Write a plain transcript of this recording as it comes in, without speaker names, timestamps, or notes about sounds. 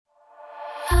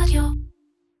רדיו.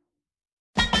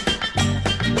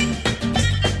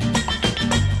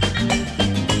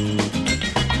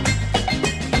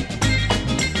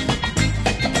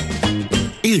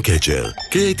 איר קצ'ר,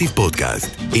 קריאיטיב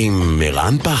פודקאסט, עם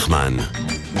מירן פחמן.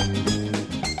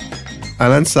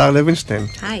 אהלן, שר לוינשטיין.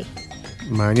 היי.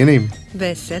 מה העניינים?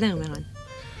 בסדר, מירן.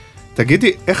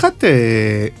 תגידי, איך את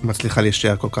מצליחה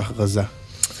להישאר כל כך רזה?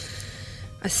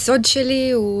 הסוד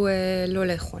שלי הוא לא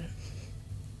לאכול.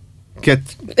 כי את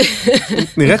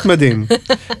נראית מדהים.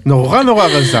 נורא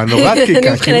רזה, נורא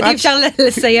דקיקה. מבחינתי אפשר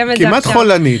לסיים את זה עכשיו. כמעט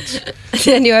חולנית.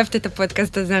 אני אוהבת את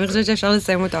הפודקאסט הזה, אני חושבת שאפשר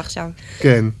לסיים אותו עכשיו.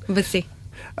 כן. בסי.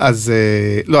 אז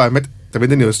לא, האמת,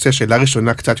 תמיד אני עושה שאלה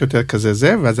ראשונה קצת יותר כזה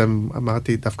זה, ואז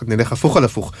אמרתי, דווקא נלך הפוך על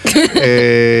הפוך.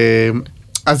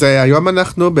 אז היום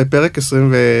אנחנו בפרק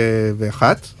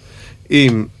 21,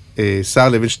 עם שר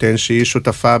לוינשטיין, שהיא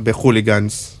שותפה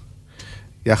בחוליגנס,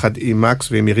 יחד עם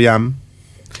מקס ועם מרים.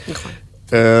 נכון.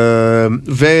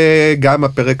 וגם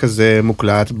הפרק הזה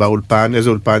מוקלט באולפן. איזה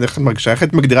אולפן? איך את מרגישה? איך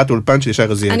את מגדירה את האולפן של ישי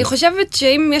רזיאל? אני חושבת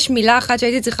שאם יש מילה אחת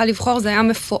שהייתי צריכה לבחור, זה היה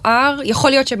מפואר. יכול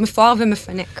להיות שמפואר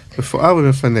ומפנק. מפואר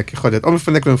ומפנק, יכול להיות. או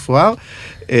מפנק ומפואר.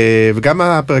 וגם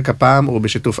הפרק הפעם הוא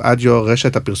בשיתוף אדיו,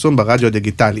 רשת הפרסום ברדיו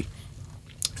הדיגיטלי.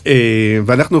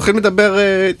 ואנחנו הולכים לדבר,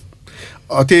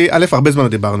 אותי, א', הרבה זמן לא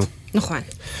דיברנו. נכון.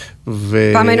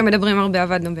 פעם היינו מדברים הרבה,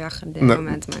 עבדנו ביחד לא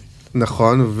מעט זמן.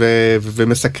 נכון,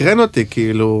 ומסקרן אותי,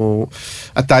 כאילו,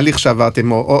 התהליך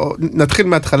שעברתם, או נתחיל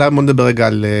מההתחלה, בוא נדבר רגע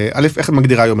על, א', איך את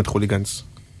מגדירה היום את חוליגנס?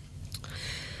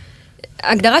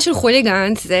 ההגדרה של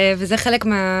חוליגנס, וזה חלק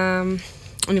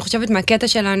אני חושבת מהקטע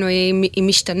שלנו, היא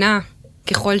משתנה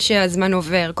ככל שהזמן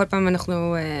עובר. כל פעם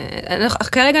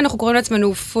כרגע אנחנו קוראים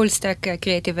לעצמנו full stack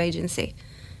creative agency,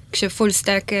 כשfull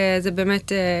stack זה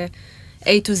באמת A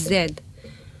to Z.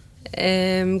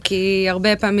 כי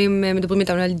הרבה פעמים מדברים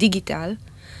איתנו על דיגיטל,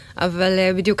 אבל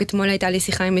בדיוק אתמול הייתה לי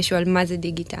שיחה עם מישהו על מה זה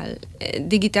דיגיטל.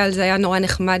 דיגיטל זה היה נורא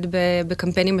נחמד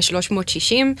בקמפיינים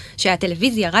ה-360, שהיה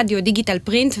טלוויזיה, רדיו, דיגיטל,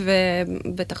 פרינט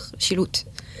ובטח שילוט.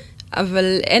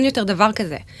 אבל אין יותר דבר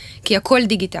כזה, כי הכל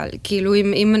דיגיטל. כאילו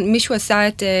אם מישהו עשה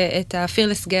את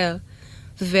ה-Fearless Girl,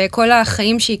 וכל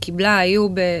החיים שהיא קיבלה היו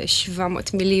ב-700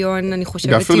 מיליון, אני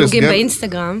חושבת, תיוגים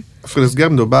באינסטגרם. Fearless Girl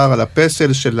מדובר על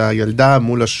הפסל של הילדה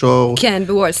מול השור. כן,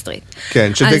 בוול סטריט.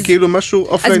 כן, שזה כאילו משהו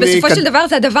אופלייני. אז בסופו של דבר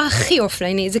זה הדבר הכי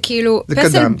אופלייני, זה כאילו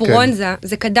פסל ברונזה,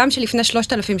 זה קדם שלפני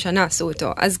 3,000 שנה עשו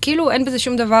אותו, אז כאילו אין בזה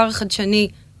שום דבר חדשני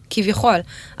כביכול,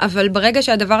 אבל ברגע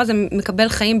שהדבר הזה מקבל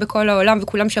חיים בכל העולם,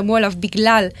 וכולם שמעו עליו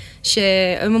בגלל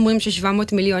שהם אומרים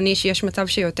ש700 מיליון איש, יש מצב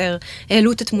שיותר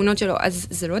העלו את התמונות שלו, אז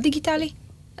זה לא דיגיטלי?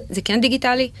 זה כן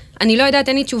דיגיטלי? אני לא יודעת,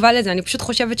 אין לי תשובה לזה, אני פשוט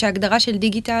חושבת שההגדרה של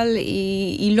דיגיטל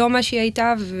היא לא מה שהיא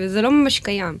הייתה, וזה לא ממש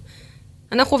קיים.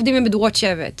 אנחנו עובדים עם מדורות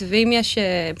שבט, ואם יש,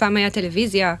 פעם היה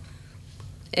טלוויזיה,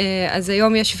 אז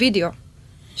היום יש וידאו,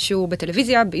 שהוא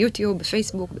בטלוויזיה, ביוטיוב,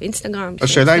 בפייסבוק, באינסטגרם.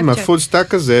 השאלה אם הפול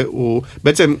סטאק הזה הוא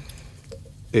בעצם,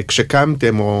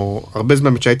 כשקמתם, או הרבה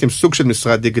זמן שהייתם סוג של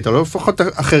משרד דיגיטל, או לפחות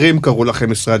אחרים קראו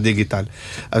לכם משרד דיגיטל.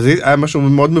 אז היה משהו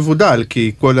מאוד מבודל,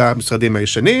 כי כל המשרדים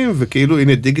הישנים, וכאילו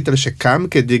הנה דיגיטל שקם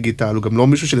כדיגיטל, הוא גם לא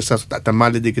מישהו שלעשה התאמה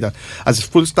לדיגיטל. אז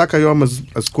פול סטאק היום,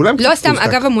 אז כולם לא סתם,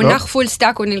 אגב, המונח פול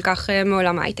סטאק הוא נלקח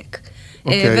מעולם הייטק.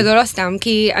 וזה לא סתם,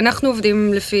 כי אנחנו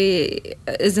עובדים לפי,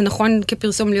 זה נכון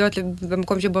כפרסום להיות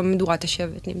במקום שבו מדורת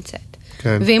השבט נמצאת.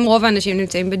 ואם רוב האנשים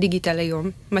נמצאים בדיגיטל היום,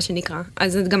 מה שנקרא,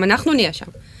 אז גם אנחנו נהיה שם.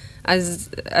 אז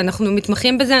אנחנו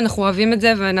מתמחים בזה, אנחנו אוהבים את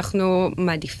זה, ואנחנו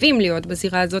מעדיפים להיות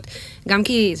בזירה הזאת, גם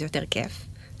כי זה יותר כיף.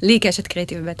 לי קשת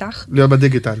קריאיטיב בטח. להיות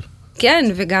בדיגיטל. כן,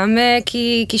 וגם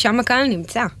כי שם הקהל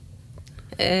נמצא.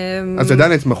 אז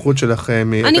עדיין ההתמחות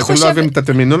שלכם, אתם לא אוהבים את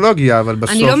הטרמינולוגיה, אבל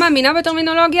בסוף... אני לא מאמינה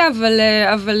בטרמינולוגיה,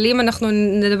 אבל אם אנחנו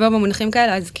נדבר במונחים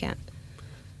כאלה, אז כן.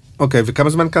 אוקיי, וכמה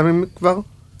זמן קמים כבר?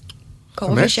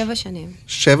 קרוב ל7 שנים.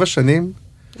 7 שנים?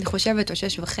 אני חושבת, או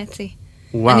 6.5.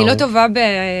 וואו. אני לא טובה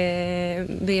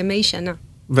בימי שנה.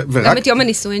 גם את יום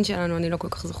הנישואין שלנו, אני לא כל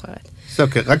כך זוכרת. זה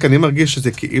אוקיי, רק אני מרגיש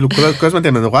שזה כאילו, כל הזמן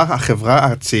אתם נורא החברה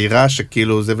הצעירה,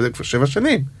 שכאילו זה כבר 7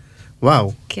 שנים.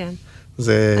 וואו. כן.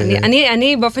 זה...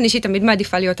 אני באופן אישי תמיד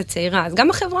מעדיפה להיות הצעירה, אז גם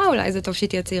החברה אולי זה טוב שהיא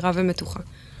תהיה צעירה ומתוחה.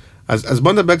 אז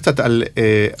בואו נדבר קצת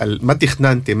על מה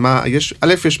תכננתם,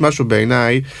 א', יש משהו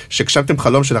בעיניי, שכשמתם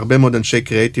חלום של הרבה מאוד אנשי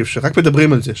קריאיטיב, שרק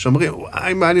מדברים על זה, שאומרים,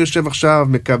 וואי, מה אני יושב עכשיו,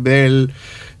 מקבל,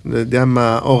 לא יודע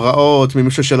מה, הוראות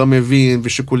ממישהו שלא מבין,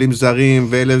 ושיקולים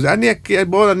זרים,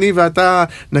 בואו, אני ואתה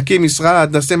נקים משרד,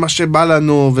 נעשה מה שבא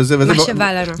לנו, וזה וזה. מה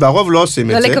שבא לנו. והרוב לא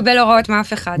עושים את זה. לא לקבל הוראות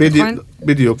מאף אחד, נכון?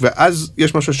 בדיוק, ואז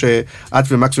יש משהו שאת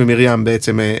ומקס ומרים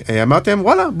בעצם אמרתם,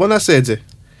 וואלה, בואו נעשה את זה.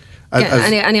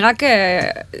 כן, אני רק,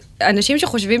 אנשים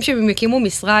שחושבים שהם יקימו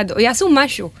משרד, או יעשו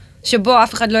משהו, שבו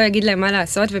אף אחד לא יגיד להם מה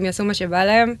לעשות, והם יעשו מה שבא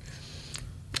להם,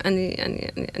 אני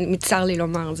מצער לי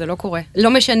לומר, זה לא קורה. לא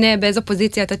משנה באיזו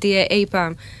פוזיציה אתה תהיה אי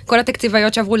פעם. כל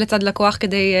התקציביות שעברו לצד לקוח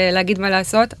כדי להגיד מה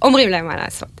לעשות, אומרים להם מה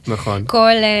לעשות. נכון.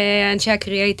 כל אנשי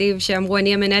הקריאייטיב שאמרו,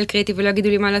 אני המנהל קריאייטיב ולא יגידו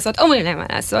לי מה לעשות, אומרים להם מה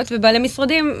לעשות, ובעלי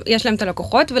משרדים יש להם את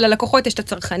הלקוחות, וללקוחות יש את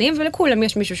הצרכנים, ולכולם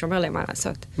יש מישהו שאומר להם מה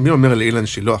לעשות. מי אומר לאילן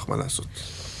שילוח מה לעשות?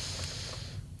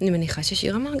 אני מניחה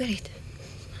ששירה מרגלית.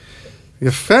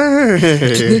 יפה,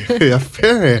 יפה.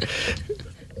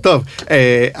 טוב,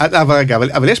 אבל רגע,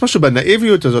 אבל יש משהו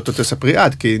בנאיביות הזאת, או תספרי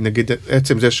עד, כי נגיד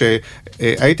עצם זה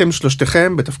שהייתם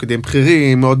שלושתכם בתפקידים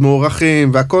בכירים, מאוד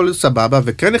מעורכים, והכל סבבה,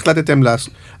 וכן החלטתם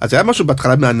לעשות, אז היה משהו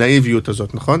בהתחלה מהנאיביות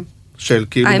הזאת, נכון? של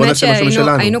כאילו בוא נעשה משהו משלנו.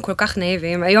 האמת שהיינו כל כך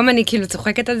נאיביים, היום אני כאילו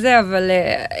צוחקת על זה, אבל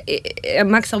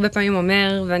מקס הרבה פעמים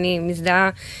אומר, ואני מזדהה,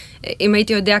 אם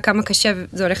הייתי יודע כמה קשה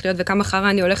זה הולך להיות וכמה חרה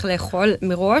אני הולך לאכול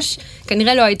מראש,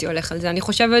 כנראה לא הייתי הולך על זה. אני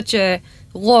חושבת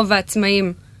שרוב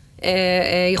העצמאים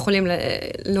יכולים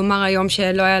לומר היום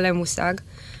שלא היה להם מושג.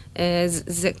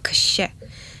 זה קשה.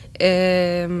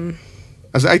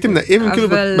 אז הייתם נאיבים כאילו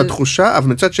בתחושה, אבל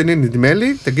מצד שני נדמה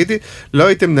לי, תגידי, לא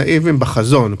הייתם נאיבים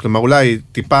בחזון. כלומר, אולי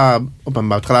טיפה,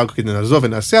 בהתחלה כדי נעזוב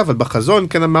ונעשה, אבל בחזון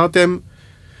כן אמרתם,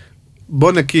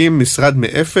 בוא נקים משרד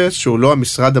מאפס, שהוא לא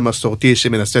המשרד המסורתי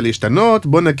שמנסה להשתנות,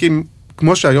 בוא נקים,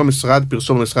 כמו שהיום משרד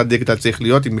פרסום, משרד דיגיטל צריך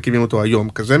להיות, אם מקימים אותו היום,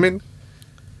 כזה מין?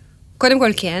 קודם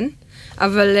כל כן,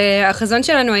 אבל החזון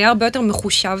שלנו היה הרבה יותר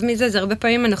מחושב מזה, זה הרבה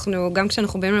פעמים אנחנו, גם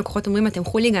כשאנחנו באים ללקוחות אומרים, אתם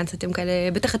חוליגנס, אתם כאלה,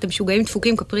 בטח אתם משוגעים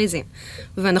דפוקים קפריזים,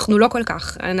 ואנחנו לא כל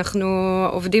כך, אנחנו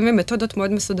עובדים במתודות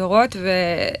מאוד מסודרות,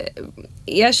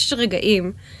 ויש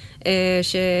רגעים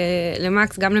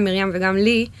שלמקס, גם למרים וגם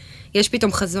לי, יש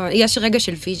פתאום חזון, יש רגע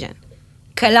של ויז'ן.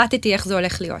 קלטתי איך זה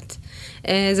הולך להיות.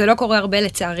 זה לא קורה הרבה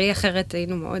לצערי, אחרת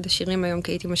היינו מאוד עשירים היום,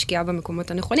 כי הייתי משקיעה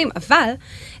במקומות הנכונים, אבל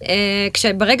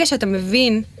ברגע שאתה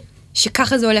מבין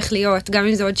שככה זה הולך להיות, גם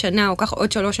אם זה עוד שנה, או ככה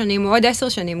עוד 3 שנים, או עוד 10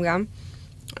 שנים גם,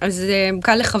 אז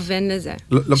קל לכוון לזה.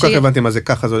 לא כל כך הבנתי מה זה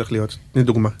ככה זה הולך להיות. תני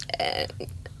דוגמה.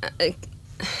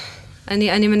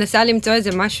 אני מנסה למצוא איזה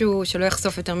משהו שלא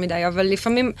יחשוף יותר מדי, אבל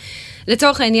לפעמים,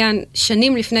 לצורך העניין,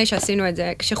 שנים לפני שעשינו את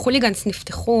זה, כשחוליגנס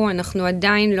נפתחו, אנחנו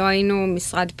עדיין לא היינו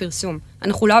משרד פרסום.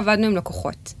 אנחנו לא עבדנו עם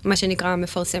לקוחות, מה שנקרא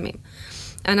מפרסמים.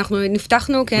 אנחנו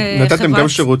נפתחנו כחברת... נתתם גם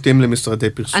שירותים למשרדי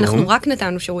פרסום? אנחנו רק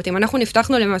נתנו שירותים. אנחנו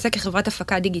נפתחנו למעשה כחברת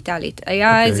הפקה דיגיטלית.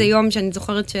 היה איזה יום שאני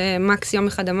זוכרת שמקס יום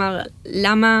אחד אמר,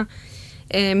 למה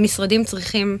משרדים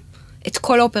צריכים את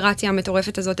כל האופרציה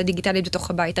המטורפת הזאת הדיגיטלית בתוך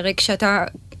הבית? הרי כשאתה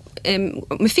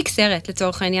מפיק סרט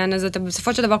לצורך העניין, אז אתה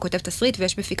בסופו של דבר כותב תסריט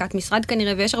ויש מפיקת משרד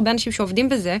כנראה, ויש הרבה אנשים שעובדים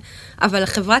בזה, אבל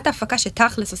חברת ההפקה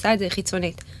שתכלס עושה את זה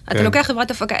חיצונית. אתה לוקח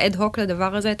חברת הפקה אד-הוק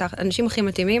לדבר הזה, את האנשים הכי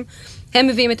מתאימים, הם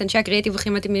מביאים את אנשי הקריאיטיב הכי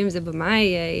מתאימים, זה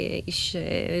במאי, איש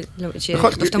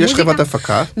שכתוב את המוזיקה. יש חברת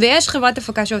הפקה. ויש חברת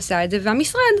הפקה שעושה את זה,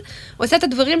 והמשרד עושה את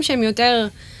הדברים שהם יותר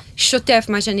שוטף,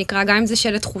 מה שנקרא, גם אם זה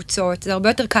שלט חוצות, זה הרבה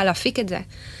יותר קל להפיק את זה.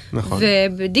 נכון.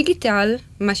 ובדיגיטל,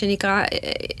 מה שנקרא,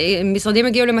 משרדים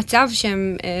הגיעו למצב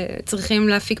שהם צריכים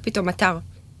להפיק פתאום אתר.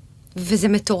 וזה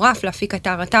מטורף להפיק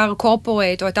אתר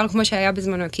קורפורט, או אתר כמו שהיה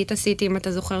בזמנו, קיטה סיטי, אם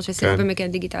אתה זוכר שעשינו במקן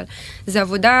דיגיטל. זה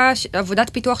עבודת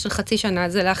פיתוח של חצי שנה,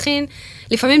 זה להכין,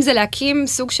 לפעמים זה להקים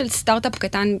סוג של סטארט-אפ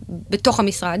קטן בתוך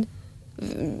המשרד,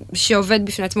 שעובד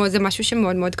בפני עצמו, זה משהו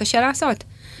שמאוד מאוד קשה לעשות.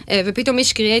 ופתאום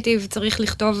איש קריאייטיב צריך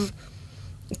לכתוב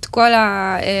את כל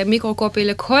המיקרו-קופי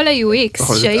לכל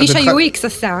ה-UX, שאיש ה-UX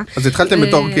עשה. אז התחלתם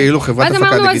בתור כאילו חברת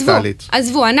הפקה דיגיטלית.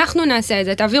 עזבו, אנחנו נעשה את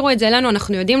זה, תעבירו את זה אלינו,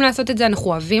 אנחנו יודעים לעשות את זה,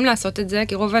 אנחנו אוהבים לעשות את זה,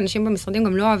 כי רוב האנשים במשרדים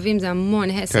גם לא אוהבים, זה המון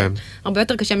הסק. הרבה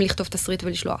יותר קשה מלכתוב תסריט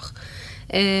ולשלוח.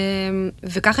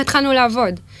 וככה התחלנו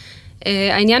לעבוד.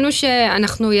 העניין הוא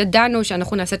שאנחנו ידענו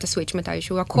שאנחנו נעשה את הסוויץ'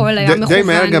 מתישהו, הכל היה מכוון. די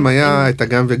מהר גם היה את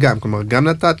הגם וגם, כלומר גם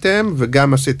נתתם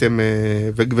וגם עשיתם,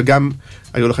 וגם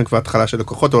היו לכם כבר התחלה של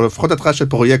לקוחות, או לפחות התחלה של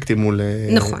פרויקטים מול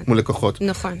לקוחות.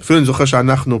 נכון. אפילו אני זוכר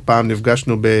שאנחנו פעם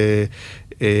נפגשנו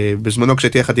בזמנו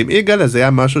כשהייתי יחד עם יגאל, אז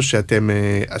היה משהו שאתם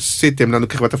עשיתם לנו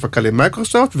כחברת הפקה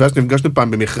למייקרוסופט, ואז נפגשנו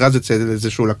פעם במכרז אצל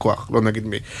איזשהו לקוח, לא נגיד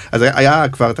מי. אז היה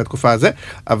כבר את התקופה הזו,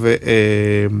 אבל...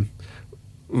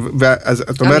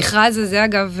 המכרז הזה,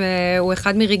 אגב, הוא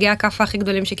אחד מרגעי הכף הכי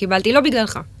גדולים שקיבלתי, לא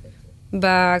בגללך,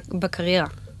 בקריירה.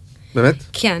 באמת?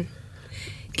 כן.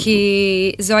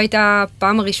 כי זו הייתה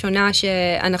הפעם הראשונה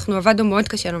שאנחנו עבדנו מאוד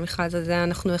קשה למכרז הזה,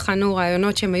 אנחנו הכנו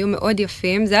רעיונות שהם היו מאוד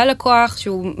יפים, זה היה לקוח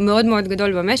שהוא מאוד מאוד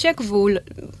גדול במשק, והוא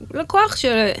לקוח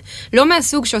שלא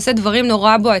מהסוג שעושה דברים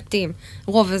נורא בועטים,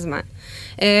 רוב הזמן.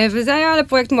 וזה היה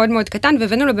לפרויקט מאוד מאוד קטן,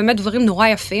 והבאנו לו באמת דברים נורא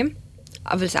יפים,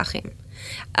 אבל סחיים.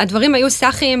 הדברים היו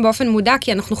סחיים באופן מודע,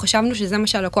 כי אנחנו חשבנו שזה מה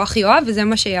שהלקוח יאהב, וזה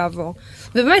מה שיעבור.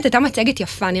 ובאמת, הייתה מצגת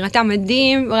יפה, נראתה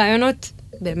מדהים, רעיונות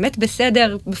באמת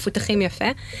בסדר, מפותחים יפה.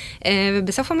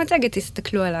 ובסוף המצגת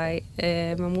הסתכלו עליי,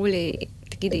 ואמרו לי,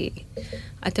 תגידי,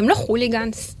 אתם לא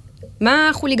חוליגנס? מה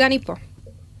חוליגני פה?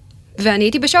 ואני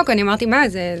הייתי בשוק, אני אמרתי, מה,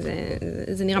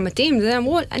 זה נראה מתאים? זה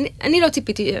אמרו, אני לא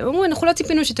ציפיתי, אמרו, אנחנו לא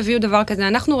ציפינו שתביאו דבר כזה,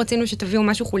 אנחנו רצינו שתביאו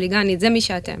משהו חוליגני, זה מי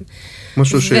שאתם.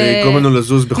 משהו שגורם לנו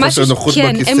לזוז בחוסר נוחות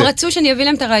בכיסא. כן, הם רצו שאני אביא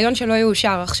להם את הרעיון שלא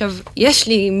יאושר. עכשיו, יש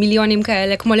לי מיליונים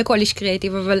כאלה, כמו לכל איש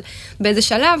קריאטיב, אבל באיזה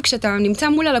שלב, כשאתה נמצא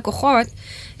מול הלקוחות,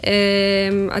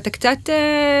 אתה קצת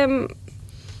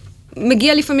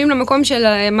מגיע לפעמים למקום של,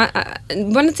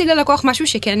 בוא נציג ללקוח משהו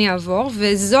שכן יעבור,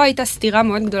 וזו הייתה סתירה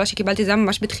מאוד גדולה שקיבלתי, זה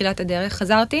ממש בתחילת הדרך.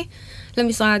 חזרתי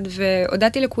למשרד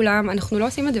והודעתי לכולם, אנחנו לא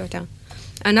עושים את זה יותר.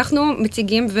 אנחנו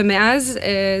מציגים, ומאז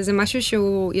זה משהו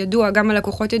שהוא ידוע, גם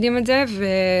הלקוחות יודעים את זה,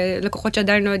 ולקוחות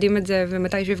שעדיין לא יודעים את זה,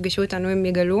 ומתי שיפגשו אותנו הם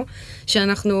יגלו,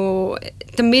 שאנחנו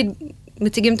תמיד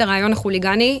מציגים את הרעיון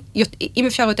החוליגני, אם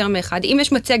אפשר יותר מאחד. אם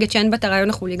יש מצגת שאין בה את הרעיון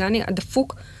החוליגני,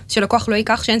 הדפוק שלקוח לא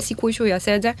ייקח, שאין סיכוי שהוא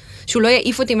יעשה את זה, שהוא לא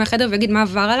יעיף אותי מהחדר ויגיד מה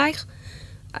עבר עלייך,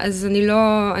 אז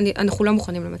אנחנו לא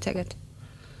מוכנים למצגת.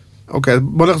 אוקיי,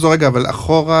 בוא נחזור רגע, אבל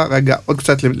אחורה, רגע, עוד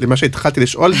קצת למה שהתחלתי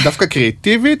לשאול, דווקא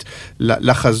קריאטיבית,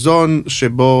 לחזון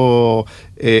שבו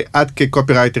את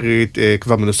כקופירייטרית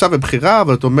כבר מנוסה ובחירה,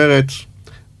 אבל את אומרת,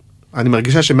 אני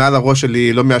מרגישה שמעל הראש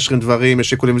שלי לא מאשרים דברים, יש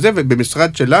שיקולים וזה,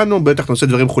 ובמשרד שלנו בטח נעשה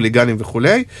דברים חוליגנים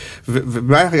וכולי,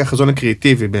 ומה היה החזון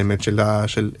הקריאטיבי באמת,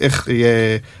 של איך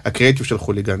יהיה הקריאטיב של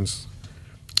חוליגנס?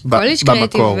 כל איש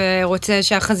קריאטיב רוצה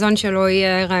שהחזון שלו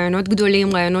יהיה רעיונות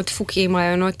גדולים, רעיונות דפוקים,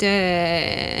 רעיונות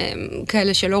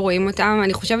כאלה שלא רואים אותם.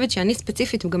 אני חושבת שאני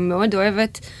ספציפית גם מאוד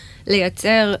אוהבת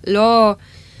לייצר, לא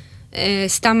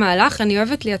סתם מהלך, אני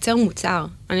אוהבת לייצר מוצר,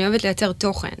 אני אוהבת לייצר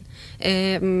תוכן.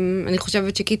 אני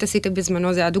חושבת שקיט עשית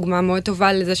בזמנו, זה היה דוגמה מאוד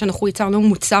טובה לזה שאנחנו ייצרנו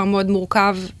מוצר מאוד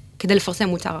מורכב, כדי לפרסם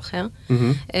מוצר אחר.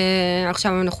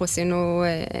 עכשיו אנחנו עשינו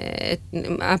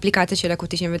האפליקציה של אקו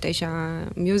 99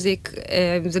 מיוזיק,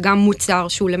 זה גם מוצר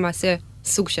שהוא למעשה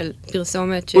סוג של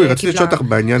פרסומת. רציתי לשאול אותך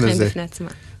בעניין הזה.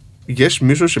 יש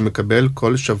מישהו שמקבל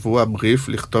כל שבוע בריף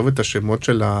לכתוב את השמות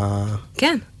של ה...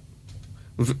 כן.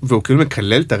 והוא כאילו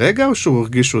מקלל את הרגע, או שהוא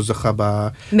הרגיש שהוא זכה ב...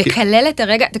 מקלל את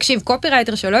הרגע, תקשיב,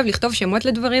 קופירייטר שלא אוהב לכתוב שמות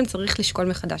לדברים, צריך לשקול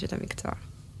מחדש את המקצוע.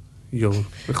 יואו,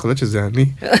 יכול להיות שזה אני.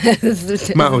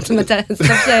 מה עוד?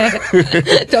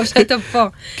 טוב שאתה פה.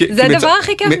 זה הדבר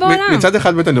הכי כיף בעולם. מצד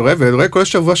אחד באמת אני רואה כל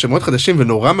שבוע שמות חדשים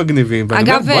ונורא מגניבים.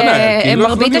 אגב,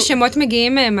 מרבית השמות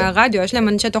מגיעים מהרדיו, יש להם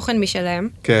אנשי תוכן משלהם.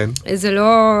 כן. זה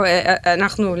לא,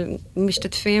 אנחנו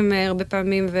משתתפים הרבה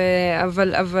פעמים,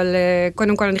 אבל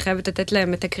קודם כל אני חייבת לתת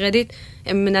להם את הקרדיט.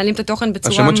 הם מנהלים את התוכן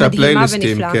בצורה מדהימה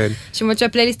ונפלאה. שמות של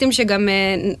הפלייליסטים שגם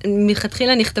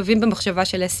מלכתחילה נכתבים במחשבה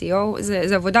של SEO.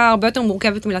 זה עבודה הרבה יותר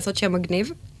מורכבת מלעשות שם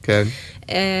מגניב. כן.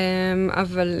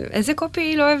 אבל איזה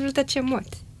קופי לא אוהב לתת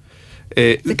שמות?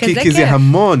 כי זה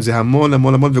המון,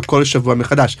 וכל שבוע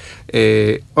מחדש.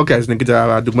 אוקיי, אז נגיד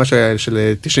הדוגמה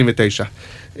של 99.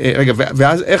 רגע,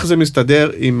 ואז איך זה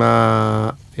מסתדר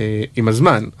עם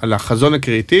הזמן, על החזון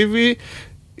הקריאטיבי,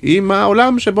 עם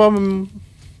העולם שבו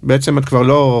בעצם את כבר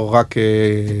לא רק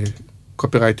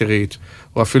קופירייטרית,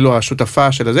 או אפילו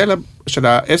השותפה של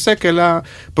העסק, אלא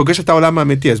פוגש את העולם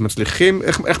האמיתי. אז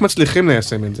איך מצליחים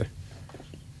ליישם את זה?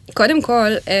 קודם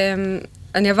כל,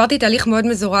 אני עברתי תהליך מאוד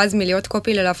מזורז מלהיות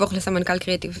קופי ללהפוך לסמנכ"ל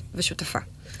קריאטיב ושותפה.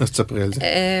 אז תספרי על זה.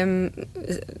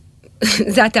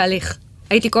 זה התהליך.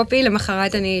 הייתי קופי,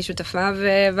 למחרת אני שותפה,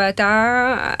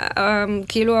 ואתה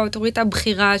כאילו האוטוריטה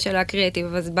הבחירה של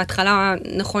הקריאטיב, אז בהתחלה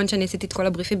נכון שאני עשיתי את כל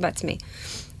הבריפים בעצמי.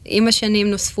 עם השנים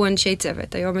נוספו אנשי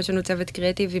צוות, היום יש לנו צוות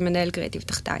קריאטיב עם מנהל קריאטיב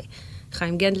תחתיי.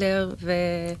 חיים גנדלר,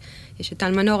 ויש את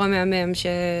טל מנור המהמם,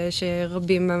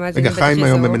 שרבים מהמאזינים בטח יזהו. רגע, חיים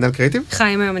היום מנהל קריאטיב?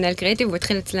 חיים היום מנהל קריאטיב, הוא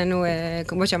התחיל אצלנו,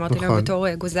 כמו שאמרתי לנו,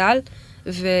 בתור גוזל,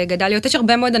 וגדל להיות. יש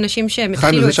הרבה מאוד אנשים שהם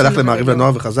התחילו... חיים זה שלח למעריב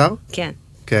לנוער וחזר? כן.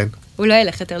 כן. הוא לא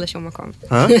ילך יותר לשום מקום.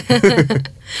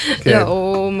 לא,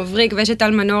 הוא מבריק, ויש את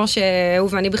טל מנור שהוא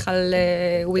ואני בכלל,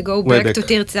 we go back to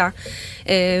תרצה,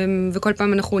 וכל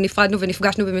פעם אנחנו נפרדנו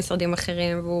ונפגשנו במשרדים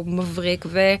אחרים, והוא מבריק,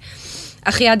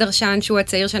 אחיה דרשן, שהוא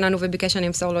הצעיר שלנו, וביקש שאני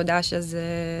אמסור לו דש,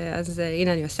 אז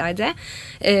הנה אני עושה את זה.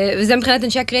 וזה מבחינת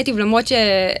אנשי הקריאטיב, למרות ש...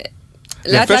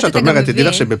 יפה שאת אומרת, תדעי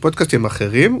לך שבפודקאסטים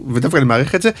אחרים, ודווקא אני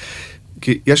מעריך את זה,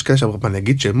 כי יש כאלה שאמרו, אני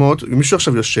אגיד שמות, מישהו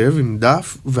עכשיו יושב עם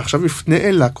דף, ועכשיו יפנה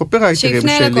אל הקופירייטרים שלי.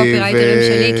 שיפנה אל הקופירייטרים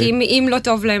שלי, כי אם לא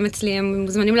טוב להם אצלי, הם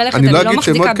מוזמנים ללכת, אני לא אגיד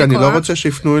שמות, כי אני לא רוצה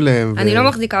שיפנו אליהם. אני לא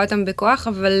מחזיקה אותם בכוח,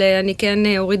 אבל אני כן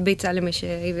אוריד ביצה למי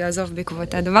שיעזוב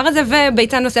בעקבות הדבר הזה,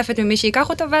 וביצה נוספת ממי שיקח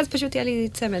אותו, ואז פשוט יהיה לי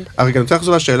צמד. הרגע, אני רוצה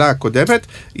לחזור לשאלה הקודמת,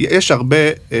 יש הרבה...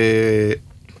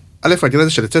 א', העניין הזה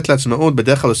של לצאת לעצמאות,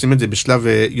 בדרך כלל עושים את זה בשלב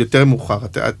יותר מאוחר.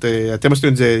 אתם עושים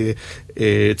את זה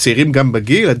צעירים גם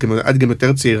בגיל, את גם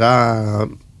יותר צעירה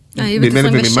ממני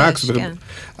וממקס.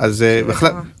 אז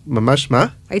בכלל, ממש, מה?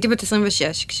 הייתי בת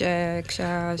 26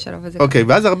 כשהשלב הזה. אוקיי,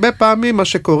 ואז הרבה פעמים מה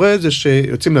שקורה זה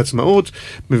שיוצאים לעצמאות,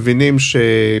 מבינים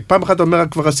שפעם אחת אומר,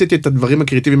 כבר עשיתי את הדברים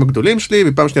הקריאטיביים הגדולים שלי,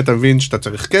 ופעם שנייה אתה מבין שאתה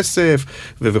צריך כסף,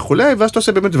 וכולי, ואז אתה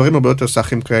עושה באמת דברים הרבה יותר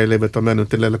סחים כאלה, ואתה אומר, אני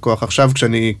נותן ללקוח עכשיו,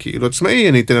 כשאני כאילו עצמאי,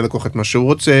 אני אתן ללקוח את מה שהוא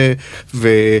רוצה,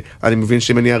 ואני מבין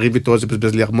שאם אני אריב איתו, זה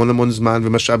בזבז לי המון זמן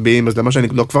ומשאבים, אז למה שאני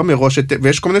לא כבר מראש,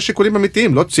 ויש כל מיני שיקולים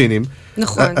אמיתיים, לא ציניים.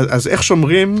 נכון. אז איך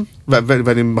שומרים,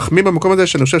 ואני מחמיא במקום הזה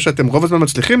שאני חושב שאתם רוב הזמן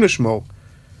מצליחים לשמור.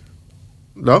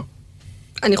 לא?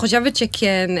 אני חושבת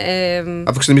שכן.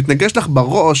 אבל כשזה מתנגש לך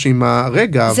בראש עם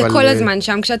הרגע, זה כל הזמן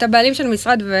שם, כשאתה בעלים של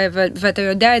משרד ואתה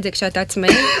יודע את זה, כשאתה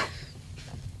עצמאי,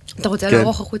 אתה רוצה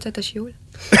לערוך החוצה את השיעול?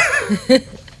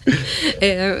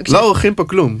 לא עורכים פה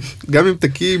כלום, גם אם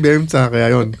תקי באמצע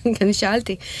הרעיון. אני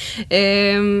שאלתי.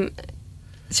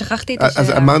 שכחתי את השאלה.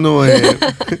 אז אמרנו,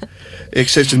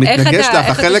 כשמתנגש לך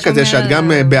החלק הזה שאת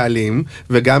גם בעלים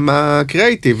וגם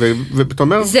הקריאיטיב, ואתה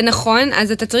אומר... זה נכון,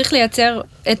 אז אתה צריך לייצר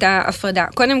את ההפרדה.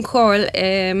 קודם כל,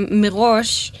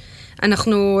 מראש,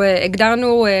 אנחנו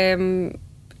הגדרנו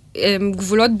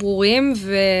גבולות ברורים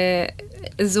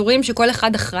ואזורים שכל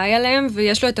אחד אחראי עליהם,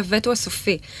 ויש לו את הווטו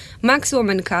הסופי. מקס הוא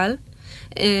המנכ"ל,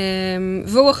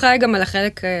 והוא אחראי גם על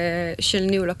החלק של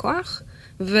ניהול לקוח.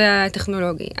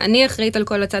 והטכנולוגי. אני אחראית על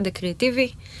כל הצד הקריאטיבי,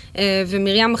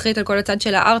 ומרים אחראית על כל הצד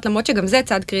של הארט, למרות שגם זה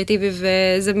צד קריאטיבי,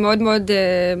 וזה מאוד מאוד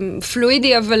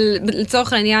פלואידי, אבל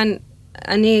לצורך העניין,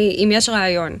 אם יש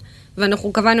רעיון,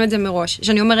 ואנחנו קבענו את זה מראש,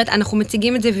 שאני אומרת, אנחנו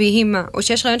מציגים את זה ויהי מה, או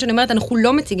שיש רעיון שאני אומרת, אנחנו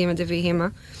לא מציגים את זה ויהי מה,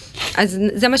 אז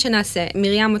זה מה שנעשה.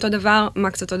 מרים אותו דבר,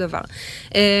 מקס אותו דבר.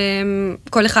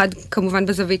 כל אחד כמובן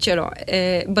בזווית שלו.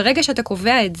 ברגע שאתה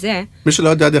קובע את זה... מי שלא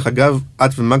יודע, דרך אגב,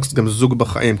 את ומקס גם זוג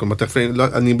בחיים. כלומר,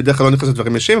 אני בדרך כלל לא נכנס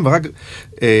לדברים אישיים, אבל רק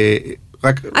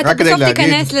כדי להגיד... אתה בסוף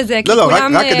תיכנס לזה, כי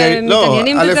כולם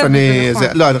מתעניינים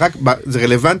בזה. לא, זה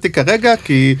רלוונטי כרגע,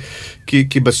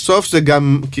 כי בסוף זה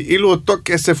גם כאילו אותו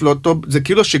כסף לאותו, זה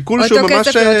כאילו שיקול שהוא ממש... אותו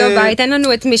כסף לאותו בית, אין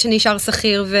לנו את מי שנשאר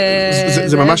שכיר ו...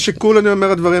 זה ממש שיקול, אני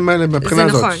אומר, הדברים האלה מבחינה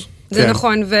הזאת. זה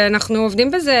נכון, ואנחנו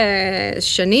עובדים בזה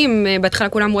שנים, בהתחלה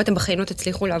כולם אמרו, אתם בחיים לא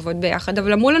תצליחו לעבוד ביחד,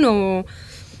 אבל אמרו לנו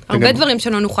הרבה דברים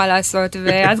שלא נוכל לעשות,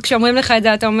 ואז כשאומרים לך את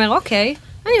זה, אתה אומר, אוקיי,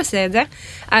 אני עושה את זה.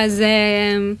 אז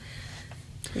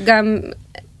גם...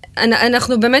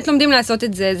 אנחנו באמת לומדים לעשות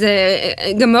את זה, זה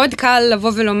גם מאוד קל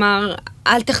לבוא ולומר,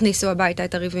 אל תכניסו הביתה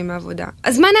את הריבים מהעבודה.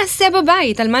 אז מה נעשה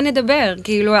בבית? על מה נדבר?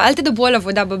 כאילו, אל תדברו על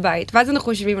עבודה בבית. ואז אנחנו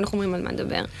חושבים, אנחנו אומרים על מה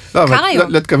נדבר. לא, אבל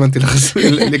לא התכוונתי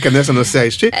להיכנס לנושא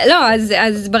האישי. לא,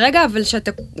 אז ברגע, אבל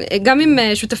שאתה, גם עם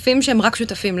שותפים שהם רק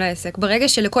שותפים לעסק, ברגע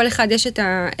שלכל אחד יש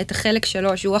את החלק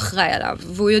שלו, שהוא אחראי עליו,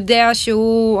 והוא יודע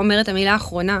שהוא אומר את המילה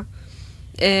האחרונה,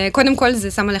 קודם כל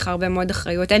זה שם עליך הרבה מאוד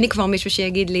אחריות. אין לי כבר מישהו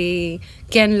שיגיד לי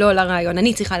כן, לא לרעיון.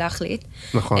 אני צריכה להחליט.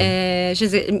 נכון.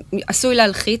 שזה עשוי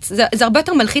להלחיץ. זה הרבה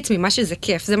יותר מלחיץ ממה שזה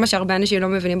כיף. זה מה שהרבה אנשים לא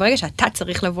מבינים. ברגע שאתה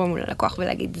צריך לבוא מול הלקוח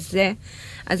ולהגיד זה,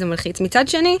 אז זה מלחיץ. מצד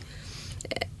שני,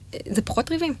 זה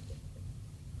פחות ריבים.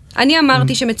 אני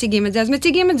אמרתי שמציגים את זה, אז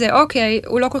מציגים את זה. אוקיי,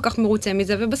 הוא לא כל כך מרוצה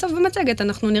מזה, ובסוף במצגת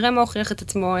אנחנו נראה מה הוכיח את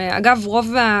עצמו. אגב,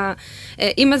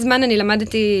 עם הזמן אני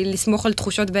למדתי לסמוך על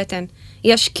תחושות בטן.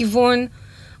 יש כיוון,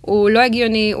 הוא לא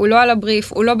הגיוני, הוא לא על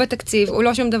הבריף, הוא לא בתקציב, הוא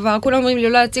לא שום דבר, כולם אומרים לי לא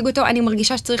להציג אותו, אני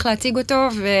מרגישה שצריך להציג אותו,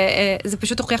 וזה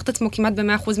פשוט הוכיח את עצמו כמעט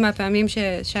ב100% מהפעמים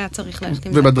שהיה צריך ללכת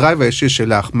עם זה. ובדרייב האישי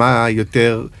שלך, מה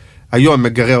יותר היום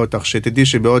מגרה אותך, שתדעי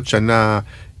שבעוד שנה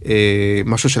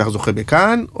משהו שלך זוכה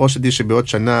בכאן, או שתדעי שבעוד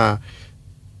שנה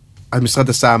המשרד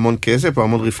עשה המון כסף או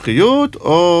המון רווחיות,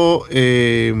 או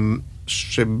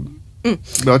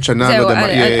בעוד שנה, לא יודע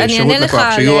מה, יהיה שירות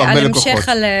לקוח, שיהיו הרבה לקוחות. אני אענה לך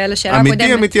על השאלה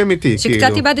הקודמת. אמיתי.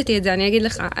 שקצת איבדתי את זה, אני אגיד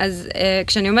לך. אז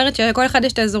כשאני אומרת שכל אחד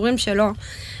יש את האזורים שלו,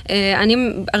 אני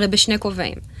הרי בשני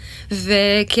כובעים.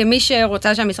 וכמי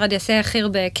שרוצה שהמשרד יעשה הכי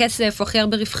הרבה כסף או הכי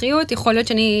הרבה רווחיות, יכול להיות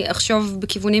שאני אחשוב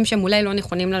בכיוונים שהם אולי לא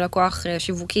נכונים ללקוח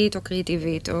שיווקית או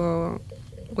קריאטיבית או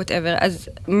whatever. אז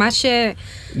מה ש...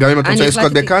 גם אם את רוצה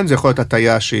לזכות בכאן, זה יכול להיות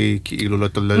הטעיה שהיא כאילו לא...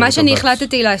 מה שאני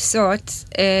החלטתי לעשות,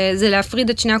 זה להפריד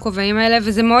את שני הכובעים האלה,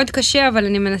 וזה מאוד קשה, אבל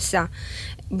אני מנסה.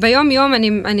 ביום יום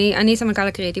אני סמנכ"ל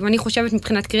הקריאיטיב, אני חושבת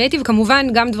מבחינת קריאיטיב, כמובן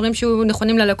גם דברים שהוא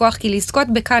נכונים ללקוח, כי לזכות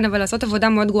בכאן, אבל לעשות עבודה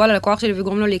מאוד גרועה ללקוח שלי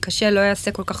וגרום לו להיקשה, לא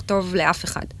יעשה כל כך טוב לאף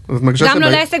אחד. גם לא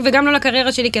לעסק וגם לא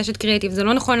לקריירה שלי כאשת קריאיטיב, זה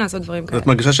לא נכון לעשות דברים כאלה. את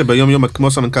מרגישה שביום יום את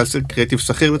כמו סמנכ"ל קריאיטיב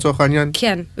שכיר לצורך העניין?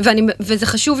 כן, וזה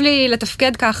חשוב לי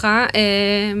לתפקד ככה,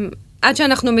 עד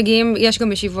שאנחנו מגיעים, יש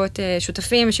גם ישיבות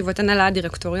שותפים, ישיבות הנהלה,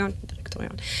 דירקטוריון,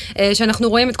 שאנחנו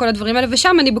רואים את כל הדברים האלה,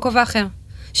 ושם אני בכובע אחר.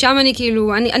 שם אני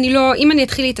כאילו, אני לא, אם אני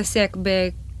אתחיל להתעסק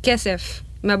בכסף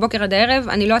מהבוקר עד הערב,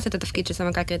 אני לא אעשה את התפקיד של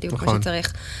סמנכ"ל קריאיטיב כמו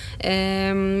שצריך.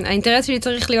 האינטרס שלי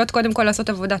צריך להיות קודם כל לעשות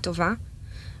עבודה טובה,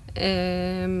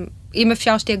 אם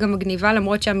אפשר שתהיה גם מגניבה,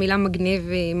 למרות שהמילה מגניב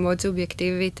היא מאוד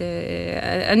סובייקטיבית,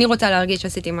 אני רוצה להרגיש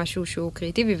שעשיתי משהו שהוא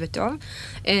קריאטיבי וטוב.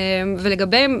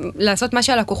 ולגבי לעשות מה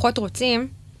שהלקוחות רוצים,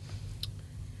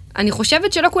 אני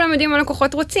חושבת שלא כולם יודעים מה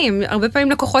לקוחות רוצים. הרבה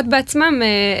פעמים לקוחות בעצמם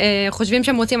חושבים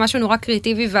שהם רוצים משהו נורא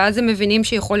קריאטיבי, ואז הם מבינים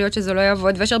שיכול להיות שזה לא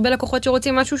יעבוד, ויש הרבה לקוחות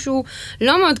שרוצים משהו שהוא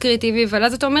לא מאוד קריאטיבי, אבל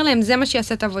אז אתה אומר להם, זה מה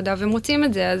שיעשה את העבודה, והם רוצים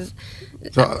את זה, אז...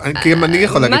 כי אני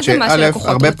יכול להגיד שא',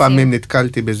 הרבה פעמים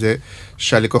נתקלתי בזה,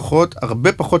 שהלקוחות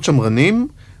הרבה פחות שמרנים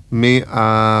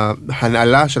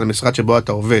מהנהלה של המשרד שבו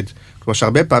אתה עובד. כלומר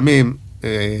שהרבה פעמים,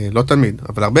 לא תמיד,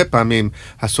 אבל הרבה פעמים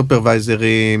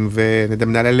הסופרוויזרים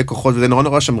ומנהלי לקוחות, וזה נורא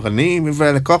נורא שמרנים,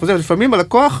 והלקוח וזה, ולפעמים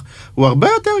הלקוח הוא הרבה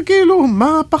יותר כאילו,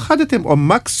 מה פחדתם? או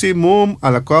מקסימום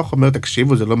הלקוח אומר,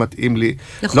 תקשיבו, זה לא מתאים לי.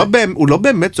 נכון. הוא לא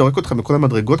באמת זורק אותך מכל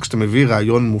המדרגות כשאתה מביא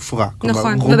רעיון מופרע.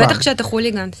 נכון, ובטח כשאתה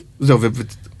חוליגנס. זהו,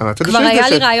 כבר היה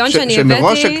לי רעיון שאני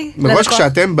הבאתי. מראש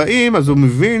כשאתם באים, אז הוא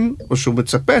מבין, או שהוא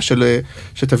מצפה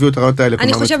שתביאו את הרעיונות האלה.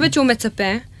 אני חושבת שהוא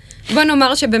מצפה. בוא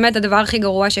נאמר שבאמת הדבר הכי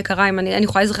גרוע שקרה, אם אני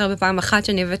יכולה לזכר בפעם אחת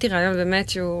שאני הבאתי רעיון באמת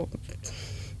שהוא...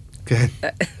 כן.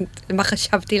 מה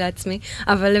חשבתי לעצמי,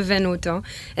 אבל הבאנו אותו,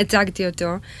 הצגתי אותו,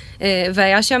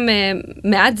 והיה שם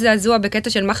מעט זעזוע בקטע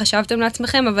של מה חשבתם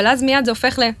לעצמכם, אבל אז מיד זה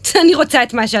הופך אני רוצה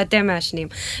את מה שאתם מאשנים.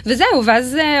 וזהו,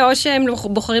 ואז או שהם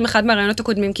בוחרים אחד מהרעיונות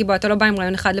הקודמים, כי בו אתה לא בא עם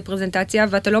רעיון אחד לפרזנטציה,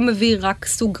 ואתה לא מביא רק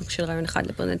סוג של רעיון אחד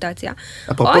לפרזנטציה,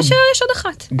 או שיש עוד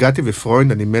אחת. גתי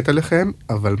ופרוינד, אני מת עליכם,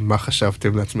 אבל מה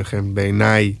חשבתם לעצמכם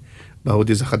בעיניי?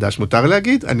 בהודיז החדש, מותר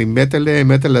להגיד, אני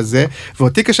מת על הזה,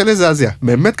 ואותי קשה לזעזע,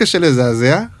 באמת קשה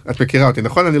לזעזע, את מכירה אותי,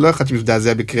 נכון? אני לא אחד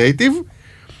שמזדעזע בקריאיטיב,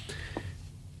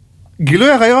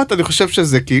 גילוי עריות, אני חושב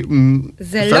שזה כי...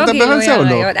 זה לא גילוי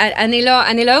עריות,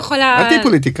 אני לא יכולה... אל תהי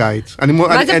פוליטיקאית.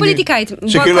 מה זה פוליטיקאית?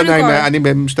 שכאילו אני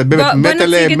משתדלת, מת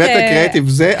על הקריאיטיב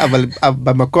זה, אבל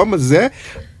במקום הזה,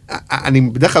 אני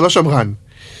בדרך כלל לא שמרן.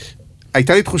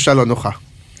 הייתה לי תחושה לא נוחה.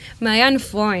 מעיין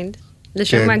פרוינד,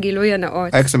 לשם מהגילוי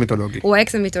הנאות. האקס המיתולוגי. הוא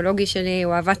האקס המיתולוגי שלי,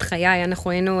 הוא אהבת חיי,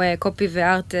 אנחנו היינו קופי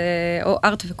וארט, או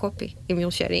ארט וקופי, אם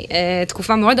יורשה לי.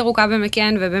 תקופה מאוד ארוכה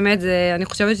במקן, ובאמת אני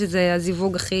חושבת שזה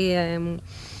הזיווג הכי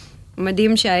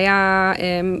מדהים שהיה,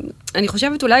 אני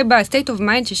חושבת אולי ב-state of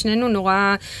mind ששנינו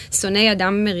נורא שונאי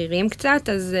אדם מרירים קצת,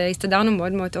 אז הסתדרנו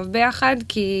מאוד מאוד טוב ביחד,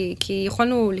 כי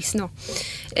יכולנו לסנוע.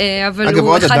 אבל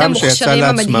הוא אחד המוכשרים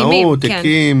המדהימים.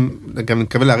 הקים, גם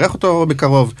נקווה לארח אותו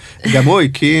בקרוב, גם הוא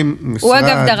הקים משרד גדול.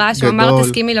 הוא אגב דרש, הוא אמר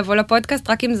תסכימי לבוא לפודקאסט,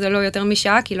 רק אם זה לא יותר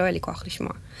משעה, כי לא היה לי כוח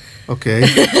לשמוע. אוקיי.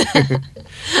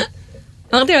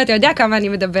 אמרתי לו, אתה יודע כמה אני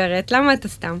מדברת, למה אתה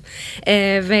סתם?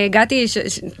 והגעתי,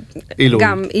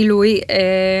 גם עילוי,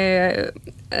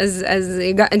 אז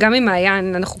גם עם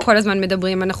מעיין, אנחנו כל הזמן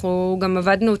מדברים, אנחנו גם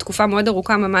עבדנו תקופה מאוד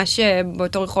ארוכה, ממש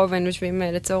באותו רחוב, היינו יושבים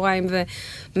לצהריים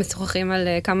ומשוחחים על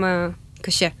כמה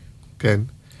קשה. כן.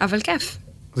 אבל כיף.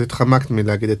 אז התחמקת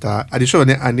מלהגיד את ה... אני שוב,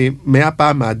 אני 100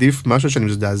 פעם מעדיף משהו שאני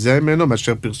מזדעזע ממנו,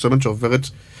 מאשר פרסומת שעוברת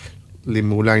לי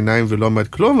מול העיניים ולא אומרת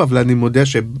כלום, אבל אני מודה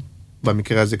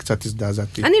במקרה הזה קצת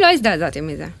הזדעזעתי. אני לא הזדעזעתי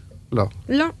מזה. לא.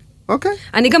 לא. אוקיי.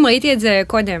 אני גם ראיתי את זה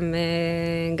קודם.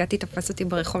 גתי תפס אותי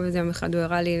ברחוב וזה יום אחד, הוא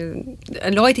הראה לי...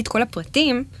 אני לא ראיתי את כל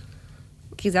הפרטים,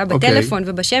 כי זה היה בטלפון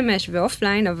ובשמש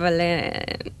ואופליין, אבל...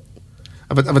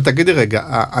 אבל תגידי רגע,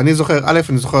 אני זוכר, אני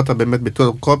זוכר אותה באמת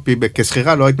בתור קופי,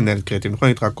 כסחירה לא היית מנהלת קריאטיב, נכון?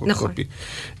 היית רק קופי.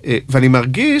 ואני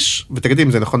מרגיש, ותגידי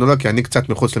אם זה נכון או לא, כי אני קצת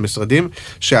מחוץ למשרדים,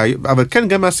 אבל כן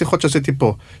גם מהשיחות שעשיתי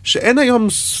פה, שאין היום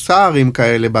שרים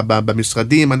כאלה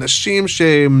במשרדים, אנשים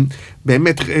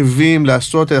שבאמת רעבים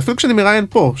לעשות, אפילו כשאני מראיין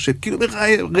פה, שכאילו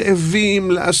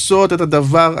רעבים לעשות את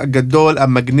הדבר הגדול,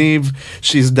 המגניב,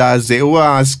 שהזדעזעו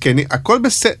הזקנים, הכל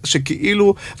בסדר,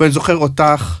 שכאילו, ואני זוכר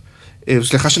אותך,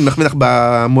 סליחה שאני מחמיא לך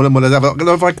מול הזה, אבל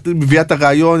לא רק מביאה את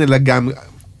הרעיון, אלא גם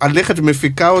הלכת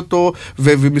ומפיקה אותו,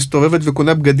 ומסתובבת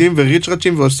וקונה בגדים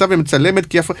וריצ'רצ'ים, ועושה ומצלמת,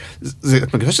 כי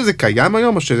את מרגישה שזה קיים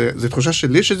היום, או שזו תחושה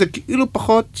שלי שזה כאילו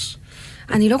פחות...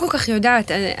 אני לא כל כך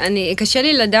יודעת, קשה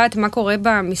לי לדעת מה קורה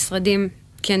במשרדים,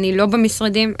 כי אני לא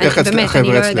במשרדים, באמת, אני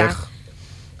לא יודעת.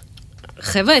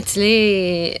 חבר'ה אצלי,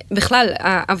 בכלל,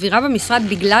 האווירה במשרד,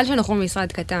 בגלל שאנחנו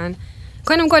במשרד קטן,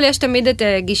 קודם כל, יש תמיד את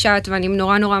גישת, ואני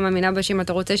נורא נורא מאמינה בה, שאם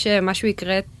אתה רוצה שמשהו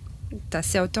יקרה,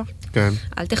 תעשה אותו. כן.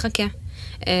 אל תחכה.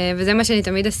 וזה מה שאני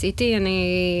תמיד עשיתי.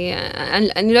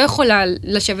 אני לא יכולה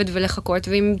לשבת ולחכות,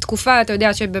 ועם תקופה, אתה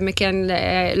יודע שבמקן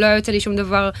לא יוצא לי שום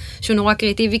דבר שהוא נורא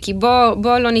קריאטיבי, כי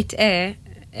בוא לא נטעה,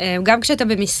 גם כשאתה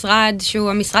במשרד שהוא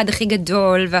המשרד הכי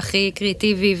גדול והכי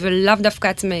קריאטיבי, ולאו דווקא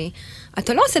עצמאי,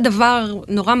 אתה לא עושה דבר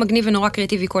נורא מגניב ונורא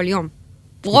קריאטיבי כל יום.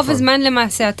 רוב הזמן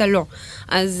למעשה אתה לא.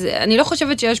 אז אני לא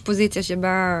חושבת שיש פוזיציה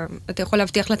שבה אתה יכול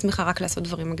להבטיח לעצמך רק לעשות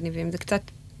דברים מגניבים. זה קצת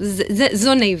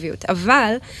זו נאיביות,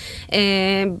 אבל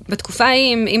בתקופה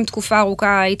ההיא, אם תקופה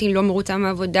ארוכה הייתי לא מרוצה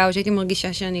מהעבודה, או שהייתי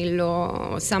מרגישה שאני לא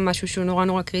עושה משהו שהוא נורא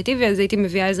נורא קריאטיבי, אז הייתי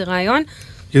מביאה איזה רעיון.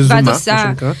 יזומה, מה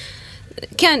שנקרא?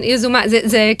 כן, יזומה,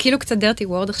 זה כאילו קצת dirty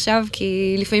word עכשיו,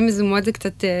 כי לפעמים יזומות זה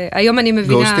קצת, היום אני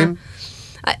מבינה... גוסטים?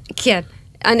 כן.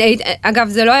 אגב,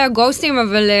 זה לא היה גוסטים,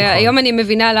 אבל היום אני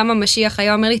מבינה למה משיח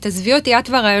היה אומר לי, תעזבי אותי, את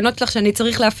והרעיונות שלך שאני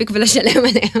צריך להפיק ולשלם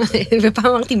עליהם. ופעם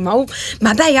אמרתי, מה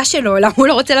הבעיה שלו? למה הוא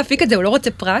לא רוצה להפיק את זה? הוא לא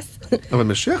רוצה פרס? אבל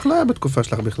משיח לא היה בתקופה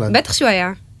שלך בכלל. בטח שהוא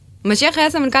היה. משיח היה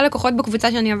סמנכ"ל לקוחות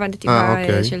בקבוצה שאני עבדתי בה,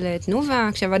 של תנובה,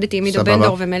 כשעבדתי עם עידו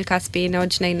בנדור ומל כספי, הנה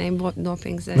עוד שני name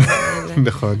dropping, זה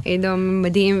נכון. עידו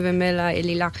מדהים ומל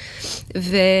האלילה.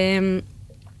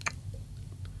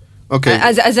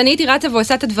 אז אני הייתי רצה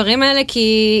ועושה את הדברים האלה,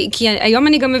 כי היום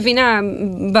אני גם מבינה,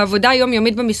 בעבודה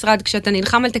היומיומית במשרד, כשאתה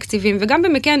נלחם על תקציבים, וגם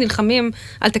במקרה נלחמים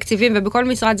על תקציבים, ובכל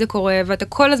משרד זה קורה, ואתה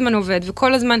כל הזמן עובד,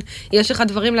 וכל הזמן יש לך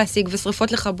דברים להשיג,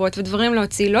 ושריפות לכבות, ודברים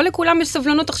להוציא. לא לכולם יש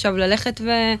סבלנות עכשיו ללכת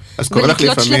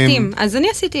ולקלוט שלטים. אז אני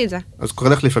עשיתי את זה. אז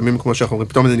קורה לך לפעמים, כמו שאנחנו אומרים,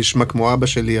 פתאום זה נשמע כמו אבא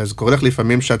שלי, אז קורה לך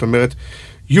לפעמים שאת אומרת,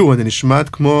 אני נשמעת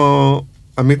כמו...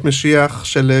 עמית משיח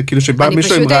של, כאילו שבא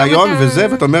מישהו עם רעיון וזה,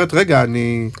 ואת אומרת, רגע,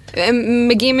 אני... הם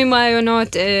מגיעים עם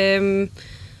רעיונות,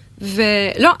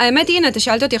 ולא, האמת, הנה, אתה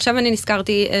שאלת אותי, עכשיו אני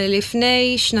נזכרתי,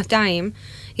 לפני שנתיים,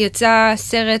 יצא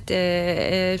סרט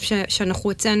שאנחנו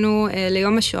הוצאנו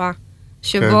ליום השואה,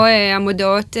 שבו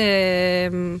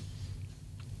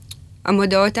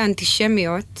המודעות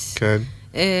האנטישמיות, כן,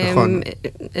 נכון.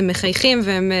 הם מחייכים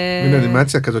והם... מין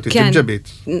אנימציה כזאת, ג'יבג'בית.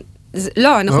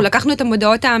 לא, אנחנו לקחנו את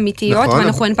המודעות האמיתיות,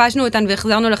 ואנחנו הנפשנו אותן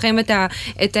והחזרנו לכם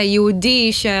את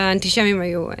היהודי שהאנטישמים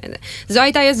היו. זו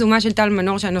הייתה יזומה של טל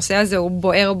מנור, שהנושא הזה הוא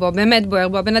בוער בו, באמת בוער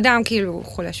בו, הבן אדם כאילו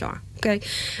חולה שואה, אוקיי?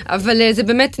 אבל זה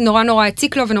באמת נורא נורא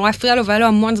הציק לו ונורא הפריע לו, והיה לו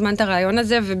המון זמן את הרעיון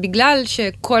הזה, ובגלל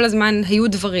שכל הזמן היו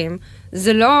דברים,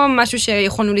 זה לא משהו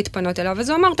שיכולנו להתפנות אליו, אז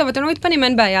הוא אמר, טוב, אתם לא מתפנים,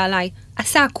 אין בעיה עליי.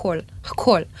 עשה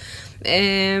הכל.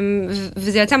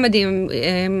 וזה יצא מדהים,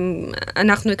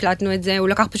 אנחנו הקלטנו את זה, הוא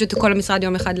לקח פשוט את כל המשרד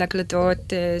יום אחד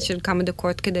להקלטות של כמה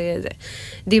דקות כדי זה,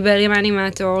 דיבר עם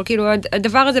האנימטור, כאילו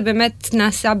הדבר הזה באמת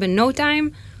נעשה ב-no time,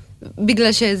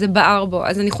 בגלל שזה בער בו,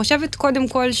 אז אני חושבת קודם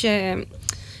כל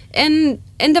שאין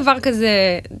דבר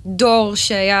כזה דור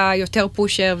שהיה יותר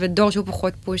פושר ודור שהוא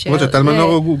פחות פושר. למרות שטל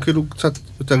מנור הוא כאילו קצת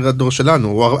יותר הדור שלנו,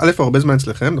 הוא הרבה זמן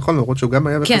אצלכם, נכון? למרות שהוא גם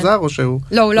היה בחזר או שהוא...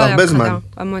 לא, הוא לא היה בחזר,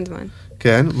 המון זמן.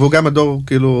 כן, והוא גם הדור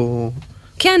כאילו...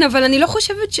 כן, אבל אני לא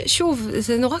חושבת שוב,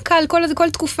 זה נורא קל, כל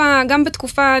תקופה, גם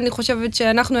בתקופה אני חושבת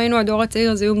שאנחנו היינו הדור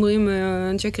הצעיר, אז היו אומרים,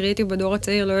 אנשי קריאיטיב בדור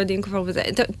הצעיר לא יודעים כבר,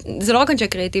 זה לא רק אנשי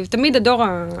קריאיטיב, תמיד הדור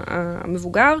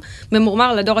המבוגר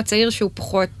ממורמר לדור הצעיר שהוא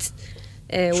פחות...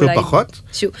 שהוא פחות?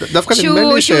 דווקא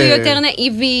נדמה לי שהוא יותר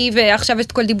נאיבי, ועכשיו יש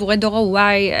את כל דיבורי דור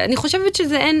ה-Y. אני חושבת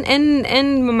שזה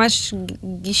אין ממש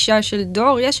גישה של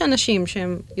דור, יש אנשים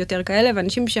שהם יותר כאלה,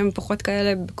 ואנשים שהם פחות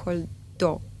כאלה בכל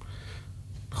דור.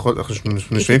 אנחנו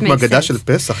נשמעים כמו אגדה של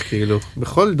פסח, כאילו,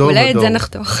 בכל דור ודור. אולי את זה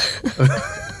נחתוך.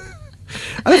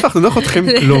 אנחנו לא חותכים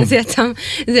כלום.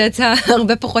 זה יצא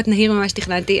הרבה פחות נהיר ממה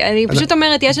שתכננתי. אני פשוט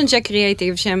אומרת, יש אנשי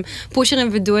קריאייטיב שהם פושרים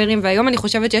ודוארים, והיום אני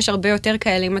חושבת שיש הרבה יותר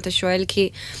כאלה, אם אתה שואל, כי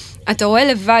אתה רואה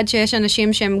לבד שיש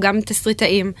אנשים שהם גם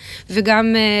תסריטאים,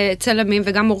 וגם צלמים,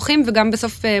 וגם עורכים, וגם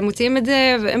בסוף מוציאים את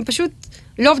זה, והם פשוט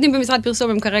לא עובדים במשרד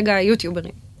פרסום, הם כרגע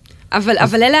יוטיוברים.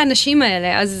 אבל אלה האנשים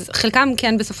האלה, אז חלקם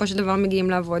כן בסופו של דבר מגיעים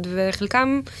לעבוד,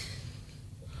 וחלקם...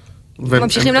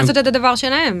 ממשיכים לעשות את הדבר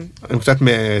שלהם. אני קצת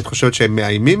חושבת שהם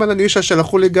מאיימים על הנישה של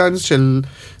החוליגנס, של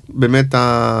באמת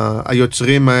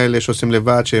היוצרים האלה שעושים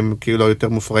לבד, שהם כאילו יותר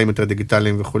מופרעים, יותר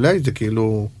דיגיטליים וכולי, זה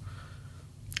כאילו...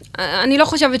 אני לא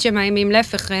חושבת שהם מאיימים,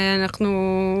 להפך,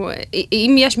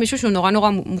 אם יש מישהו שהוא נורא נורא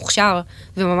מוכשר,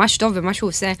 וממש טוב במה שהוא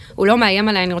עושה, הוא לא מאיים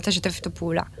עליי, אני רוצה לשתף את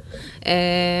הפעולה.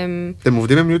 אתם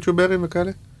עובדים עם יוטיוברים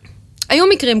וכאלה? היו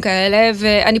מקרים כאלה,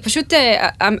 ואני פשוט,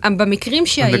 במקרים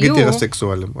שהיו... נגיד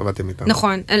טרסקסואל, עבדתם איתם.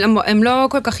 נכון, הם לא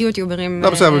כל כך יוטיוברים. לא,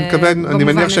 בסדר, אני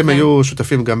מניח שהם היו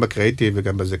שותפים גם בקריאיטיב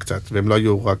וגם בזה קצת, והם לא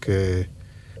היו רק...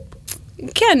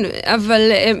 כן,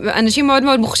 אבל אנשים מאוד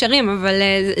מאוד מוכשרים, אבל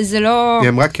זה לא... היא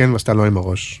אמרה כן, ועשתה לא עם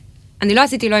הראש. אני לא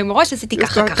עשיתי לא עם הראש, עשיתי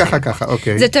ככה. ככה,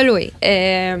 אוקיי. זה תלוי.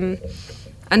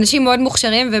 אנשים מאוד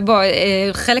מוכשרים, ובוא,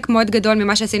 חלק מאוד גדול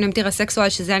ממה שעשינו עם טרסקסואל,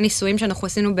 שזה הניסויים שאנחנו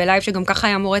עשינו בלייב, שגם ככה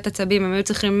היה מורת עצבים, הם היו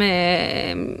צריכים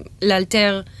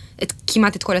לאלתר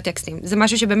כמעט את כל הטקסטים. זה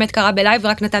משהו שבאמת קרה בלייב,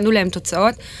 ורק נתנו להם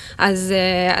תוצאות, אז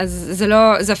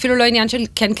זה אפילו לא עניין של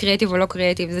כן קריאטיב או לא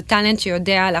קריאטיב, זה טלנט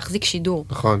שיודע להחזיק שידור.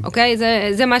 נכון. אוקיי?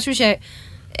 זה משהו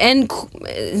שאין...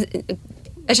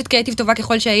 אשת קריאטיב טובה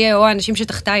ככל שיהיה, או האנשים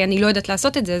שתחתיי, אני לא יודעת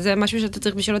לעשות את זה, זה משהו שאתה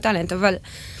צריך בשבילו טלנט, אבל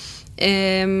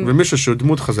ומישהו שהוא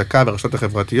דמות חזקה ברשתות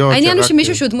החברתיות. העניין הוא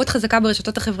שמישהו שהוא דמות חזקה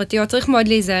ברשתות החברתיות, צריך מאוד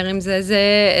להיזהר עם זה.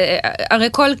 הרי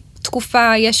כל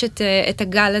תקופה יש את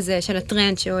הגל הזה של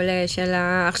הטרנד שעולה,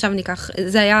 עכשיו ניקח,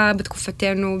 זה היה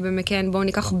בתקופתנו במקן, בואו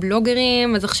ניקח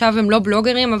בלוגרים, אז עכשיו הם לא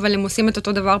בלוגרים, אבל הם עושים את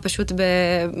אותו דבר פשוט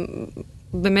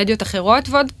במדיות אחרות,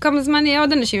 ועוד כמה זמן יהיה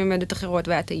עוד אנשים במדיות אחרות,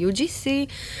 והיה את ה-UGC.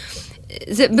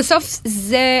 בסוף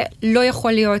זה לא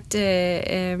יכול להיות,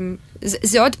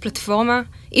 זה עוד פלטפורמה,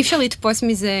 אי אפשר לתפוס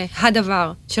מזה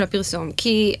הדבר של הפרסום,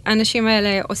 כי האנשים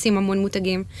האלה עושים המון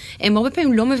מותגים, הם הרבה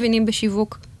פעמים לא מבינים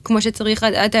בשיווק, כמו שצריך,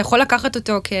 אתה יכול לקחת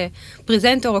אותו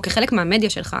כפרזנטור, או כחלק מהמדיה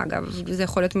שלך, אגב, זה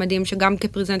יכול להיות מדהים שגם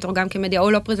כפרזנטור, גם כמדיה,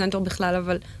 או לא פרזנטור בכלל,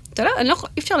 אבל אתה לא,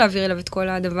 אי אפשר להעביר אליו את כל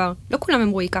הדבר, לא כולם הם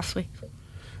רועי כפרי.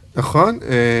 נכון,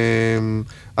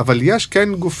 אבל יש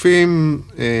כן גופים,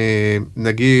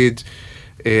 נגיד,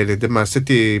 לדמה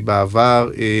עשיתי בעבר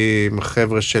עם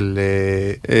חבר'ה של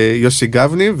יוסי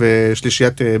גבני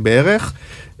ושלישיית בערך,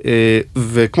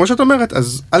 וכמו שאת אומרת,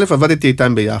 אז א' עבדתי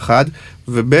איתם ביחד,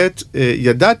 וב'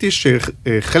 ידעתי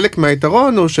שחלק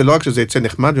מהיתרון הוא שלא רק שזה יצא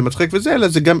נחמד ומצחיק וזה, אלא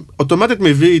זה גם אוטומטית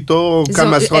מביא איתו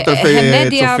כמה עשרות אלפי צופים. הם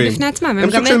מדיה בפני עצמם, הם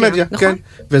גם מדיה, נכון? כן,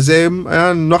 וזה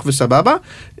היה נוח וסבבה.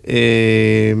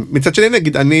 מצד שני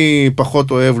נגיד, אני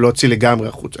פחות אוהב להוציא לגמרי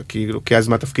החוצה, כי אז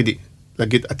מה תפקידי?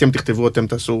 להגיד, אתם תכתבו, אתם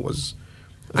תעשו, אז...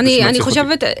 אני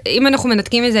חושבת, אם אנחנו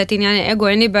מנתקים מזה את עניין האגו,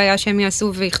 אין לי בעיה שהם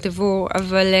יעשו ויכתבו,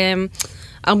 אבל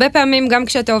הרבה פעמים גם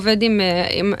כשאתה עובד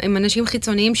עם אנשים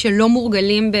חיצוניים שלא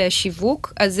מורגלים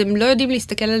בשיווק, אז הם לא יודעים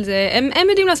להסתכל על זה, הם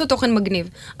יודעים לעשות תוכן מגניב,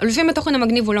 אבל לפעמים התוכן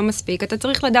המגניב הוא לא מספיק, אתה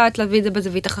צריך לדעת להביא את זה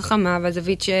בזווית החכמה,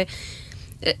 והזווית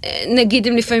נגיד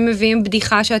הם לפעמים מביאים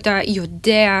בדיחה שאתה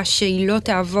יודע שהיא לא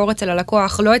תעבור אצל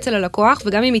הלקוח, לא אצל הלקוח,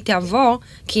 וגם אם היא תעבור,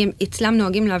 כי הם אצלם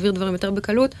נוהגים להעביר דברים יותר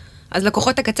בקלות, אז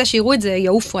לקוחות הקצה שיראו את זה,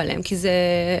 יעופו עליהם, כי זה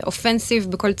אופנסיב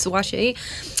בכל צורה שהיא.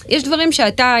 יש דברים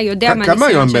שאתה יודע מה כמה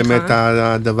היום שלך. באמת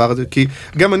הדבר הזה, כי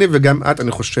גם אני וגם את,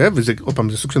 אני חושב, וזה, פעם,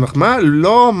 זה סוג של מחמאה,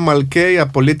 לא מלכי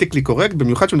הפוליטיקלי קורקט,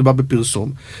 במיוחד שמדובר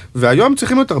בפרסום. והיום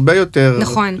צריכים להיות הרבה יותר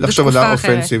נכון, לחשוב על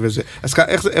האופנסיב וזה. אז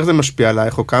איך זה משפיע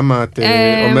עלייך, או כמה את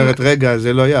אומרת, רגע,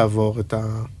 זה לא יעבור את ה...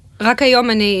 רק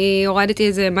היום אני הורדתי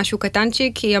איזה משהו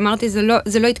קטנצ'י, כי אמרתי,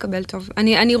 זה לא יתקבל טוב.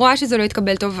 אני רואה שזה לא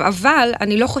יתקבל טוב, אבל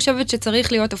אני לא חושבת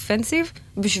שצריך להיות אופנסיב,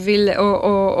 בשביל,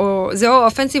 זה או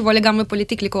אופנסיב או לגמרי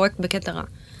פוליטיקלי קורקט בקטע רע.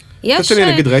 יש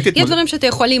דברים שאתה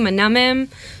יכול להימנע מהם,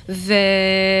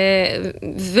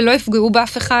 ולא יפגעו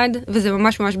באף אחד, וזה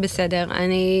ממש ממש בסדר.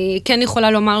 אני כן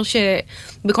יכולה לומר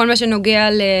שבכל מה שנוגע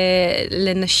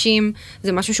לנשים,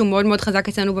 זה משהו שהוא מאוד מאוד חזק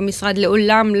אצלנו במשרד,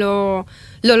 לעולם לא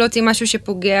להוציא משהו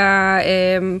שפוגע...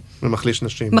 ומחליש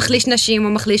נשים. מחליש נשים, או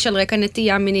מחליש על רקע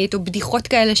נטייה מינית, או בדיחות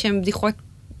כאלה שהן בדיחות...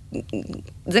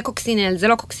 זה קוקסינל, זה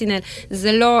לא קוקסינל,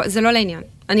 זה לא לעניין.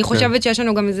 אני חושבת שיש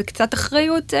לנו גם איזה קצת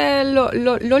אחריות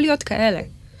לא להיות כאלה.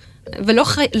 ולא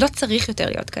צריך יותר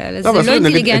להיות כאלה, זה לא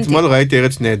אינטליגנטי. אתמול ראיתי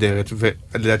ארץ נהדרת,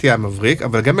 ולדעתי היה מבריק,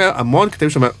 אבל גם היה המון כתבים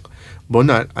שאומר,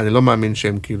 בוא'נה, אני לא מאמין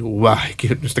שהם כאילו, וואי,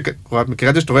 כאילו, מכירה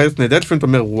את זה שאתה רואה ארץ נהדרת, לפעמים אתה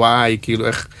אומר, וואי, כאילו,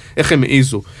 איך הם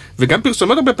העיזו. וגם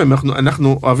פרסומות הרבה פעמים,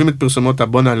 אנחנו אוהבים את פרסומות,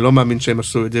 בוא'נה, אני לא מאמין שהם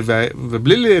עשו את זה,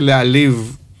 ובלי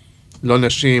להעליב, לא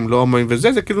נשים, לא הומואים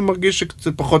וזה, זה כאילו מרגיש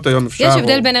שקצת פחות היום אפשר. יש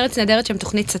הבדל בין ארץ נהדרת שהם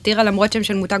תוכנית סאטירה, למרות שהם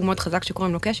של מותג מאוד חזק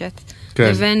שקוראים לו קשת,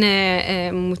 לבין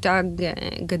מותג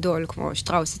גדול, כמו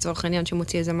שטראוס, לצורך העניין,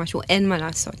 שמוציא איזה משהו, אין מה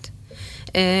לעשות.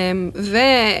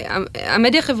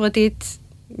 והמדיה החברתית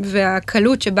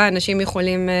והקלות שבה אנשים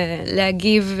יכולים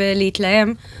להגיב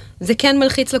ולהתלהם, זה כן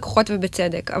מלחיץ לקוחות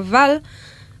ובצדק, אבל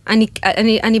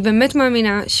אני באמת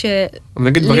מאמינה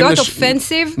שלהיות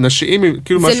אופנסיב,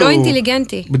 זה לא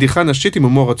אינטליגנטי. בדיחה נשית עם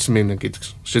הומור עצמי, נגיד,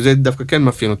 שזה דווקא כן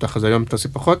מאפיין אותך, אז היום תעשי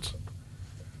פחות?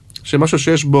 שמשהו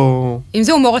שיש בו... אם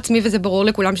זה הומור עצמי וזה ברור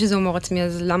לכולם שזה הומור עצמי,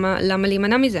 אז למה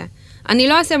להימנע מזה? אני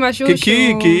לא אעשה משהו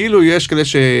שהוא... כאילו יש כאלה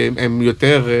שהם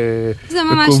יותר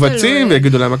מקובצים,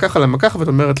 ויגידו למה ככה, ואת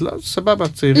אומרת, לא, סבבה,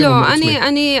 צעירים. לא,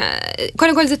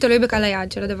 קודם כל זה תלוי בקהל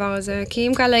היעד של הדבר הזה, כי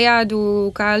אם קהל היעד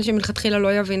הוא קהל שמלכתחילה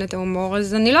לא יבין את ההומור,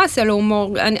 אז אני לא אעשה לו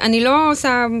הומור, אני לא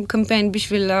עושה קמפיין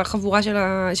בשביל החבורה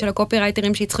של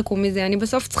הקופירייטרים שיצחקו מזה, אני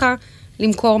בסוף צריכה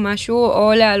למכור משהו,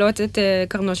 או להעלות את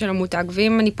קרנו של המותג,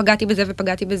 ואם אני פגעתי בזה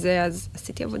ופגעתי בזה, אז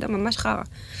עשיתי עבודה ממש חרה.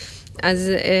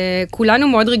 אז כולנו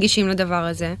מאוד רגישים לדבר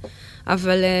הזה,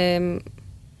 אבל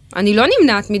אני לא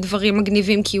נמנעת מדברים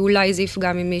מגניבים, כי אולי זה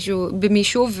יפגע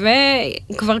במישהו,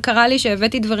 וכבר קרה לי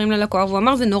שהבאתי דברים ללקוח, והוא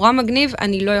אמר, זה נורא מגניב,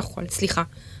 אני לא יכול, סליחה.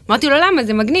 אמרתי לו, למה?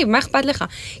 זה מגניב, מה אכפת לך?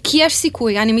 כי יש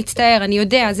סיכוי, אני מצטער, אני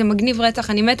יודע, זה מגניב רצח,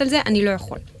 אני מת על זה, אני לא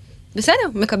יכול. בסדר,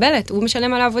 מקבלת, הוא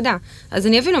משלם על העבודה. אז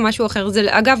אני אביא לו משהו אחר.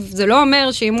 אגב, זה לא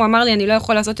אומר שאם הוא אמר לי, אני לא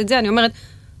יכול לעשות את זה, אני אומרת,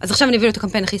 אז עכשיו אני אביא לו את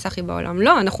הקמפיין הכי סחי בעולם.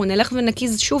 לא, אנחנו נלך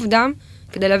ונקיז שוב דם,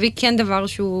 כדי להביא כן דבר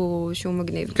שהוא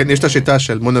מגניב. כן, יש את השיטה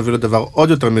של בוא נביא לו דבר עוד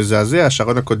יותר מזעזע,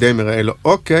 השרון הקודם יראה לו,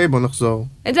 אוקיי, בוא נחזור.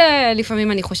 את זה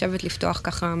לפעמים אני חושבת לפתוח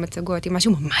ככה מצגות עם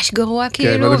משהו ממש גרוע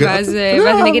כאילו, ואז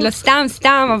אני אגיד לו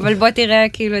סתם, אבל בוא תראה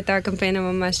כאילו את הקמפיין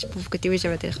הממש פרובוקטיבי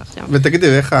שבאתי לך עכשיו. ותגידי,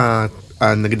 איך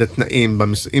נגיד התנאים,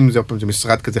 אם זה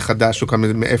משרד כזה חדש, הוא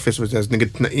קם מאפס וזה, אז נגיד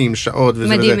תנאים, שעות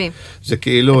וזה. מדהימים. זה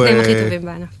כאילו... התנאים הכי טובים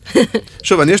בענף.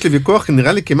 שוב, יש לי ויכוח,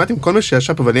 נראה לי כמעט עם כל מי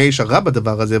שישב פה, ואני האיש הרע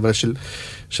בדבר הזה, אבל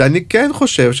שאני כן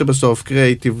חושב שבסוף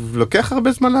קריאיטיב לוקח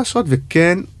הרבה זמן לעשות,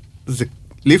 וכן,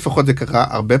 לי לפחות זה קרה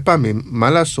הרבה פעמים, מה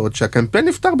לעשות, שהקמפיין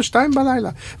נפטר ב2 בלילה,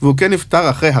 והוא כן נפטר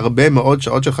אחרי הרבה מאוד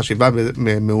שעות של חשיבה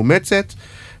מאומצת,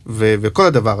 וכל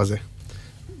הדבר הזה.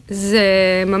 זה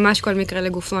ממש כל מקרה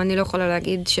לגופו, אני לא יכולה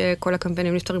להגיד שכל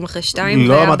הקמפיינים נפטרים אחרי 2,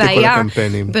 לא אמרתי כל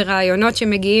הקמפיינים. ברעיונות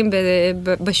שמגיעים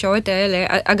בשעות האלה,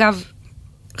 אגב,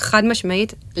 חד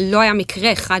משמעית, לא היה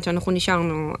מקרה אחד שאנחנו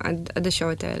נשארנו עד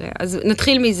השעות האלה. אז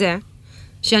נתחיל מזה,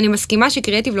 שאני מסכימה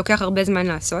שקריאטיב לוקח הרבה זמן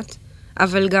לעשות,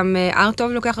 אבל גם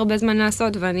ארטוב לוקח הרבה זמן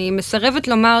לעשות, ואני מסרבת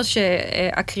לומר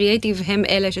שהקריאטיב הם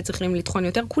אלה שצריכים לטחון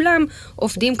יותר. כולם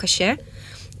עובדים קשה,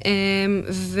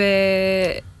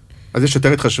 אז יש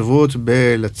יותר התחשבות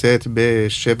בלצאת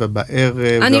ב7 בערב,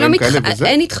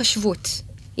 אין התחשבות.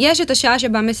 יש את השעה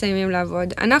שבה מסיימים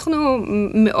לעבוד. אנחנו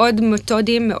מאוד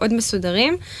מתודיים, מאוד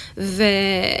מסודרים,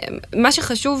 ומה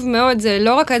שחשוב מאוד זה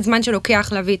לא רק הזמן שלוקח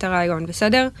להביא את הרעיון,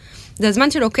 בסדר? זה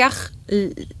הזמן שלוקח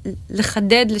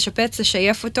לחדד, לשפץ,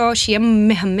 לשייף אותו, שיהיה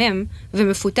מהמם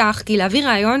ומפותח, כי להביא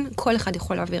רעיון, כל אחד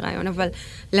יכול להביא רעיון, אבל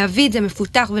להביא את זה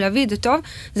מפותח ולהביא את זה טוב,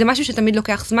 זה משהו שתמיד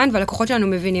לוקח זמן, והלקוחות שלנו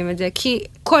מבינים את זה, כי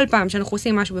כל פעם שאנחנו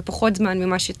עושים משהו בפחות זמן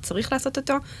ממה שצריך לעשות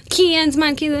אותו, כי אין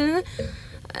זמן, כי זה...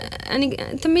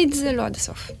 תמיד זה לא עד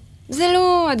הסוף. זה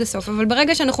לא עד הסוף, אבל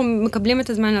ברגע שאנחנו מקבלים את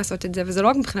הזמן לעשות את זה, וזה לא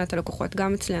רק מבחינת הלקוחות,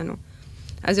 גם אצלנו,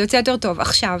 אז זה יוצא יותר טוב.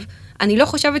 עכשיו, אני לא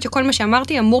חושבת שכל מה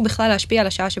שאמרתי אמור בכלל להשפיע על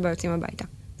השעה שבה יוצאים הביתה.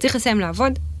 צריך לסיים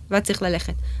לעבוד, ואז צריך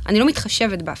ללכת. אני לא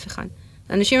מתחשבת באף אחד.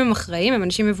 אנשים הם אחראים, הם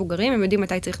אנשים מבוגרים, הם יודעים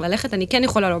מתי צריך ללכת. אני כן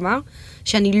יכולה לומר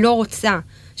שאני לא רוצה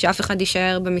שאף אחד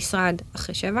יישאר במשרד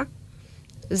אחרי 7.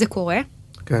 זה קורה.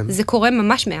 כן. זה קורה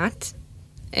ממש מעט.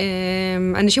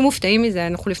 אנשים מופתעים מזה.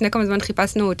 אנחנו לפני כמה זמן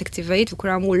חיפשנו תקציבאית,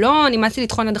 וכולם אמרו, לא, נמאס לי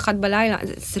לטחון עד 1 בלילה.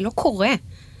 זה לא קורה.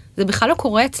 זה בכלל לא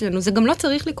קורה אצלנו, זה גם לא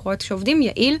צריך לקרות. כשעובדים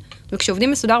יעיל,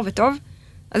 וכשעובדים מסודר וטוב,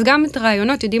 אז גם את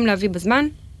הרעיונות יודעים להביא בזמן.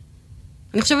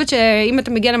 אני חושבת שאם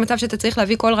אתה מגיע למצב שאתה צריך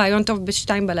להביא כל רעיון טוב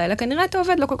ב2 בלילה, כנראה אתה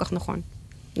עובד לא כל כך נכון.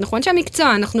 נכון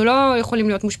שהמקצוע, אנחנו לא יכולים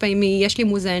להיות מושפעים יש לי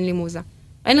מוזה, אין לי מוזה.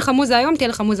 אין לך מוזה היום, תהיה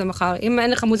לך מוזה מחר. אם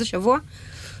אין לך מוזה שבוע,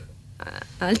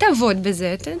 אל תעבוד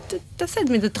בזה, תעשה את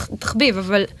מזה תחביב,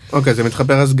 אבל... אוקיי, זה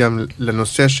מתחבר אז גם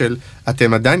לנושא של,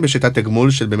 אתם עדיין בשיטת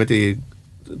תגמול של באמת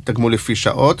תגמול לפי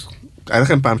שעות. היה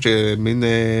לכם פעם שמין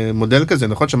מודל כזה,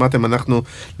 נכון? שמעתם, אנחנו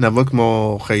נעבוד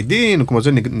כמו חיידין, או כמו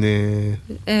זה...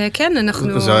 כן,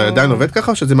 אנחנו... זה עדיין עובד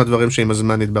ככה, או שזה מהדברים שעם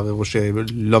הזמן התבררו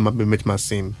שלא באמת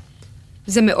מעשיים?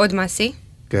 זה מאוד מעשי.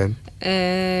 כן.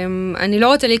 אני לא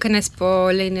רוצה להיכנס פה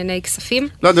לענייני כספים.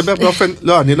 לא, דבר באופן...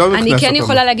 לא, אני לא נכנס... אני כן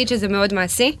יכולה להגיד שזה מאוד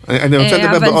מעשי. אני רוצה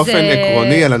לדבר באופן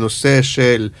עקרוני על הנושא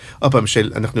של... עוד פעם,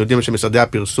 אנחנו יודעים שמשרדי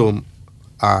הפרסום...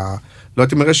 לא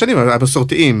הייתי מראה שנים, אבל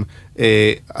המסורתיים,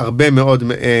 הרבה מאוד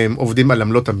עובדים על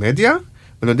עמלות המדיה,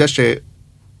 ואני יודע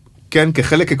שכן,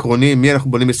 כחלק עקרוני, מי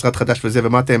אנחנו בונים משרד חדש וזה,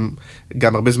 ומה אתם,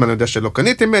 גם הרבה זמן אני יודע שלא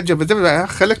קניתם מדיה וזה, והיה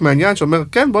חלק מהעניין שאומר,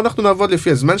 כן, בואו אנחנו נעבוד לפי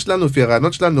הזמן שלנו, לפי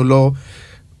הרעיונות שלנו, לא...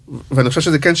 ואני חושב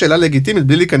שזה כן שאלה לגיטימית,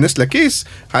 בלי להיכנס לכיס,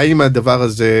 האם הדבר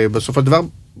הזה, בסופו של דבר,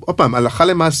 עוד פעם, הלכה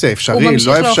למעשה, אפשרי,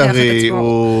 לא אפשרי,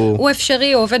 הוא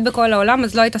אפשרי, הוא עובד בכל העולם,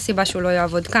 אז לא הייתה סיבה שהוא לא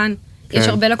יעבוד כאן. יש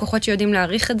הרבה לקוחות שיודעים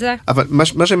להעריך את זה. אבל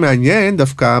מה שמעניין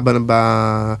דווקא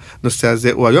בנושא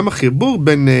הזה, הוא היום החיבור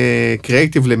בין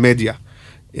קריאיטיב למדיה.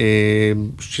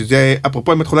 שזה,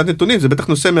 אפרופו עם התחולת נתונים, זה בטח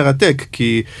נושא מרתק,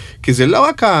 כי זה לא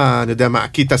רק, אני יודע מה,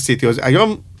 הקיטה סיטי,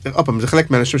 היום, עוד פעם, זה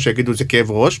חלק מהאנשים שיגידו, זה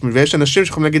כאב ראש, ויש אנשים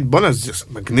שיכולים להגיד, בונה, זה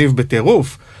מגניב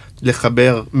בטירוף,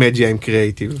 לחבר מדיה עם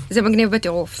קריאיטיב. זה מגניב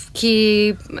בטירוף,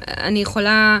 כי אני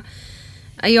יכולה...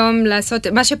 היום לעשות,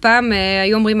 מה שפעם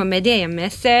היו אומרים המדיה היא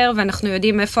המסר, ואנחנו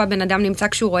יודעים איפה הבן אדם נמצא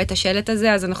כשהוא רואה את השלט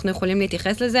הזה, אז אנחנו יכולים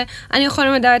להתייחס לזה. אני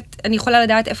יכולה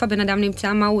לדעת איפה הבן אדם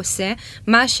נמצא, מה הוא עושה,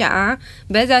 מה השעה,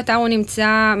 באיזה אתר הוא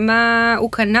נמצא, מה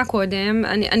הוא קנה קודם.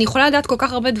 אני יכולה לדעת כל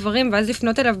כך הרבה דברים, ואז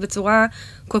לפנות אליו בצורה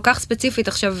כל כך ספציפית.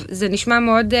 עכשיו, זה נשמע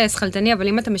מאוד שכלתני, אבל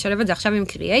אם אתה משלב את זה עכשיו עם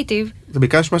קריאייטיב... זה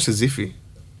בעיקר נשמע שזיפי.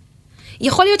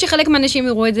 יכול להיות שחלק מהאנשים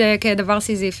יראו את זה כדבר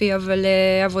סיזיפי, אבל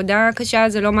עבודה קשה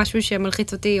זה לא משהו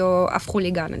שמלחיץ אותי או אף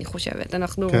חוליגן, אני חושבת.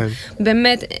 אנחנו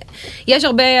באמת, יש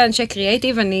הרבה אנשי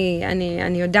קריאייטיב,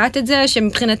 אני יודעת את זה,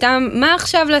 שמבחינתם, מה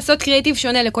עכשיו לעשות קריאייטיב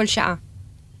שונה לכל שעה?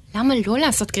 למה לא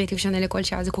לעשות קריאיטיב שונה לכל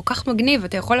שעה? זה כל כך מגניב,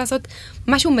 אתה יכול לעשות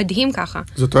משהו מדהים ככה.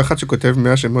 זה אותו אחד שכותב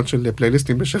 100 שמות של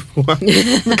פלייליסטים בשבוע,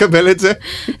 מקבל את זה?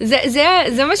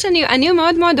 זה מה אני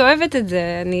מאוד מאוד אוהבת את זה.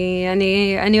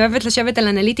 אני אוהבת לשבת על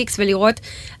אנליטיקס ולראות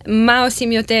מה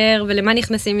עושים יותר ולמה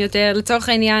נכנסים יותר. לצורך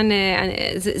העניין,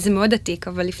 זה מאוד עתיק,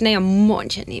 אבל לפני המון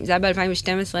שנים, זה היה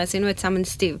ב-2012, עשינו את סאמן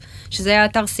סטיב, שזה היה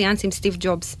אתר סיאנס עם סטיב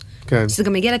ג'ובס. כן. שזה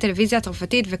גם הגיע לטלוויזיה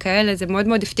הצרפתית וכאלה, זה מאוד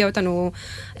מאוד הפתיע אותנו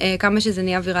כמה שזה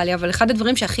נהיה ויראלי, אבל אחד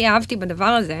הדברים שהכי אהבתי בדבר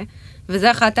הזה,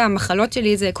 וזה אחת המחלות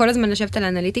שלי, זה כל הזמן לשבת על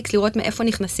האנליטיקס, לראות מאיפה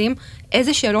נכנסים,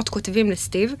 איזה שאלות כותבים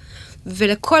לסטיב,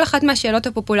 ולכל אחת מהשאלות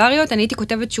הפופולריות, אני הייתי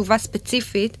כותבת תשובה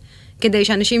ספציפית, כדי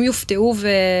שאנשים יופתעו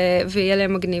ויהיה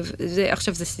להם מגניב.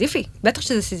 עכשיו, זה סיזיפי, בטח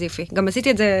שזה סיזיפי, גם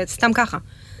עשיתי את זה סתם ככה,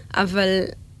 אבל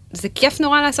זה כיף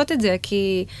נורא לעשות את זה,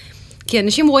 כי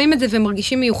אנשים רואים את זה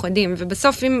ומרגישים מיוחדים,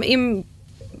 ובסוף אם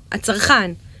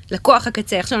הצרכן, לקוח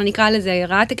הקצה, איך שלא נקרא לזה,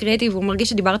 ראה את הקריאטיב, והוא מרגיש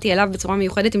שדיברתי אליו בצורה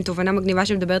מיוחדת עם תובנה מגניבה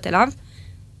שמדברת אליו,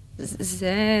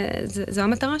 זו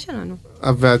המטרה שלנו.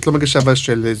 אבל את לא מרגישה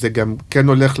שזה גם כן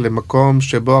הולך למקום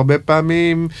שבו הרבה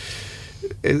פעמים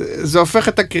זה הופך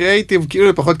את הקריאטיב כאילו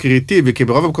לפחות קריאטיבי, כי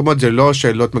ברוב המקומות זה לא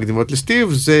שאלות מקדימות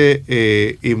לסטיב, זה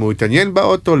אם הוא התעניין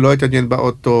באוטו, לא התעניין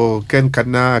באוטו, כן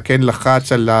קנה, כן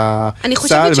לחץ על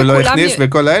הסל ולא הכניס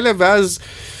וכל האלה, ואז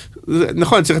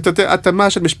נכון, צריך לתת התאמה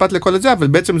של משפט לכל את זה, אבל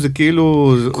בעצם זה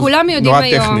כאילו כולם יודעים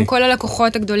היום, כל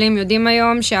הלקוחות הגדולים יודעים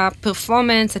היום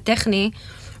שהפרפורמנס הטכני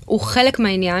הוא חלק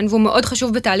מהעניין, והוא מאוד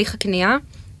חשוב בתהליך הקנייה,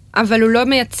 אבל הוא לא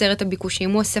מייצר את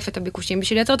הביקושים, הוא אוסף את הביקושים.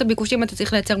 בשביל לייצר את הביקושים אתה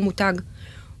צריך לייצר מותג,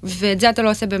 ואת זה אתה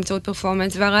לא עושה באמצעות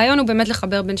פרפורמנס, והרעיון הוא באמת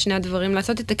לחבר בין שני הדברים,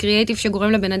 לעשות את הקריאטיב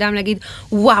שגורם לבן אדם להגיד,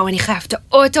 וואו, אני חייב את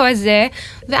האוטו הזה,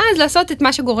 ואז לעשות את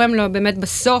מה שגורם לו באמת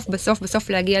בסוף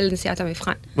להגיע לנסיעת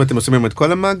המבחן. ואתם עושים את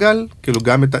כל המעגל, כאילו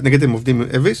גם, נגיד הם עובדים עם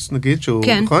אביס, נגיד, שהוא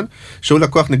נכון, שהוא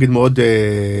לקוח נגיד מאוד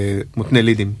מותנה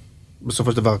לידים.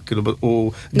 בסופו של דבר, כאילו,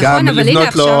 הוא גם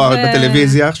לבנות לו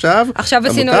בטלוויזיה עכשיו. עכשיו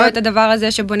עשינו לו את הדבר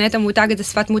הזה שבונה את המותג, את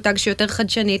השפת מותג שיותר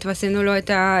חדשנית, ועשינו לו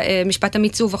את משפט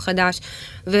המיצוב החדש,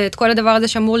 ואת כל הדבר הזה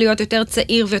שאמור להיות יותר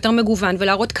צעיר ויותר מגוון,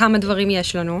 ולהראות כמה דברים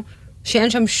יש לנו, שאין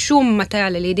שם שום מטעה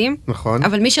ללידים. נכון.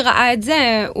 אבל מי שראה את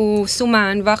זה, הוא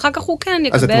סומן, ואחר כך הוא כן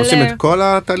יקבל... אז אתם עושים את כל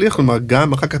התהליך, כלומר,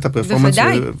 גם אחר כך את הפרפורמנס...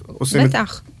 בוודאי,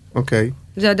 בטח. אוקיי.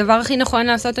 זה הדבר הכי נכון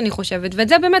לעשות, אני חושבת, ואת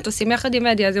זה באמת עושים יחד עם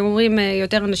מדיה, אז הם אומרים,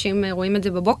 יותר אנשים רואים את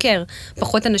זה בבוקר,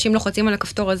 פחות אנשים לוחצים על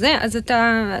הכפתור הזה, אז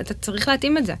אתה צריך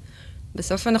להתאים את זה.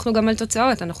 בסוף אנחנו גם על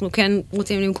תוצאות, אנחנו כן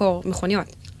רוצים למכור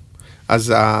מכוניות.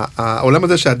 אז העולם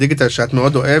הזה שהדיגיטל שאת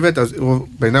מאוד אוהבת, אז הוא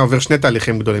בעיניי עובר שני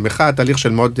תהליכים גדולים. אחד, תהליך של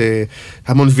מאוד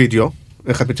המון וידאו,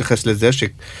 איך את מתייחס לזה,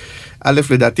 א',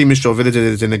 לדעתי מי שעובד את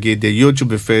זה, זה נגיד יוטיוב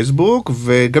ופייסבוק,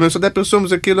 וגם למשרדי הפרסום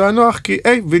זה כאילו הנוח, כי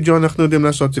וידאו אנחנו יודעים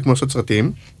לעשות, זה כמו לעשות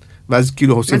סרטים, ואז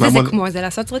כאילו עושים המון... מה זה כמו? זה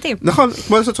לעשות סרטים. נכון,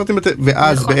 כמו לעשות סרטים,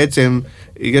 ואז בעצם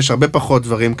יש הרבה פחות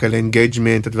דברים כאלה,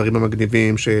 אינגייג'מנט, הדברים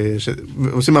המגניבים,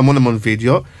 שעושים המון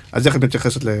וידאו, אז איך את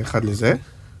מתייחסת לאחד לזה?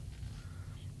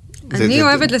 אני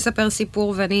אוהבת לספר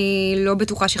סיפור, ואני לא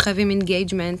בטוחה שחייבים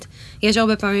אינגייג'מנט. יש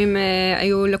הרבה פעמים,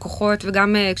 היו לקוחות,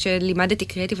 וגם כשלימדתי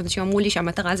קריאטיב, אנשים אמרו לי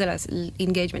שהמטרה זה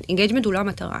אינגייג'מנט. אינגייג'מנט הוא לא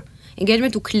המטרה.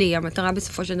 אינגייג'מנט הוא כלי, המטרה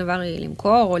בסופו של דבר היא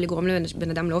למכור, או לגרום לבן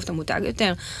אדם לאהוב את המותג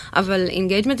יותר, אבל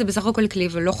אינגייג'מנט זה בסך הכל כלי,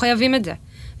 ולא חייבים את זה.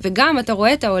 וגם אתה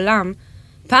רואה את העולם,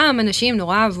 פעם אנשים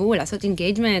נורא אהבו לעשות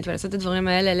אינגייג'מנט ולעשות את הדברים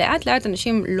האלה, לאט לאט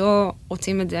אנשים לא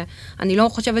רוצים את זה. אני לא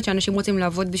חושבת שאנשים רוצים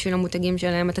לעבוד בשביל המותגים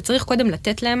שלהם, אתה צריך קודם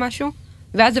לתת להם משהו,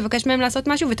 ואז לבקש מהם לעשות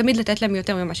משהו, ותמיד לתת להם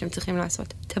יותר ממה שהם צריכים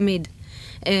לעשות. תמיד.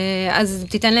 אז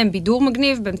תיתן להם בידור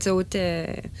מגניב באמצעות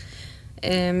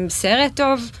סרט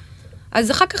טוב,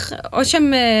 אז אחר כך, או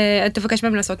שהם תבקש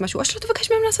מהם לעשות משהו, או שלא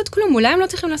תבקש מהם לעשות כלום, אולי הם לא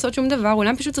צריכים לעשות שום דבר, אולי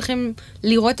הם פשוט צריכים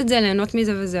לראות את זה, ליהנות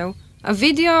מזה וזהו.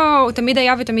 הווידאו תמיד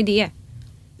היה ותמיד יהיה.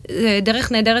 זה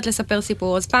דרך נהדרת לספר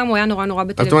סיפור, אז פעם הוא היה נורא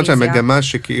בטלוויזיה. זאת אומרת שהמגמה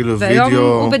שכאילו וידאו...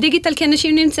 והיום הוא בדיגיטל כי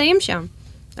אנשים נמצאים שם.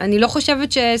 אני לא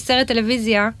חושבת שסרט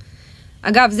טלוויזיה...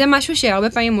 אגב, זה משהו שהרבה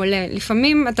פעמים עולה.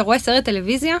 לפעמים אתה רואה סרט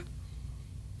טלוויזיה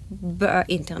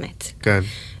באינטרנט. כן.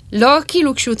 לא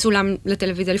כאילו כשהוא צולם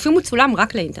לטלוויזיה, לפעמים הוא צולם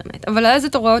רק לאינטרנט, אבל אז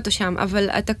אתה רואה אותו שם. אבל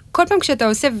כל פעם כשאתה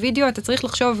עושה וידאו, אתה צריך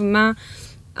לחשוב מה...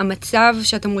 המצב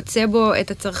שאתה מוצא בו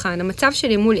את הצרכן. המצב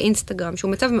שלי מול אינסטגרם,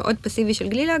 שהוא מצב מאוד פסיבי של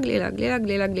גלילה,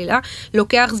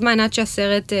 לוקח זמן עד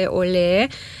שהסרט עולה.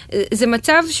 זה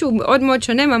מצב שהוא מאוד מאוד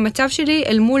שונה מהמצב שלי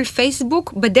אל מול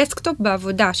פייסבוק בדסקטופ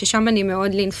בעבודה, ששם אני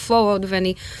מאוד lean forward,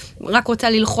 ואני רק רוצה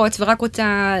ללחוץ ורק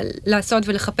רוצה לעשות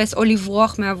ולחפש או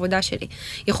לברוח מהעבודה שלי.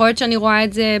 יכול להיות שאני רואה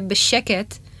את זה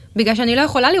בשקט, בגלל שאני לא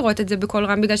יכולה לראות את זה בכל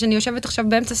רם, בגלל שאני יושבת עכשיו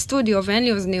באמצע סטודיו, ואין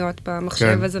לי אוזניות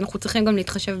במחשב, אז אנחנו צריכים גם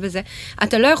להתחשב בזה.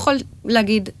 אתה לא יכול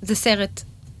להגיד, זה סרט,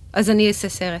 אז אני אעשה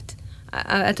סרט.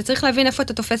 אתה צריך להבין איפה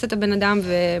אתה תופס את הבן אדם,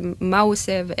 ומה הוא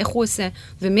עושה, ואיך הוא עושה,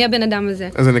 ומי הבן אדם הזה.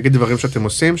 אז אני אגיד דברים שאתם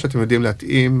עושים, שאתם יודעים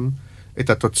להתאים את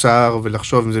התוצר,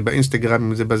 ולחשוב אם זה באינסטגרם,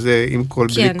 אם זה בזה, עם כל,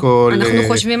 בלי כל. כן, אנחנו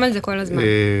חושבים על זה כל הזמן.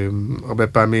 הרבה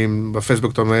פעמים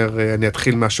בפייסבוק אתה אומר, אני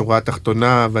אתחיל מהשורה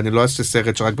התחתונה, ואני לא אעשה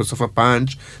סרט שרק בסוף הפאנץ',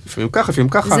 לפעמים ככה, לפעמים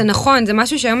ככה. זה נכון, זה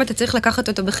משהו שהיום אתה צריך לקחת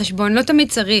אותו בחשבון, לא תמיד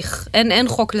צריך, אין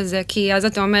חוק לזה, כי אז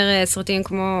אתה אומר סרטים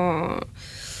כמו...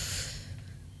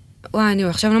 וואי, אני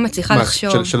עכשיו לא מצליחה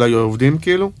לחשוב. של העובדים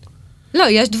כאילו? לא,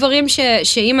 יש דברים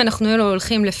שאם אנחנו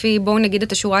הולכים לפי, בואו נגיד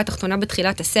את השורה התחתונה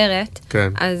בתחילת הסרט,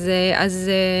 כן. אז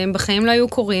בחיים לא היו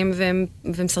קורים,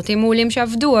 והם סרטים מעולים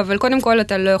שעבדו, אבל קודם כל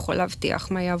אתה לא יכול להבטיח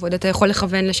מה יעבוד, אתה יכול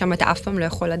לכוון לשם, אתה אף פעם לא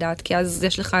יכול לדעת, כי אז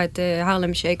יש לך את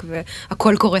הרלם שייק,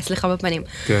 והכל קורס לך בפנים.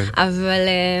 כן.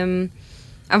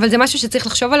 אבל זה משהו שצריך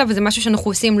לחשוב עליו, וזה משהו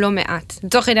שאנחנו עושים לא מעט.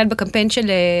 לצורך העניין בקמפיין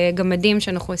של גמדים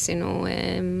שאנחנו עשינו...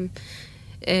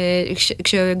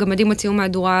 כשגמדים הוציאו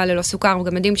מהדורה ללא סוכר,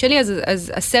 גמדים שלי,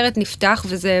 אז הסרט נפתח,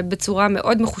 וזה בצורה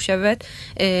מאוד מחושבת.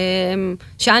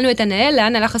 שאלנו את הנהל,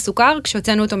 לאן הלך הסוכר,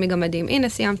 כשהוצאנו אותו מגמדים. הנה,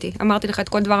 סיימתי. אמרתי לך את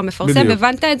כל דבר המפרסם,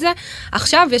 הבנת את זה.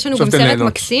 עכשיו יש לנו גם סרט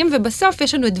מקסים, ובסוף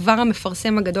יש לנו את דבר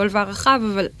המפרסם הגדול והרחב,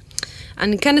 אבל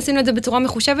אני כן עשינו את זה בצורה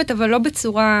מחושבת, אבל לא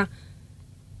בצורה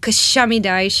קשה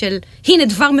מדי של, הנה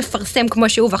דבר מפרסם כמו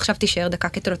שהוא, ועכשיו תישאר דקה,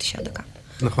 כי אתה לא תישאר דקה.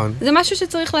 נכון. זה משהו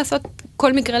שצריך לעשות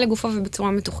כל מקרה לגופו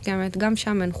ובצורה מתוחכמת, גם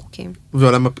שם אין חוקים.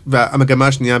 והמגמה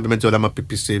השנייה באמת זה עולם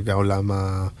ה-PPC והעולם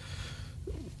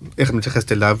איך את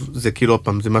מתייחסת אליו, זה כאילו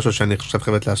פעם, זה משהו שאני עכשיו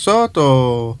חייבת לעשות,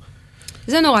 או...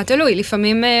 זה נורא תלוי,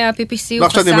 לפעמים ה-PPC הוא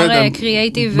חסר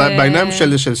קריאייטיב. בעיניים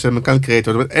של מנכ"ל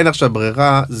קריאייטיב, אין עכשיו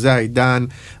ברירה, זה העידן,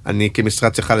 אני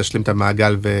כמשרד צריכה להשלים את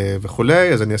המעגל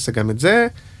וכולי, אז אני אעשה גם את זה.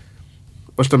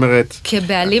 או שאת אומרת...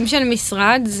 כבעלים של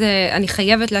משרד, אני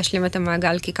חייבת להשלים את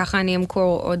המעגל, כי ככה אני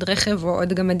אמכור עוד רכב או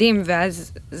עוד גמדים,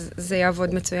 ואז זה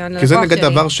יעבוד מצוין ללקוח שלי. כי זה נגד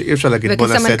דבר שאי אפשר להגיד, בוא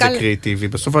נעשה את זה קריאיטיבי.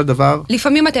 בסופו של דבר...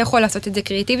 לפעמים אתה יכול לעשות את זה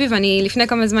קריאיטיבי, ואני לפני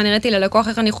כמה זמן הראיתי ללקוח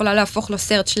איך אני יכולה להפוך לו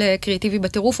סרצ' לקריאיטיבי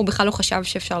בטירוף, הוא בכלל לא חשב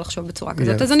שאפשר לחשוב בצורה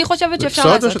כזאת. אז אני חושבת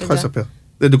שאפשר לעשות את זה.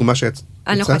 זה דוגמה שיצא.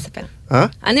 אני לא יכולה לספר.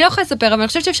 אני לא יכולה לספר, אבל אני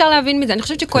חושבת שאפשר להבין מזה. אני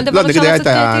חושבת שכל דבר אפשר לעשות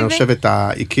קריאטיבי. אני חושבת את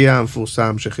האיקאה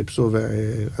המפורסם שחיפשו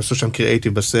ועשו שם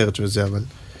קריאטיב בסרט וזה, אבל...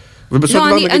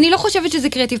 לא, אני לא חושבת שזה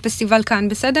קריאטיב פסטיבל כאן,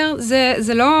 בסדר?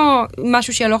 זה לא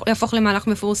משהו שיהפוך למהלך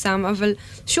מפורסם, אבל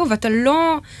שוב, אתה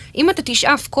לא... אם אתה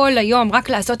תשאף כל היום רק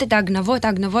לעשות את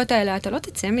ההגנבות האלה, אתה לא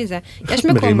תצא מזה. יש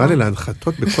מקום... מרימה לי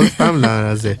להנחתות בכל פעם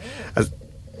לזה. אז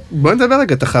בואו נדבר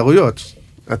רגע, תחרויות.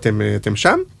 אתם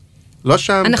שם? לא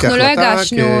שם, אנחנו לא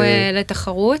הגשנו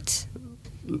לתחרות.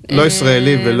 לא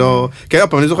ישראלי ולא... כן,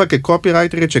 אני זוכר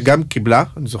כקופירייטרית שגם קיבלה,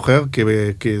 אני זוכר,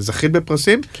 כזכית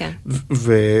בפרסים,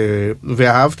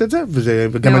 ואהבת את זה,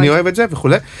 וגם אני אוהב את זה וכו'.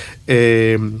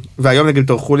 והיום נגיד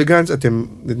תור חוליגנס, אתם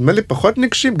נדמה לי פחות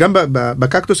ניגשים, גם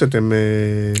בקקטוס אתם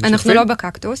שותפים? אנחנו לא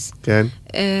בקקטוס. כן.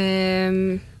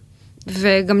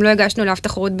 וגם לא הגשנו לאף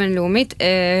תחרות בינלאומית.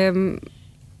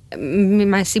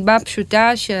 מהסיבה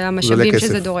הפשוטה שהמשאבים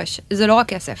שזה דורש. זה לא רק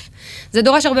כסף. זה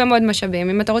דורש הרבה מאוד משאבים.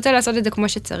 אם אתה רוצה לעשות את זה כמו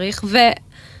שצריך,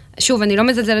 ושוב, אני לא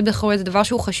מזלזלת בחורי, זה דבר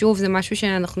שהוא חשוב, זה משהו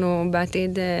שאנחנו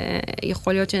בעתיד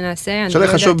יכול להיות שנעשה. שאלה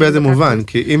חשוב באיזה מובן,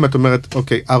 כי אם את אומרת,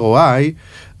 אוקיי, ROI,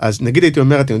 אז נגיד הייתי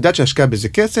אומרת, אני יודעת שהשקעה בזה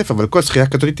כסף, אבל כל שחייה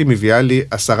כזאת הייתי מביאה לי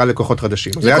 10 לקוחות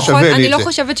חדשים. זה היה שווה לי את זה. אני לא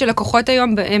חושבת שלקוחות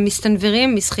היום הם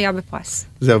מסתנוורים משחייה בפרס.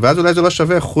 זהו, ואז אולי זה לא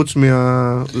שווה חוץ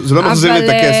זה לא מחזיר לי את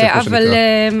הכסף, מה שנקרא. אבל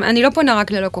אני לא פונה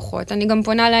רק ללקוחות, אני גם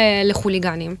פונה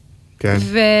לחוליגנים. כן.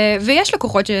 ויש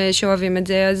לקוחות שאוהבים את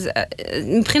זה, אז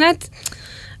מבחינת,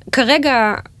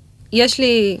 כרגע יש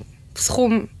לי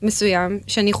סכום מסוים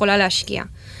שאני יכולה להשקיע,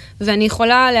 ואני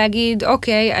יכולה להגיד,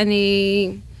 אוקיי,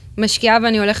 אני משקיעה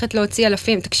ואני הולכת להוציא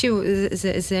אלפים, תקשיבו,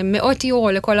 זה 100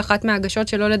 יורו לכל אחת מההגשות,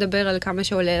 שלא לדבר על כמה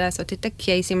שעולה לעשות את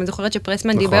הקייסים. אני זוכרת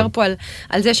שפרסמן דיבר פה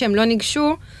על זה שהם לא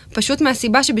ניגשו, פשוט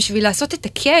מהסיבה שבשביל לעשות את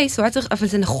הקייס, הוא היה צריך, אבל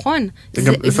זה נכון,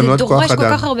 זה דורש כל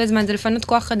כך הרבה זמן, זה לפנות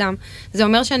כוח אדם. זה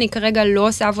אומר שאני כרגע לא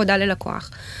עושה עבודה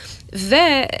ללקוח.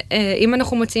 ואם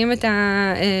אנחנו מוציאים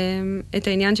את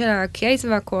העניין של הקייס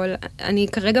והכל, אני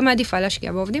כרגע מעדיפה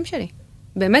להשקיע בעובדים שלי.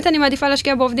 באמת אני מעדיפה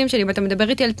להשקיע בעובדים שלי, אם אתה מדבר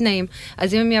איתי על תנאים,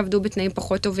 אז אם הם יעבדו בתנאים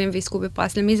פחות טובים ויסקו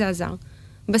בפרס, למי זה עזר?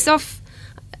 בסוף,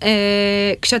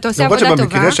 כשאתה עושה עבודה טובה...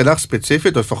 למרות שבמקרה שלך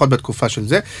ספציפית, או לפחות בתקופה של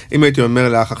זה, אם הייתי אומר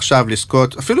לך עכשיו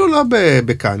לזכות, אפילו לא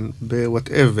בכאן,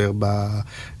 ב-whatever,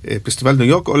 בפסטיבל ניו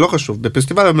יורק, או לא חשוב,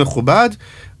 בפסטיבל המכובד,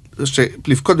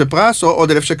 לפקוד בפרס, או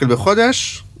עוד 1,000 שקל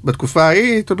בחודש, בתקופה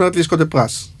ההיא, את אומרת לזכות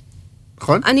בפרס.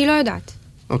 נכון? אני לא יודעת.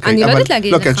 אני לא יודעת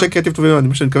להגיד לך. לא, כי אנשי קריאטיב טובים, אני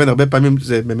מתכוון, הרבה פעמים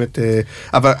זה באמת,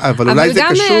 אבל אולי זה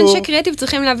קשור... אבל גם אנשי קריאטיב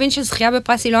צריכים להבין שזכייה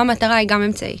בפרס היא לא המטרה, היא גם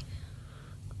אמצעי.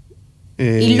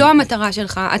 היא לא המטרה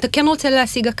שלך, אתה כן רוצה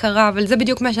להשיג הכרה, אבל זה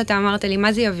בדיוק מה שאתה אמרת לי,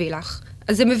 מה זה יביא לך?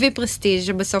 אז זה מביא פרסטיג'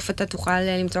 שבסוף אתה תוכל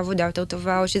למצוא עבודה יותר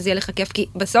טובה, או שזה יהיה לך כיף, כי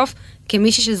בסוף,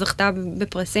 כמישהי שזכתה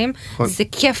בפרסים, זה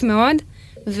כיף מאוד,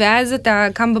 ואז אתה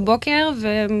קם בבוקר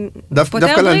ופותר דריף.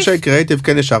 דווקא לאנשי קריאיטיב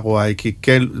כן יש ROI, כי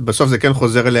בסוף זה כן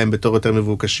חוזר אליהם בתור יותר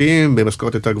מבוקשים,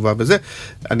 במשכורת יותר גבוהה וזה.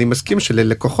 אני מסכים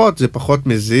שללקוחות זה פחות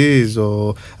מזיז,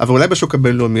 אבל אולי בשוק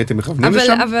הבינלאומי אתם מכוונים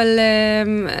לשם? אבל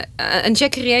אנשי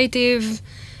קריאיטיב,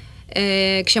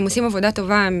 כשהם עושים עבודה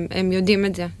טובה, הם יודעים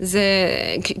את זה.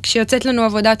 כשיוצאת לנו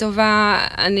עבודה טובה,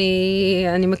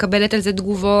 אני מקבלת על זה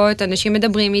תגובות, אנשים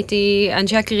מדברים איתי,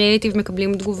 אנשי הקריאיטיב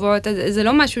מקבלים תגובות, זה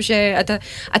לא משהו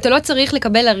אתה לא צריך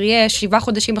לקבל אריה 7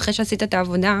 חודשים אחרי שעשית את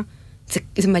העבודה.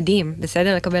 זה מדהים,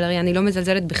 בסדר, לקבל אריה, אני לא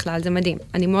מזלזלת בכלל, זה מדהים.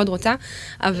 אני מאוד רוצה,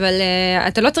 אבל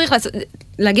אתה לא צריך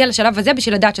להגיע לשלב הזה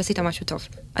בשביל לדעת שעשית משהו טוב.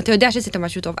 אתה יודע שעשית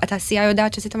משהו טוב, התעשייה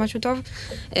יודעת שעשית משהו טוב,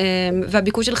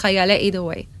 והביקוש שלך יעלה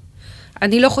either way.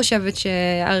 אני לא חושבת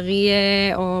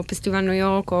שאריה או פסטיבל ניו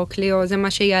יורק או קליו, זה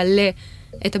מה שיעלה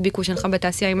את הביקוש שלך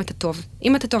בתעשייה אם אתה טוב.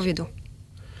 אם אתה טוב ידעו.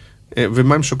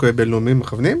 ומה עם שוקי בינלאומיים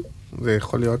מכוונים? זה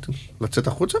יכול להיות לצאת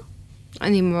החוצה?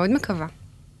 אני מאוד מקווה.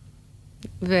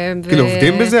 כאילו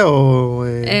עובדים בזה או...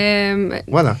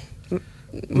 וואלה.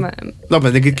 לא,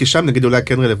 אבל נגיד כי שם נגיד אולי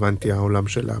כן רלוונטי העולם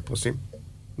של הפרסים.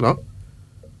 לא?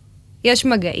 יש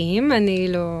מגעים, אני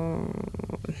לא...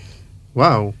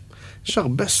 וואו. יש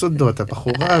הרבה סודות,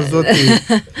 הבחורה הזאת היא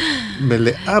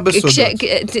מלאה בסודות.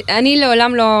 אני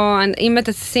לעולם לא, אם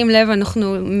אתה שים לב,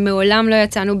 אנחנו מעולם לא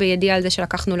יצאנו בידיעה על זה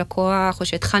שלקחנו לקוח, או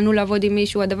שהתחלנו לעבוד עם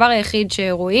מישהו, הדבר היחיד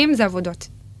שרואים זה עבודות.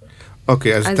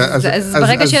 אוקיי, אז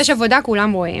ברגע שיש עבודה,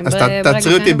 כולם רואים. אז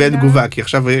תעצרי אותי בין תגובה, כי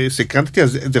עכשיו סקרנתי,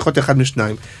 אז זה יכול להיות אחד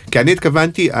משניים. כי אני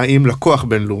התכוונתי, האם לקוח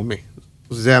בינלאומי,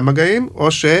 זה המגעים,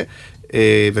 או ש,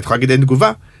 ואת יכולה להגיד אין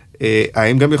תגובה,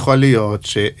 האם גם יכול להיות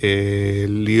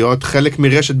להיות חלק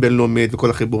מרשת בינלאומית וכל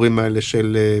החיבורים האלה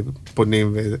של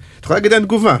פונים וזה. את יכולה להגיד אין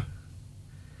תגובה.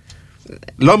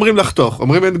 לא אומרים לחתוך,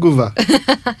 אומרים אין תגובה.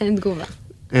 אין תגובה.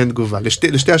 אין תגובה,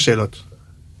 לשתי השאלות.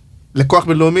 לקוח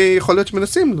בינלאומי יכול להיות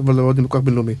שמנסים, אבל לא עוד עם לקוח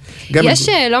בינלאומי. יש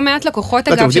לא מעט לקוחות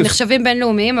אגב שנחשבים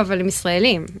בינלאומיים, אבל הם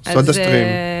ישראלים. סודה סטרים.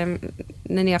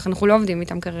 נניח, אנחנו לא עובדים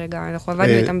איתם כרגע, אנחנו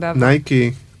עבדנו איתם בעבר.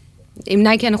 נייקי. עם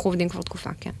נייקי אנחנו עובדים כבר תקופה,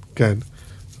 כן. כן.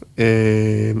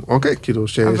 אוקיי, כאילו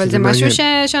אבל זה משהו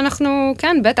שאנחנו,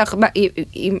 כן, בטח,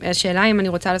 השאלה אם אני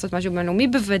רוצה לעשות משהו בינלאומי,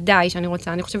 בוודאי שאני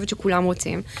רוצה, אני חושבת שכולם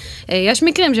רוצים. יש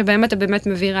מקרים שבהם אתה באמת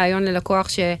מביא רעיון ללקוח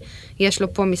שיש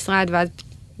לו פה משרד, ואז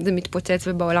זה מתפוצץ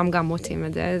ובעולם גם רוצים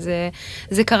את זה.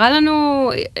 זה קרה לנו,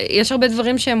 יש הרבה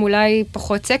דברים שהם אולי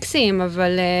פחות סקסיים,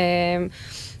 אבל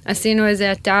עשינו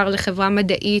איזה אתר לחברה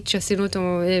מדעית שעשינו אותו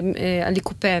על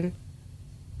ליקופן.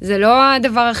 זה לא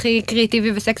הדבר הכי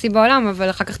קריאטיבי וסקסי בעולם, אבל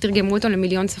אחר כך תרגמו אותו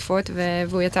למיליון שפות,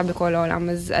 והוא יצא בכל העולם.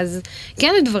 אז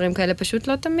כן, דברים כאלה פשוט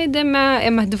לא תמיד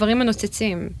הם הדברים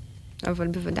הנוצצים, אבל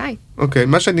בוודאי. אוקיי,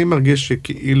 מה שאני מרגיש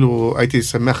שכאילו הייתי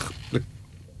שמח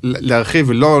להרחיב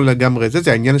ולא לגמרי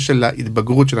זה העניין של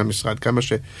ההתבגרות של המשרד, כמה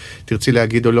שתרצי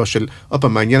להגיד או לא, של,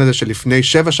 פעם, העניין הזה של לפני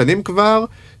 7 שנים כבר,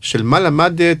 של מה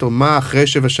למדת או מה אחרי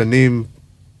 7 שנים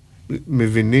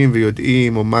מבינים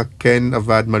ויודעים, או מה כן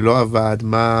עבד, מה לא עבד,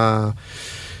 מה...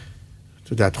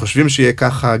 אתה יודע, חושבים שיהיה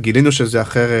ככה, גילינו שזה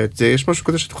אחרת, יש משהו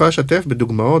כזה שאת יכולה לשתף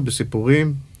בדוגמאות,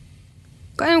 בסיפורים?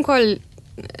 קודם כל,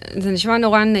 זה נשמע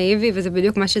נורא נאיבי, וזה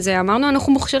בדיוק מה שזה אמרנו,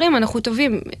 אנחנו מוכשרים, אנחנו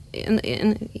טובים,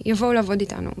 יבואו לעבוד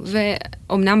איתנו,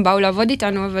 ואומנם באו לעבוד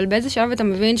איתנו, אבל באיזה שלב אתה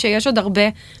מבין שיש עוד הרבה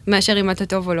מאשר אם אתה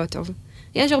טוב או לא טוב.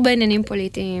 יש הרבה עניינים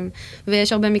פוליטיים,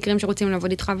 ויש הרבה מקרים שרוצים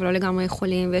לעבוד איתך ולא לגמרי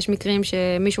יכולים, ויש מקרים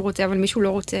שמישהו רוצה אבל מישהו לא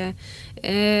רוצה.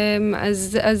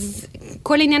 אז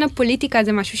כל עניין הפוליטיקה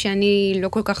זה משהו שאני לא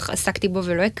כל כך עסקתי בו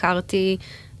ולא הכרתי.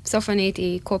 בסוף אני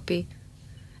הייתי קופי.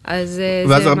 ואז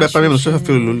הרבה פעמים, אני חושב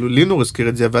אפילו לינור הזכיר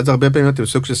את זה, ואז הרבה פעמים אתם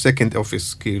סוג של second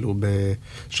office, כאילו,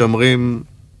 שאומרים,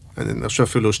 אני חושב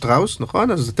אפילו שטראוס,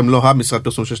 נכון? אז אתם לא המשרד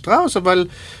פרסום של שטראוס, אבל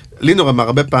לינור אמר,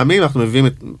 הרבה פעמים אנחנו מביאים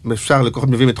אפשר לקוחות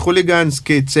מביאים את חוליגנס,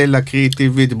 צלע,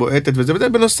 קריאיטיבית, בועטת וזה, וזה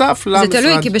בנוסף למשרד. זה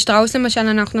תלוי, כי בשטראוס למשל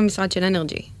אנחנו משרד של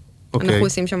אנרג'י. אנחנו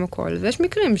עושים שם הכל, ויש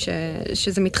מקרים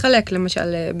שזה מתחלק,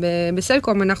 למשל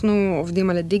בסלקום אנחנו עובדים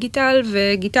על הדיגיטל,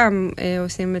 וגיטם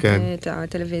עושים את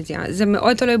הטלוויזיה. זה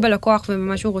מאוד תלוי בלקוח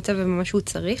ובמה שהוא רוצה ובמה שהוא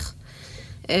צריך.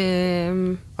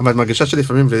 אבל מרגישה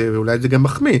שלפעמים, ואולי זה גם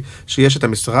מחמיא, שיש את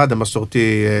המשרד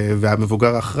המסורתי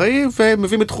והמבוגר האחראי,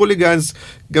 ומביאים את חוליגנס,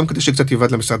 גם כדי שקצת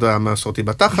יבד למשרד המסורתי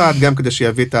בתחת, גם כדי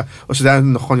שיביא את או שזה היה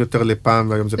נכון יותר לפעם,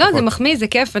 והיום זה פחות. לא, זה מחמיא, זה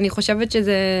כיף, אני חושבת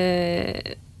שזה...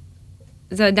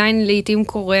 זה עדיין לעתים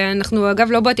קורה, אנחנו אגב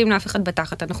לא בועטים לאף אחד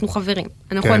בתחת, אנחנו חברים,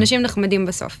 אנחנו אנשים נחמדים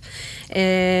בסוף.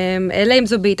 אלא אם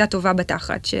זו בעיטה טובה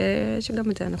בתחת,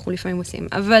 שגם את זה אנחנו לפעמים עושים.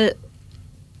 אבל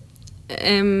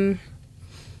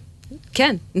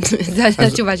כן, זו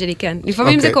התשובה שלי, כן.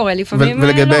 לפעמים זה קורה, לפעמים לא.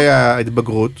 ולגבי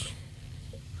ההתבגרות?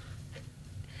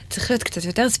 צריך להיות קצת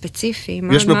יותר ספציפי.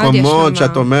 יש מקומות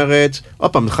שאת אומרת,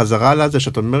 עוד פעם, חזרה לזה,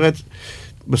 שאת אומרת,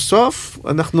 בסוף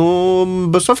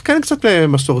כן קצת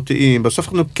מסורתיים, בסוף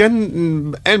אנחנו כן,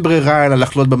 אין ברירה אלא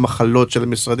לחלות במחלות של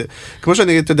המשרדים. כמו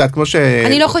שאני, את יודעת, כמו ש...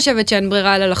 אני לא חושבת שאין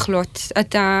ברירה אלא לחלות.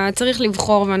 אתה צריך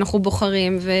לבחור ואנחנו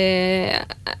בוחרים,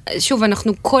 ושוב,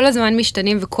 אנחנו כל הזמן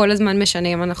משתנים וכל הזמן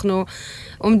משנים. אנחנו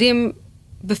עומדים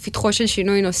בפתחו של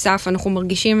שינוי נוסף, אנחנו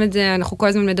מרגישים את זה, אנחנו כל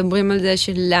הזמן מדברים על זה,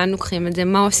 שלאן לוקחים את זה,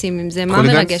 מה עושים עם זה, מה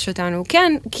מרגש אותנו.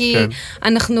 כן, כי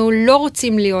אנחנו לא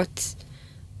רוצים להיות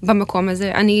במקום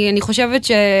הזה. אני חושבת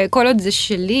שכל עוד זה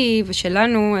שלי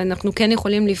ושלנו, אנחנו כן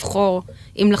יכולים לבחור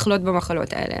אם לחלות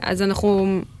במחלות האלה. אז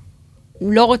אנחנו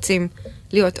לא רוצים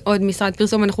להיות עוד משרד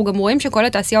פרסום, אנחנו גם רואים שכל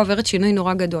התעשייה עוברת שינוי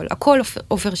נורא גדול. הכל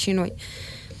עובר שינוי.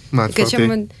 מה, תפרטי?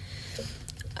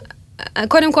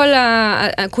 קודם כל,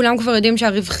 כולם כבר יודעים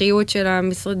שהרווחיות של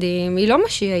המשרדים היא לא מה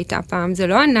שהיא הייתה פעם, זה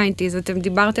לא ה-90s, אתם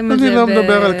דיברתם על זה. אני לא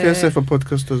מדבר על כסף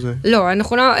בפודקאסט הזה. לא,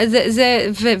 אנחנו לא,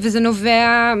 וזה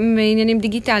נובע מעניינים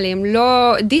דיגיטליים,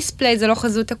 לא, דיספליי זה לא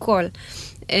חזות הכל.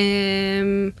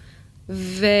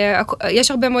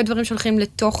 ויש הרבה מאוד דברים שהולכים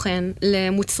לתוכן,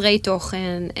 למוצרי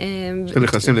תוכן. אתם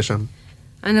נכנסים לשם.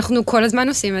 אנחנו כל הזמן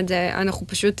עושים את זה, אנחנו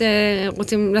פשוט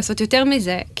רוצים לעשות יותר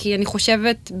מזה, כי אני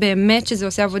חושבת באמת שזה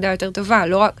עושה עבודה יותר טובה,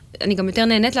 לא רק, אני גם יותר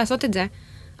נהנית לעשות את זה,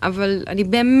 אבל אני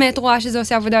באמת רואה שזה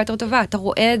עושה עבודה יותר טובה, אתה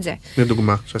רואה את זה. זו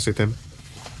דוגמה שעשיתם.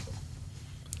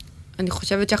 אני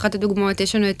חושבת שאחת הדוגמאות,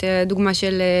 יש לנו את הדוגמה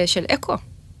של אקו,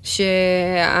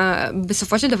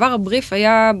 שבסופו של דבר הבריף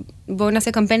היה, בואו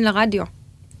נעשה קמפיין לרדיו.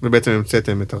 ובעצם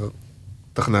המצאתם את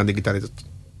התחנה הדיגיטלית הזאת.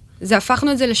 זה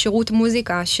הפכנו את זה לשירות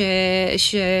מוזיקה,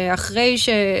 שאחרי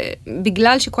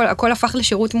בגלל שהכל הפך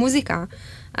לשירות מוזיקה,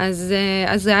 אז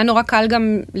זה היה נורא קל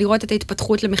גם לראות את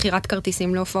ההתפתחות למחירת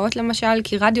כרטיסים להופעות למשל,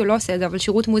 כי רדיו לא עושה את זה, אבל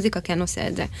שירות מוזיקה כן עושה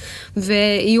את זה.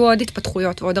 ויהיו עוד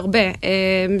התפתחויות ועוד הרבה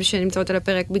שנמצאות על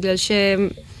הפרק, בגלל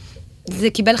שזה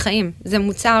קיבל חיים, זה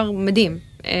מוצר מדהים.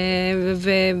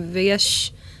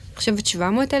 ויש... אני חושבת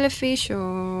 700,000 איש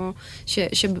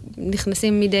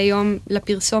שנכנסים מדי יום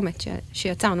לפרסומת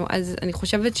שיצרנו. אז אני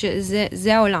חושבת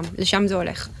שזה העולם, לשם זה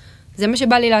הולך. זה מה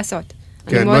שבא לי לעשות.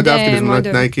 כן, מאוד אהבתי בזמנות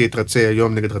נייקי את רצי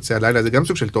היום נגד רצי הלילה, זה גם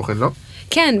סוג של תוכן, לא?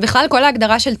 כן, בכלל כל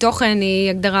ההגדרה של תוכן היא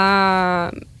הגדרה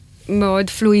מאוד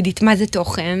פלואידית. מה זה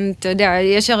תוכן? אתה יודע,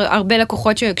 יש הרבה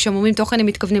לקוחות שכשהם אומרים תוכן הם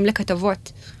מתכוונים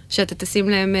לכתבות, שאתה תשים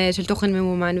להם של תוכן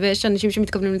ממומן, ויש אנשים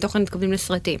שמתכוונים לתוכן, מתכוונים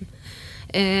לסרטים.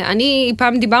 אני,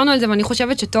 פעם דיברנו על זה, ואני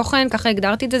חושבת שתוכן, ככה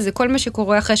הגדרתי את זה, זה כל מה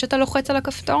שקורה אחרי שאתה לוחץ על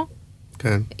הכפתור.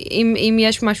 כן. אם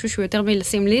יש משהו שהוא יותר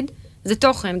מלשים ליד, זה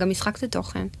תוכן, גם משחק זה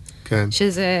תוכן. כן.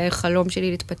 שזה חלום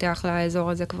שלי להתפתח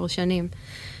לאזור הזה כבר שנים.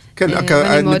 כן,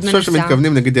 אני חושב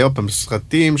שמתכוונים, נגיד, פעם,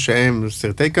 סרטים שהם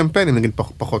סרטי קמפיין, הם נגיד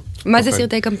פחות. מה זה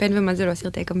סרטי קמפיין ומה זה לא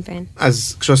סרטי קמפיין?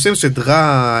 אז כשעושים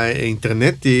סדרה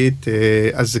אינטרנטית,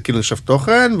 אז זה כאילו נשאף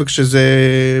תוכן, וכשזה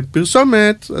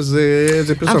פרסומת, אז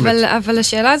זה פרסומת. אבל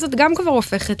השאלה הזאת גם כבר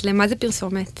הופכת למה זה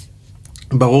פרסומת.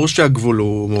 ברור שהגבול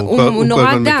הוא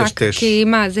נורא דק, כי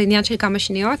מה, זה עניין של כמה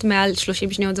שניות, מעל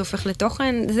 30 שניות זה הופך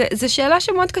לתוכן, זה שאלה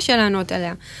שמאוד קשה לענות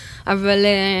עליה, אבל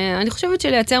אני חושבת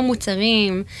שלייצר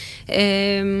מוצרים,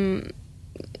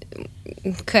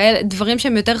 כאלה, דברים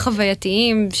שהם יותר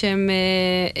חווייתיים,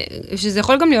 שזה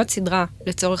יכול גם להיות סדרה,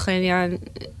 לצורך העניין,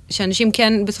 שאנשים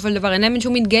כן, בסופו של דבר, אין להם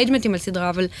שום אינגייג'מנטים על סדרה,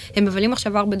 אבל הם מבלים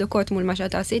עכשיו 4 דקות מול מה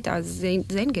שאתה עשית, אז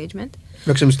זה אינגייג'מנט.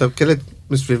 וכשמסתכלת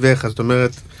מסביבך, זאת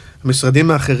אומרת,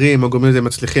 המשרדים האחרים, הגורמים הזה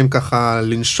מצליחים ככה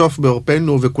לנשוף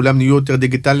בעורפנו, וכולם נהיו יותר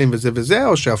דיגיטליים וזה וזה,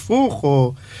 או שהפוך,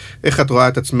 או איך את רואה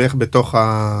את עצמך בתוך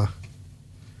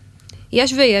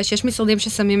יש משרדים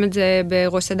ששמים את זה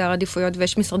בראש סדר עדיפויות,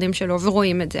 ויש משרדים שלא,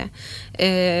 ורואים את זה.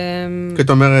 כי את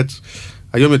אומרת,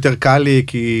 היום יותר קל לי,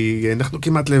 כי אנחנו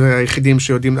כמעט היחידים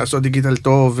שיודעים לעשות דיגיטל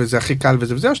טוב, וזה הכי קל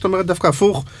וזה וזה, או שאת אומרת דווקא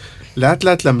הפוך, לאט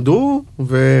לאט למדו,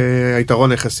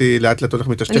 והיתרון היחסי לאט לאט הולך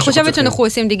מטשטש. אני חושבת שאנחנו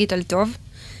עושים דיגיטל טוב.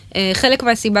 חלק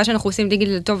מהסיבה שאנחנו עושים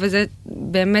דיגיטל טוב, וזה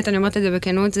באמת, אני אומרת את זה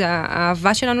בכנות, זה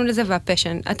האהבה שלנו לזה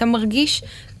והפשן. אתה מרגיש,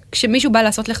 כשמישהו בא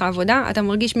לעשות לך עבודה, אתה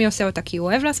מרגיש מי עושה אותה כי הוא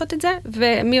אוהב לעשות את זה,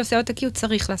 ומי עושה אותה כי הוא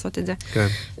צריך לעשות את זה. כן.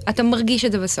 אתה מרגיש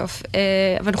את זה בסוף,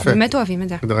 ואנחנו באמת אוהבים את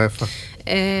זה. הגדרה יפה.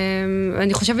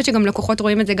 אני חושבת שגם לקוחות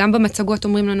רואים את זה, גם במצגות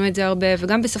אומרים לנו את זה הרבה,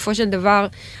 וגם בסופו של דבר,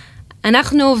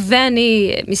 אנחנו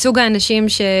ואני מסוג האנשים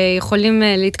שיכולים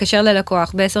להתקשר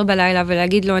ללקוח ב-10 בלילה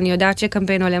ולהגיד לו, אני יודעת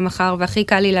שקמפיין עולה מחר, והכי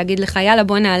קל לי להגיד לך, יאללה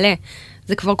בוא נעלה.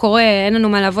 זה כבר קורה, אין לנו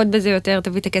מה לעבוד בזה יותר,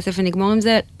 תביא את הכסף ונגמור עם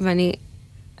זה, ואני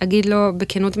אגיד לו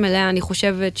בכנות מלאה, אני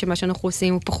חושבת שמה שאנחנו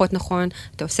עושים הוא פחות נכון,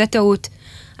 אתה עושה טעות,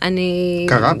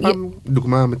 קרה פעם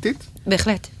דוגמה אמיתית?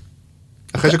 בהחלט.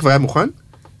 אחרי שכבר היה מוכן?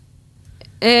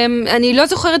 אני לא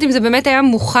זוכרת אם זה באמת היה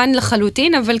מוכן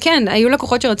לחלוטין, אבל כן, היו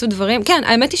לקוחות שרצו דברים. כן,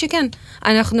 האמת היא שכן.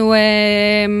 אנחנו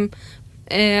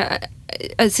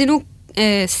עשינו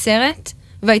סרט,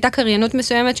 והייתה קריינות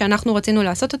מסוימת שאנחנו רצינו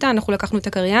לעשות אותה, אנחנו לקחנו את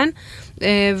הקריין,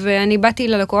 ואני באתי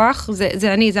ללקוח,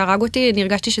 זה הרג אותי, אני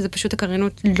הרגשתי שזה פשוט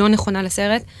הקריינות לא נכונה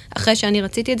לסרט, אחרי שאני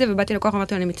רציתי את זה, ובאתי ללקוח,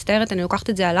 אמרתי, אני מצטערת, אני לוקחת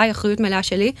את זה עליי, אחריות מלאה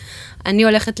שלי, אני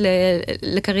הולכת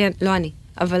לקריין, לא אני,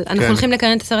 אבל אנחנו הולכים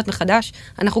לקריין את הסרט מחדש,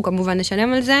 אנחנו כמובן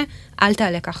נשלם על זה, אל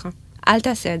תעלה ככה, אל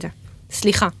תעשה את זה,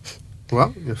 סליחה. וואו,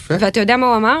 יפה. ואתה יודע מה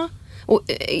הוא אמר?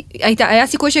 היה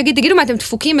סיכוי שיגיד, תגידו מה, אתם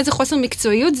דפוקים, איזה חוסר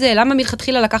מקצועיות זה, למה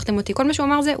מלכתחילה לקחתם אותי? כל מה שהוא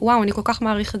אמר זה, וואו, אני כל כך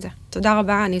מעריך את זה. תודה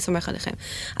רבה, אני סומך עליכם.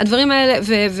 הדברים האלה,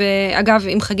 ואגב,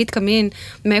 עם חגית קמין,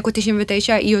 מאקו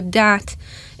 99, היא יודעת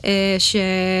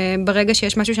שברגע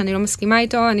שיש משהו שאני לא מסכימה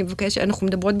איתו, אני מבקש, אנחנו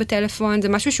מדברות בטלפון, זה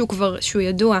משהו שהוא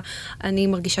ידוע, אני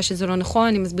מרגישה שזה לא נכון,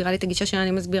 אני מסבירה לי את הגישה שלה,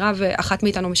 אני מסבירה, ואחת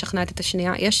מאיתנו משכנעת את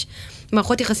השנייה. יש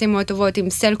מערכות יחסים מאוד טובות, עם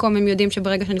סלקום הם יודעים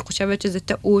שברגע שאני חושבת שזה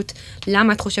טעות,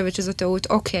 למה את חושבת שזו טעות?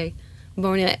 אוקיי,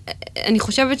 בואו נראה. אני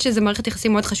חושבת שזה מערכת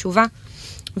יחסים מאוד חשובה,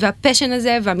 והפשן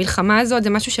הזה והמלחמה הזאת, זה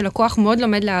משהו שלקוח מאוד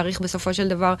לומד להעריך בסופו של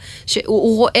דבר,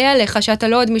 שהוא רואה עליך שאתה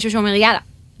לא עוד מישהו שאומר, יאללה,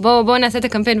 בוא נעשה את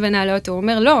הקמפיין ונעלה אותו. הוא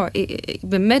אומר, לא,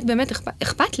 באמת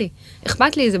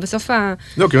אכפת לי, זה בסוף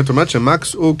לא, כי את אומרת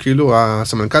שמקס הוא כאילו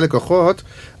הסמנכ"ל לקוחות,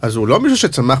 אז הוא לא מישהו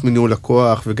שצמח מניהול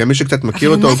לקוח, וגם מי שקצת מכיר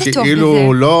אותו, כאילו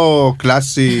הוא לא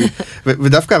קלאסי,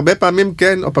 ודווקא הרבה פעמים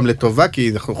כן, או פעם לטובה,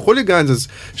 כי אנחנו חוליגן, אז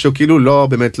שהוא כאילו לא,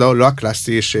 באמת לא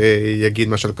הקלאסי שיגיד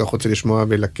מה שהלקוח רוצה לשמוע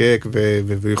ולקק,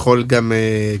 ויכול גם,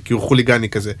 כי הוא חוליגני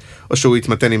כזה, או שהוא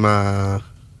יתמתן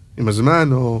עם הזמן,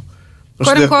 או...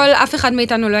 קודם כל, אף אחד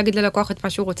מאיתנו לא יגיד ללקוח את מה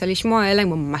שהוא רוצה לשמוע, אלא אם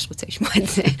הוא ממש רוצה לשמוע את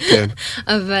זה. כן.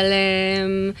 אבל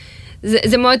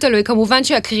זה מאוד תלוי. כמובן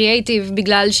שהקריאייטיב,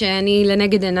 בגלל שאני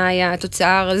לנגד עיניי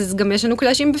התוצר, אז גם יש לנו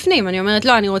קלאשים בפנים. אני אומרת,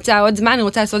 לא, אני רוצה עוד זמן, אני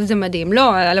רוצה לעשות את זה מדהים.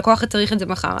 לא, הלקוח צריך את זה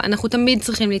מחר. אנחנו תמיד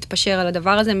צריכים להתפשר על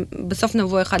הדבר הזה, בסוף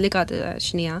נבוא אחד לקראת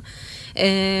השנייה.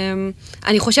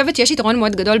 אני חושבת שיש יתרון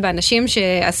מאוד גדול באנשים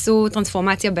שעשו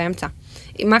טרנספורמציה באמצע.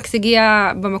 מקס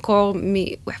הגיע במקור,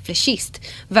 הוא היה פלשיסט,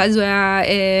 ואז הוא היה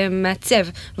מעצב,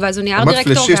 ואז הוא נהיה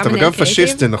דירקטור. פלשיסט, אבל גם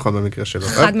פשיסט זה נכון במקרה שלו.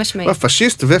 חד משמעית.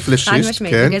 פשיסט ופלשיסט, חד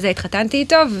משמעית, בגלל זה התחתנתי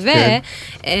איתו,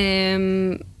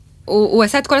 והוא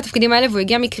עשה את כל התפקידים האלה, והוא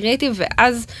הגיע מקריאיטיב,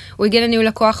 ואז הוא הגיע לניהול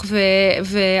לקוח,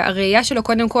 והראייה שלו,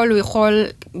 קודם כל, הוא יכול,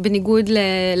 בניגוד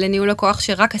לניהול לקוח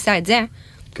שרק עשה את זה,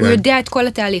 הוא יודע את כל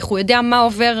התהליך, הוא יודע מה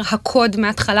עובר הקוד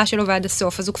מההתחלה שלו ועד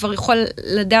הסוף, אז הוא כבר יכול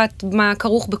לדעת מה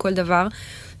כרוך בכל דבר,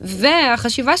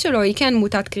 והחשיבה שלו היא כן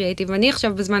מוטת קריאיטיב. אני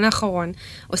עכשיו בזמן האחרון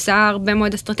עושה הרבה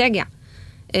מאוד אסטרטגיה.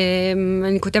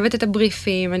 אני כותבת את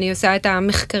הבריפים, אני עושה את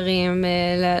המחקרים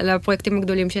לפרויקטים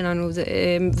הגדולים שלנו,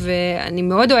 ואני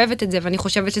מאוד אוהבת את זה, ואני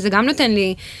חושבת שזה גם נותן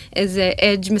לי איזה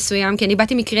אדג' מסוים, כי אני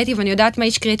באתי מקריאיטיב, ואני יודעת מה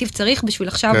איש קריאיטיב צריך בשביל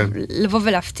עכשיו לבוא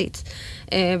ולהפציץ.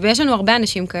 ויש לנו הרבה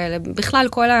אנשים כאלה, בכלל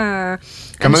כל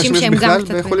האנשים שהם גם קצת... כמה אנשים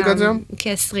בכלל בחוליגן?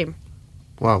 כ-20.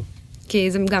 וואו.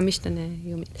 כי זה גם משתנה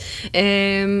יומית.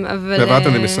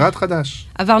 ועברתם למשרד חדש?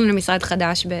 עברנו למשרד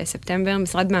חדש בספטמבר,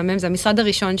 משרד מהמם, זה המשרד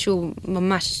הראשון שהוא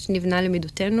ממש נבנה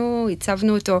למידותינו,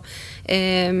 הצבנו אותו,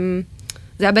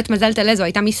 זה היה בית מזל תלה, זו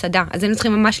הייתה מסעדה, אז היינו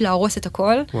צריכים ממש להרוס את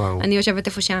הכל, אני יושבת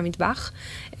איפה שהיה המטבח.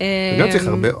 וגם צריך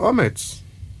הרבה אומץ.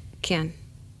 כן.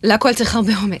 להכל צריך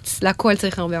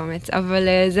הרבה אומץ, אבל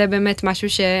זה באמת משהו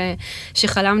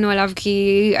שחלמנו עליו,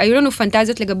 כי היו לנו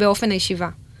פנטזיות לגבי אופן הישיבה.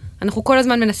 אנחנו כל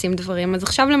הזמן מנסים דברים, אז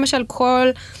עכשיו למשל כל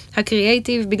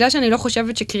הקריאייטיב, בגלל שאני לא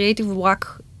חושבת שקריאייטיב הוא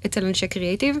רק אצל אנשי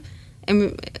קריאייטיב, הם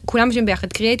כולם משם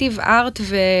ביחד, קריאייטיב, ארט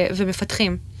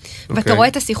ומפתחים. ואתה רואה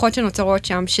את השיחות שנוצרות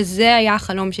שם, שזה היה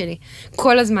החלום שלי,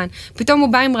 כל הזמן. פתאום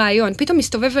הוא בא עם רעיון, פתאום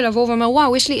מסתובב ולבוא ואומר,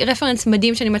 וואו, יש לי רפרנס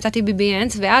מדהים שאני מצאתי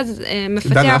בביאנס, ואז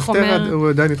מפתח אומר... דן אפטר, הוא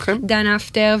עדיין איתכם? דן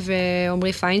אפטר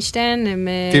ועומרי פיינשטיין, הם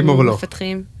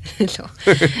מפתחים. לא.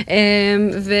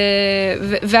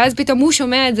 ואז פתאום הוא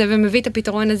שומע את זה ומביא את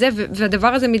הפתרון הזה, והדבר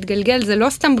הזה מתגלגל, זה לא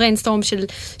סתם בריינסטורם של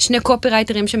שני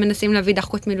קופירייטרים שמנסים להביא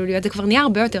דחקות מילוליות, זה כבר נהיה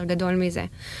הרבה יותר גדול מזה.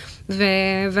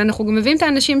 ואנחנו גם מביאים את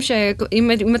האנשים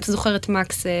שאם אתה זוכר את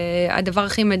מקס, הדבר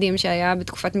הכי מדהים שהיה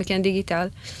בתקופת מכן דיגיטל,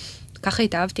 ככה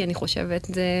התאהבתי, אני חושבת,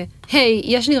 זה, היי,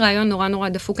 יש לי רעיון נורא נורא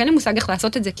דפוק, אין לי מושג איך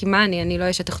לעשות את זה, כי מה אני לא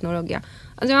יש הטכנולוגיה.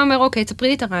 אז הוא אומר, אוקיי, תספרי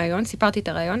לי את הרעיון, סיפרתי את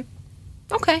הרעיון,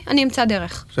 אוקיי, אני אמצא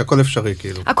דרך. שהכל אפשרי,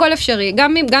 כאילו. הכל אפשרי,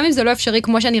 גם אם זה לא אפשרי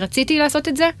כמו שאני רציתי לעשות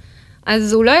את זה,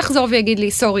 אז הוא לא יחזור ויגיד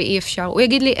לי, סורי, אי אפשר. הוא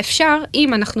יגיד לי, אפשר,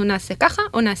 אם אנחנו נעשה ככה,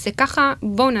 או נעשה ככה,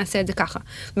 בואו נעשה את זה ככה.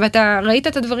 ואתה ראית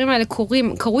את הדברים האלה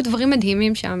קרו דברים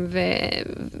מדהימים שם,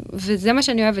 וזה מה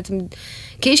שאני אוהבת.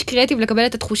 כאיש קריאטיב לקבל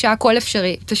את התחושה, הכל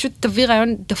אפשרי. פשוט תביא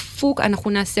רעיון דפוק,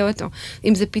 אנחנו נעשה אותו.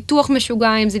 אם זה פיתוח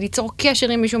משוגע, אם זה ליצור קשר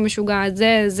עם מישהו משוגע,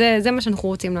 זה מה שאנחנו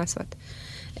רוצים לעשות.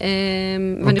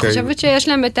 ואני חושבת שיש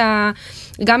להם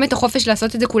גם את החופש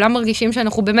לעשות את זה, כולם מרגישים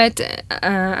שאנחנו באמת,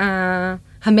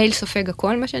 המייל סופג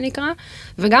הכל, מה שנקרא,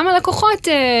 וגם הלקוחות,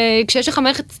 כשיש לך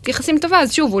מערכת יחסים טובה,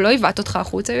 אז שוב, הוא לא יבט אותך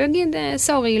החוצה, הוא יגיד,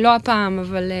 סורי, לא הפעם,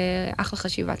 אבל אחלה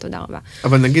חשיבה, תודה רבה.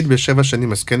 אבל נגיד ב7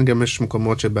 שנים, אז כן גם יש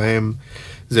מקומות שבהם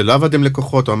זה לא עבד עם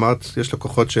לקוחות, או אמרת, יש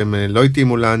לקוחות שהם לא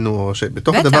התאימו לנו, או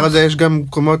שבתוך הדבר הזה יש גם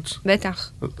מקומות...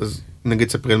 בטח. אז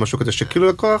נגיד ספרי על משהו כזה, שכאילו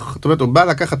לקוח, זאת אומרת, הוא בא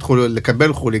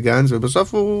לקבל חוליגנס,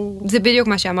 ובסוף הוא... זה בדיוק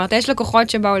מה שאמרת, יש לקוחות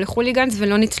שבאו לחוליגנס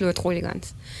ולא ניצלו את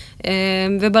חוליגנס.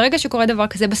 וברגע שקורה דבר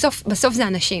כזה, בסוף זה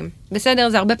אנשים. בסדר,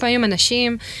 זה הרבה פעמים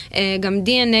אנשים, גם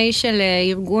DNA של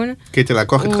ארגון, כי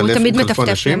לקוח הוא תמיד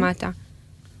מטפטף למטה.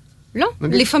 לא,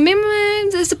 לפעמים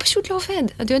זה פשוט לא עובד.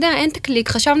 אתה יודע, אין תקליק,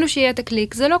 חשבנו שיהיה את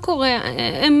הקליק, זה לא קורה.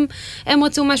 הם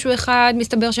רצו משהו אחד,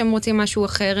 מסתבר שהם רוצים משהו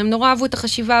אחר, הם נורא אהבו את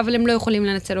החשיבה, אבל הם לא יכולים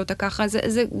לנצל אותה ככה.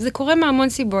 זה קורה מהמון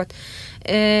סיבות.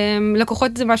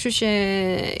 לקוחות זה משהו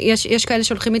שיש כאלה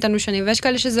שהולכים איתנו שנים, ויש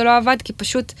כאלה שזה לא עבד, כי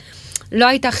פשוט לא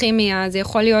הייתה כימיה, זה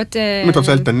יכול להיות... אם את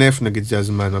רוצה לטנף, נגיד, זה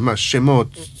הזמן, ממש, שמות,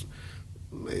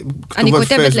 אני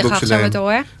כותבת לך עכשיו, אתה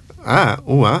רואה?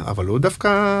 אבל הוא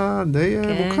דווקא די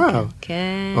מוכר.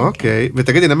 כן. אוקיי,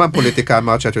 ותגידי, למה הפוליטיקה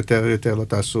אמרת שאת יותר לא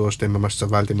תעשו, או שאתם ממש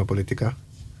סבלתם בפוליטיקה?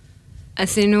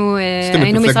 היינו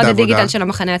משרד הדיגיטל של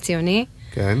המחנה הציוני.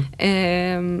 כן.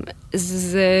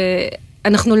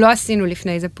 אנחנו לא עשינו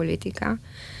לפני זה פוליטיקה.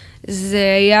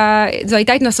 זו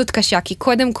הייתה התנסות קשה, כי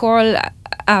קודם כל,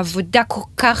 העבודה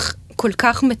כל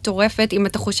כך מטורפת, אם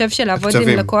אתה חושב שלעבוד עם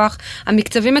לקוח,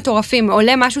 המקצבים מטורפים,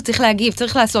 עולה משהו, צריך להגיב,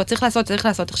 צריך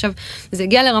לעשות. עכשיו, זה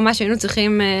הגיע לרמה שהיינו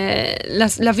צריכים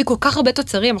להביא כל כך הרבה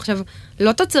תוצרים, עכשיו,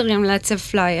 לא תוצרים לעצב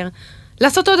פלייר,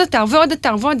 לעשות עוד אתר, ועוד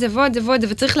אתר, ועוד זה,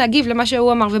 וצריך להגיב למה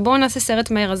שהוא אמר, ובואו נעשה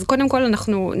סרט מהר. אז קודם כל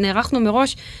אנחנו נערכנו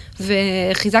מראש,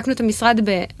 וחיזקנו את המשרד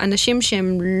באנשים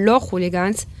שהם לא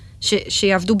חוליגנס,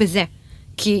 שיעבדו בזה.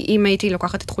 כי אם הייתי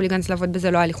לוקחת את חוליגנס לעבוד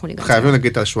בזה, לא היה לי חוליגנס. חייבים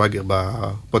להגיד על שוויגר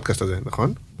בפודקאסט הזה,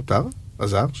 נכון? מותר?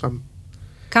 עזר שם?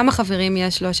 כמה חברים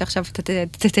יש לו שעכשיו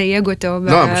תתייג אותו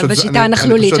בשיטה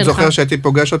הנכלולית שלך? אני פשוט זוכר שהייתי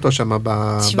פוגש אותו שם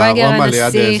ברומא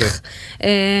ליד איזה.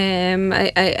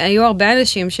 היו הרבה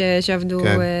אנשים שעבדו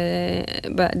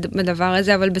בדבר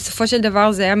הזה, אבל בסופו של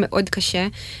דבר זה היה מאוד קשה.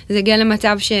 זה הגיע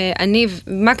למצב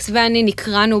מקס ואני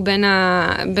נקראנו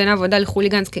בין העבודה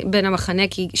לחוליגנס, בין המחנה,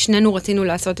 כי שנינו רצינו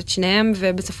לעשות את שניהם,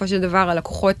 ובסופו של דבר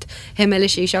הלקוחות הם אלה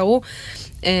שישארו.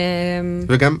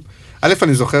 וגם,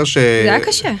 אני זוכר זה היה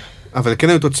קשה. אבל כן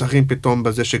היו תוצרים פתאום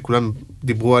בזה שכולם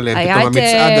דיברו עליהם, פתאום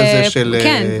המצעד הזה של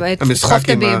המשחק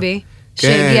עם ה...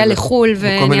 שהגיע לחול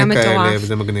ונהיה מטורף.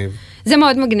 וזה מגניב. זה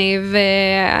מאוד מגניב,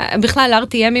 בכלל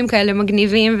RTMים כאלה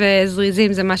מגניבים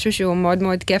וזריזים, זה משהו שהוא מאוד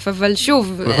מאוד כיף, אבל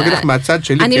שוב,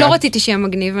 אני לא רציתי שיהיה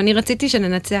מגניב, אני רציתי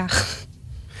שננצח.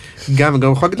 גם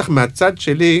אני יכול להגיד לך מהצד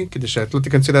שלי, כדי שאת לא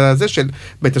תיכנסי לזה,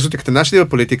 בהתנסות הקטנה שלי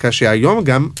בפוליטיקה, שהיום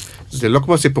גם, זה לא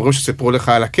כמו סיפורים שסיפרו לך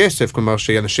על הכסף, כלומר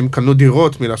שאנשים קנו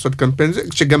דירות מלעשות קמפיין,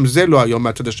 שגם זה לא היום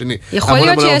מהצד השני. יכול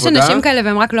להיות שיש אנשים כאלה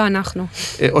והם רק לא אנחנו.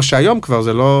 או שהיום כבר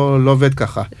זה לא עובד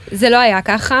ככה. זה לא היה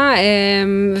ככה,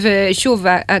 ושוב,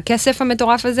 הכסף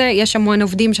המטורף הזה, יש המון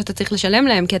עובדים שאתה צריך לשלם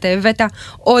להם, כי אתה הבאת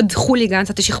עוד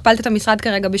חוליגנס, אתה שכפלת את המשרד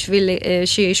כרגע בשביל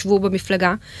שישבו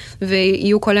במפלגה,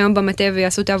 ויהיו כל היום במטה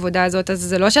ויעשו את העבודה הזאת, אז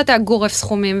זה לא שאתה גורף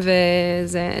סכומים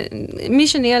וזה, מי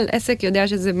שניהל עסק יודע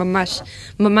שזה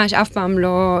ממש אף פעם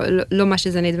לא מה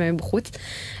שזה נדמה מבחוץ.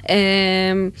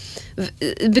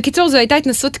 בקיצור, זו הייתה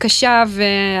התנסות קשה,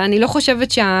 ואני לא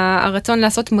חושבת שהרצון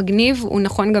לעשות מגניב הוא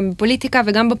נכון גם בפוליטיקה,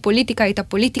 וגם בפוליטיקה הייתה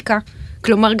פוליטיקה,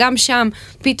 כלומר גם שם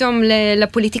פתאום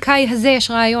לפוליטיקאי הזה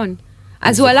יש רעיון.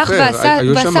 אז הוא הלך ועשה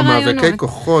רעיונות. היו שם מאבקי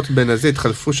כוחות בין הזה,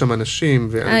 התחלפו שם אנשים,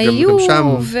 היו,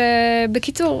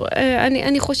 ובקיצור,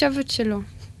 אני חושבת שלא.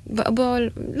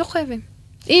 לא חייבים.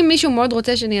 אם מישהו מאוד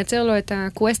רוצה שנייצר לו את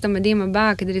הקווסט המדהים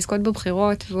הבא, כדי לזכות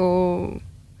בבחירות,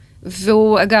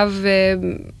 והוא אגב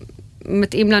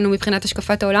מתאים לנו מבחינת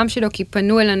השקפת העולם שלו, כי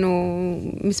פנו אלינו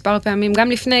מספר פעמים,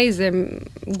 גם לפני זה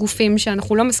גופים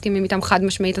שאנחנו לא מסכימים איתם חד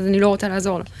משמעית, אז אני לא רוצה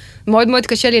לעזור לו. מאוד מאוד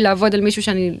קשה לי לעבוד על מישהו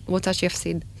שאני רוצה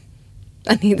שיפסיד.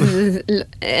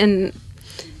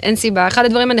 אין סיבה. אחד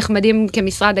הדברים הנחמדים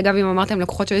כמשרד, אגב, אם אמרתם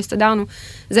לקוחות שלא הסתדרנו,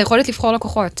 זה יכולת לבחור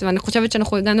לקוחות, ואני חושבת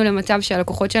שאנחנו הגענו למצב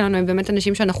שהלקוחות שלנו הם באמת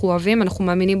אנשים שאנחנו אוהבים, אנחנו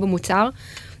מאמינים במוצר,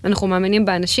 אנחנו מאמינים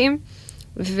באנשים,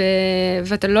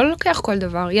 ואתה לא לוקח כל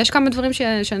דבר. יש כמה דברים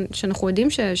שאנחנו יודעים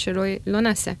שלא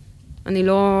נעשה. אני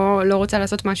לא רוצה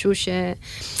לעשות משהו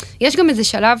יש גם איזה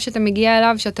שלב שאתה מגיע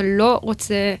אליו, שאתה לא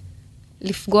רוצה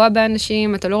לפגוע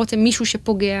באנשים, אתה לא רוצה מישהו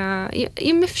שפוגע.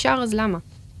 אם אפשר, אז למה?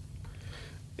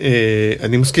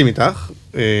 אני מסכים איתך.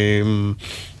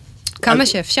 כמה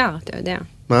שאפשר, אתה יודע.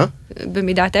 מה?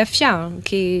 במידת האפשר,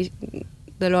 כי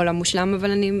זה לא עולם מושלם,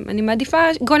 אבל אני מעדיפה,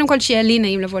 קודם כל שיהיה לי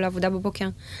נעים לבוא לעבודה בבוקר.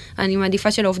 אני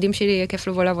מעדיפה שלעובדים שלי יהיה כיף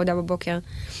לבוא לעבודה בבוקר.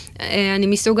 אני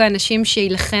מסוג האנשים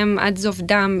שילחם עד זוב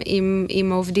דם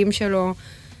עם העובדים שלו,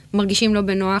 מרגישים לא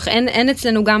בנוח. אין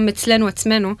אצלנו גם אצלנו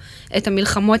עצמנו את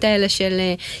המלחמות האלה של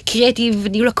קריאטיב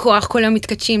וניהול לקוח, כל היום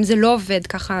מתקדשים, זה לא עובד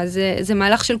ככה, זה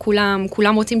מהלך של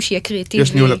כולם רוצים שיהיה קריאטיבי.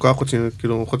 יש ניהול לקוח,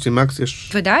 חוץ ממקס,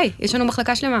 יש... ודאי, יש לנו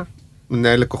מחלקה שלמה.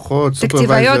 מנהל לקוחות,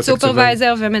 תקציבאיות,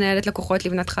 סופרוויזר ומנהלת לקוחות.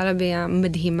 לבנת חלבי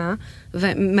המדהימה,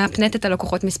 ומאפנת את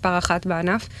הלקוחות מספר 1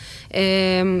 בענף,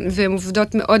 והן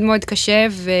עובדות מאוד מאוד קשה,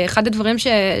 ואחד הדברים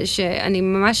שאני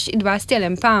ממש התבאסתי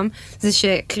עליהם פעם, זה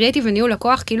שקריאטיב וניהול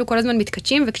לקוח כאילו כל הזמן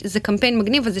מתקדשים, וזה קמפיין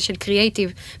מגניב, וזה של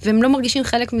קריאטיב, והם לא מרגישים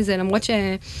חלק מזה, למרות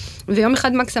ויום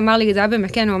אחד מקס אמר לי, זה היה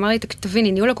במקן, הוא אמר לי,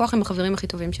 תביני, ניהול לקוח הם החברים הכי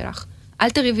טובים שלך, אל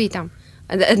תריבי איתם.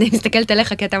 אני מסתכלת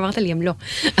עליך, כי אתה אמרת לי, הם לא.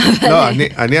 לא,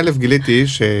 אני א' גיליתי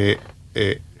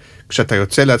כשאתה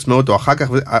יוצא לעצמאות, או אחר כך,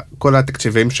 כל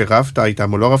התקציבים שרבת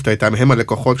איתם או לא רבת איתם, הם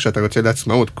הלקוחות כשאתה יוצא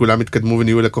לעצמאות, כולם התקדמו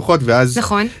ונהיו לקוחות, ואז...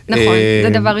 נכון, זה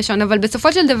דבר ראשון, אבל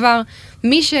בסופו של דבר,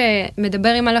 מי שמדבר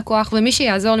עם הלקוח, ומי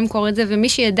שיעזור למכור את זה, ומי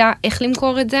שידע איך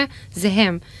למכור את זה, זה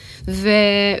הם.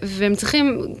 והם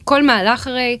צריכים, כל מהלך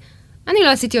הרי, אני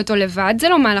לא עשיתי אותו לבד, זה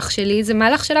לא מהלך שלי, זה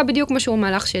מהלך שלה בדיוק כמו שהוא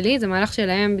מהלך שלי, זה מהלך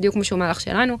שלהם בדיוק כמו שהוא מהלך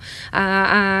שלנו.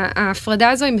 ההפרדה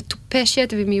הזו היא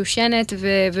מטופשת ומיושנת,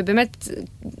 ובאמת,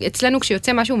 אצלנו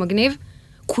כשיוצא משהו מגניב,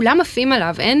 כולם עפים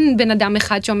עליו, אין בן אדם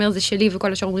אחד שאומר זה שלי,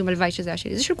 וכל השאר אומרים הלוואי שזה היה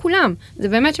שלי, זה של כולם, זה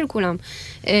באמת של כולם.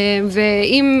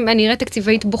 ואם אני אראה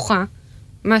תקציבית בוכה,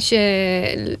 מה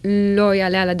שלא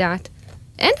יעלה על הדעת,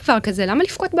 אין דבר כזה, למה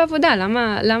לפקוט בעבודה?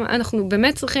 למה אנחנו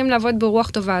באמת צריכים לעבוד ברוח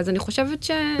טובה? אז אני חושבת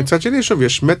מצד שני, שוב,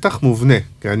 יש מתח מובנה.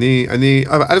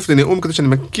 א', זה נאום כזה שאני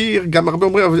מכיר, גם הרבה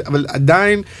אומרים, אבל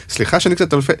עדיין, סליחה שאני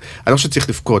קצת אני לא חושב שצריך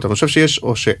לפקוט, אבל אני חושב שיש,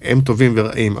 או שהם טובים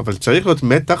ורעים, אבל צריך להיות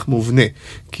מתח מובנה.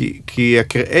 כי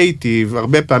הקריאייטיב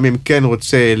הרבה פעמים כן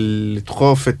רוצה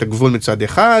לדחוף את הגבול מצד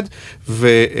אחד,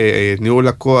 וניהול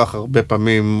לקוח הרבה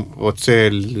פעמים רוצה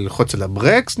ללחוץ על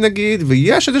הברקס, נגיד,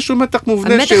 ויש איזשהו מתח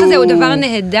מובנה המתח הזה הוא דבר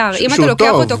נהדר. אם אתה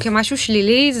לוקח אותו כמשהו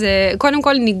שלילי, זה קודם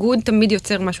כל ניגוד תמיד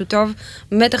יוצר משהו טוב.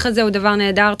 מתח הזה הוא דבר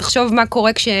נהדר. תחשוב מה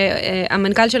קורה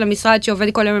כשהמנכ"ל של המשרד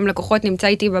שעובד כל היום עם לקוחות נמצא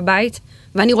איתי בבית,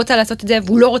 ואני רוצה לעשות את זה,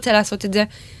 והוא לא רוצה לעשות את זה.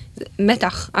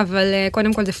 מתח, אבל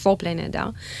קודם כל זה פורפליי נהדר.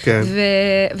 כן.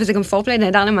 וזה גם פורפליי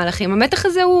נהדר למהלכים. המתח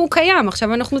הזה הוא קיים,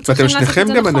 עכשיו אנחנו צריכים לעשות את זה נכון.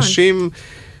 ואתם שניכם גם אנשים...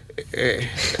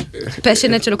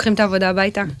 פשנט שלוקחים את העבודה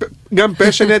הביתה. גם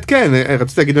פשנט, כן.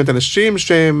 רציתי להגיד את אנשים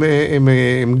שהם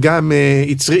גם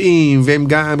יצריים, והם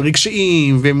גם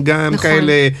רגשיים, והם גם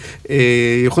כאלה,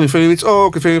 יכולים לפעמים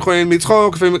לצעוק, לפעמים יכולים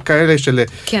לצחוק, לפעמים כאלה של...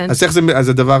 אז איך זה, אז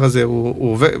הדבר הזה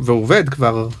הוא עובד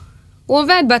כבר... הוא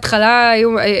עובד, בהתחלה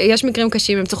יש מקרים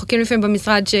קשים, הם צוחקים לפעמים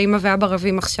במשרד שאמא ואבא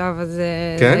רבים עכשיו, אז...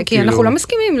 כי אנחנו לא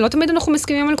מסכימים, לא תמיד אנחנו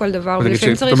מסכימים על כל דבר,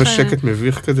 ולפעמים צריך... פתאום יש שקט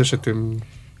מביך כזה שאתם...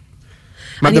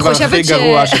 מה הדבר הכי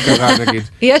גרוע שקרה, נגיד?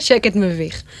 יש שקט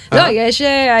מביך. לא,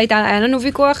 היה לנו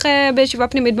ויכוח בישיבה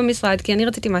פנימית במשרד, כי אני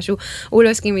רציתי משהו, הוא לא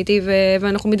הסכים איתי,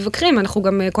 ואנחנו מתווכחים, אנחנו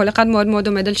גם, כל אחד מאוד מאוד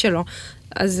עומד על שלו.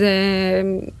 אז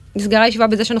נסגרה הישיבה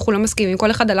בזה שאנחנו לא מסכימים,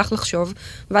 כל אחד הלך לחשוב,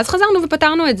 ואז חזרנו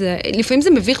ופתרנו את זה. לפעמים זה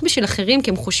מביך בשביל אחרים, כי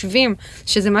הם חושבים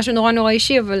שזה משהו נורא נורא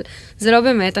אישי, אבל זה לא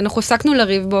באמת. אנחנו הפסקנו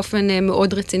לריב באופן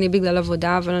מאוד רציני בגלל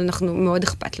עבודה, אבל אנחנו מאוד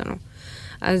אכפת לנו.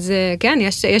 אז כן,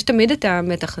 יש תמיד את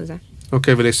המתח הזה.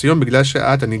 אוקיי, ולסיום, בגלל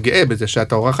אני גאה בזה,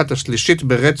 שאת האורחת השלישית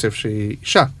ברצף שהיא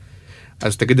אישה,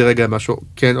 אז תגידי רגע משהו,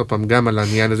 כן, עוד פעם, גם על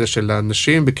העניין הזה של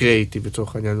הנשים בקריאייטיב,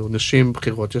 בצורך העניין, או נשים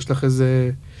בחירות, יש לך איזה...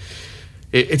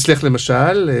 אצלך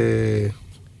למשל,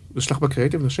 יש לך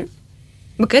בקריאייטיב נשים?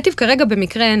 בקריאייטיב כרגע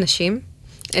במקרה אין נשים.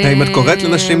 האם את קוראת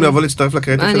לנשים לבוא להצטרף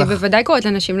לקריאייטיב שלך? אני בוודאי קוראת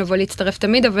לנשים לבוא להצטרף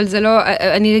תמיד, אבל זה לא,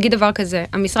 אני אגיד דבר כזה,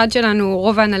 המשרד שלנו,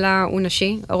 רוב ההנהלה הוא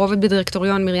נשי, הרובד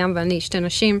בדירקטוריון, מרים ואני, 2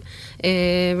 נשים,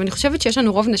 ואני חושבת שיש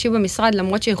לנו רוב נשי במשרד,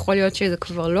 למרות שיכול להיות שזה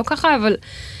כבר לא ככה, אבל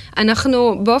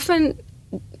אנחנו באופן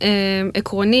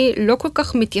עקרוני לא כל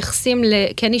כך מתייחסים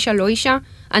לכן אישה, לא אישה.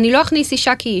 אני לא אכניס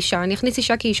אישה כי אישה, אני אכניס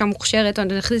אישה כי אישה מוכשרת, או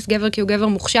אני אכניס גבר כי הוא גבר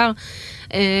מוכשר.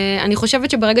 אני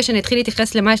חושבת שברגע שאני אתחיל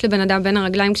להתייחס למה יש לבן אדם בין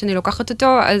הרגליים כשאני לוקחת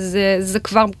אותו, אז זה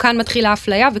כבר כאן מתחילה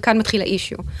האפליה וכאן מתחילה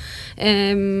אישיו.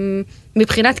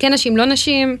 מבחינת כן נשים, לא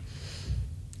נשים,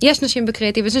 יש נשים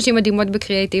בקריאטיב, יש נשים מדהימות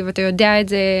בקריאטיב, אתה יודע את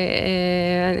זה,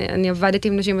 אני עבדתי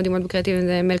עם נשים מדהימות בקריאטיב,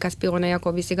 זה מל כספי, רונה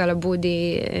יעקבי, סיגל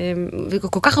עבודי,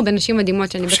 וכל כך הרבה נשים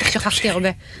מדהימות, שאני בטח שכחתי הרבה.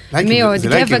 מי עוד?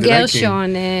 גבע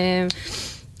גרשון,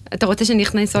 אתה רוצה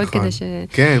שנכנס עוד כדי ש...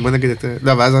 כן, בוא נגיד את...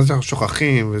 לא, ואז אנחנו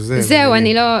שוכחים וזה... זהו,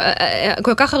 אני לא...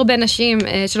 כל כך הרבה נשים,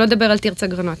 שלא לדבר על תרצה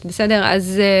גרנות, בסדר?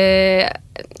 אז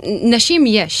נשים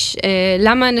יש.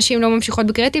 למה נשים לא ממשיכות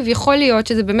בקריאטיב? יכול להיות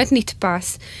שזה באמת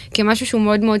נתפס כמשהו שהוא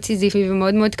מאוד מאוד סיזיפי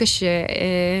ומאוד מאוד קשה,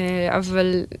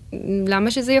 אבל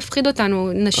למה שזה יפחיד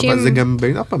אותנו? נשים... אבל זה גם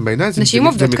בעיניי, נשים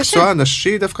עובדות קשה. זה מקצוע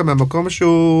נשי דווקא מהמקום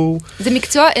שהוא... זה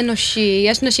מקצוע אנושי,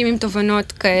 יש נשים עם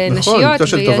תובנות נשיות, נכון, מקצוע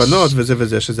של תובנות וזה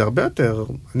וזה, שזה הרבה יותר,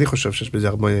 אני חושב שיש בזה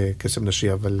הרבה קסם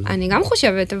נשי, אבל... אני גם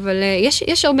חושבת, אבל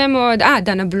יש הרבה מאוד,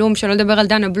 דנה בלום, שלא לדבר על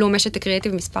דנה בלום, יש את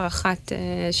הקריאטיב מספר 1,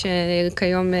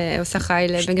 שכיום עושה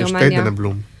חייל בגרמניה. שתי דנה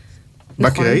בלום.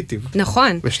 בקריאטיב.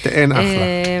 נכון. ושתיהן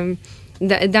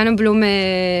אחלה. דנה בלום,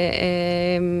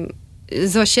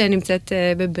 זו שנמצאת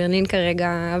בברלין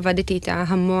כרגע, עבדתי איתה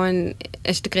המון,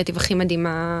 יש את הקריאטיב הכי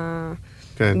מדהימה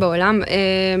בעולם,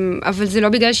 אבל זה לא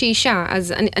בגלל שהיא אישה,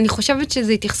 אז אני חושבת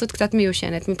שזו התייחסות קצת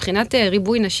מיושנת. מבחינת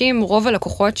ריבוי נשים, רוב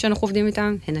הלקוחות שאנחנו עובדים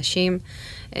איתן, הן נשים,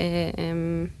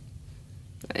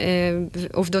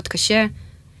 עובדות קשה.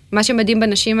 מה שמדהים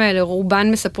בנשים האלה,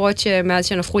 רובן מספרות שמאז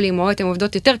שהן הפכו לאימהות, הן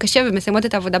עובדות יותר קשה ומסיימות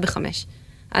את העבודה ב5.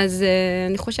 אז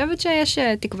אני חושבת שיש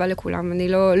תקווה לכולם. אני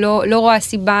לא רואה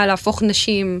סיבה להפוך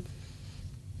נשים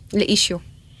לאישיו.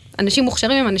 אנשים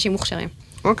מוכשרים הם אנשים מוכשרים.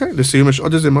 אוקיי, לסיום יש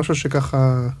עוד איזה משהו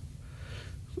שככה,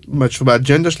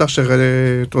 באג'נדה שלך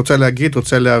שאת רוצה להגיד,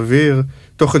 רוצה להעביר,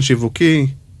 תוכן שיווקי.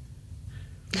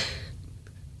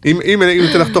 אם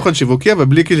ניתן לך תוכן שיווקי, אבל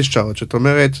בלי קלישאות, שאת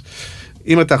אומרת,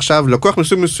 אם אתה עכשיו לקוח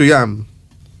מסוג מסוים,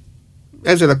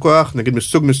 איזה לקוח, נגיד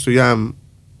מסוג מסוים,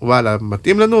 וואלה,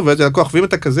 מתאים לנו, ואיזה לקוח, ואם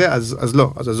אתה כזה, אז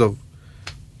לא, אז עזוב.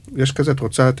 יש כזה, את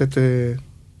רוצה לתת...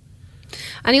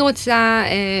 אני רוצה,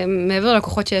 מעבר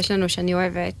ללקוחות שיש לנו שאני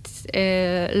אוהבת,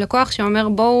 לקוח שאומר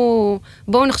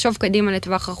בואו נחשוב קדימה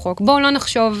לטווח רחוק, בואו לא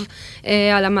נחשוב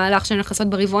על המהלך שנלך לעשות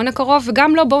ברבעון הקרוב,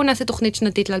 וגם לא בואו נעשה תוכנית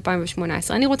שנתית ל-2018.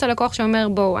 אני רוצה לקוח שאומר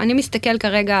בואו, אני מסתכל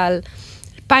כרגע על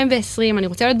 2020, אני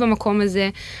רוצה להיות במקום הזה,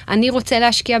 אני רוצה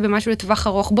להשקיע במשהו לטווח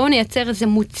ארוך, בואו נייצר איזה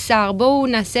מוצר, בואו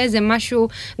נעשה איזה משהו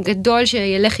גדול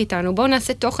שילך איתנו, בואו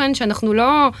נעשה תוכן שאנחנו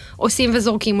לא עושים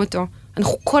וזורקים אותו.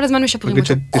 אנחנו כל הזמן משפרים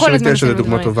אותו, כל הזמן עושים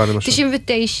דברים.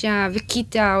 99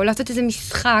 וקיטה, או לעשות איזה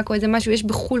משחק, או איזה משהו, יש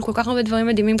בחול כל כך הרבה דברים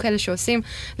מדהימים כאלה שעושים,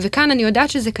 וכאן אני יודעת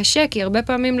שזה קשה, כי הרבה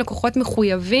פעמים לקוחות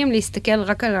מחויבים להסתכל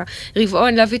רק על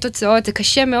הרבעון, להביא תוצאות, זה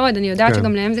קשה מאוד, אני יודעת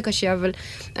שגם להם זה קשה, אבל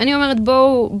אני אומרת,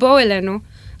 בואו אלינו,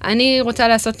 אני רוצה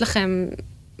לעשות לכם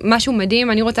משהו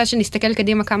מדהים, אני רוצה שנסתכל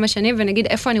קדימה כמה שנים ונגיד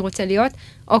איפה אני רוצה להיות,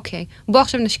 אוקיי, בואו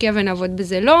עכשיו נשקיע ונעבוד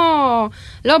בזה,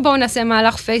 לא בואו נעשה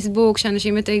מהלך פייסבוק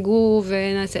שאנשים יתייגו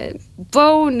ונעשה,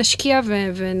 בואו נשקיע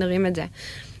ונרים את זה.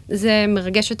 זה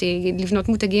מרגש אותי, לבנות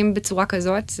מותגים בצורה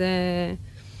כזאת,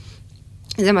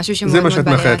 זה משהו שמאוד מאוד זה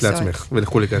בא מה שאת מאחלת לעשות. לעצמך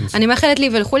ולחוליגנס. אני מאחלת לי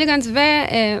ולחוליגנס,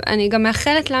 ואני גם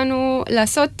מאחלת לנו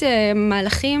לעשות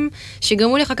מהלכים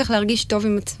שגרמו לי אחר כך להרגיש טוב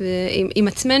עם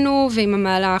עצמנו ועם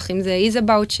המהלך, אם זה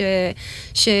איזבאוט,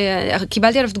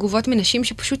 שקיבלתי עליו תגובות מנשים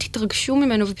שפשוט התרגשו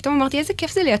ממנו, ופתאום אמרתי, איזה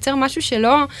כיף זה לייצר משהו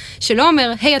שלא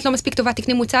אומר, היי, את לא מספיק טובה,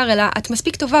 תקני מוצר, אלא את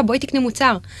מספיק טובה, בואי תקני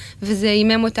מוצר. וזה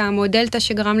אימם אותם, או דלטה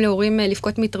שגרם להורים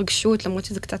לבכות מהתרגשות, למרות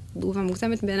שזה קצת תגובה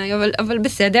מוגזמת בעיניי, אבל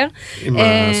בסדר. עם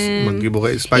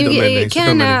הגיבורי ספיידרמן.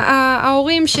 כן,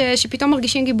 ההורים שפתאום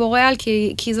מרגישים גיבורי על,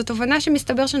 כי זו תובנה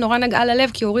שמסתבר שנורא נגעה ללב,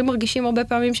 כי הורים מרגישים הרבה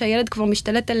פעמים שהילד כבר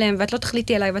משתלט עליהם, ואת לא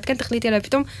תחליטי עליי, ואת כן תחליטי עליי,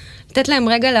 פתאום לתת להם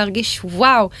רגע להרגיש,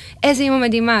 וואו, איזה אימא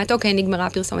מדהימה, אוקיי, נגמרה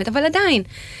הפרסומת, אבל עדיין,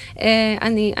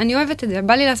 אני אוהבת את זה,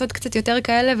 בא לי לעשות קצת יותר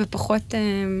כאלה, ופחות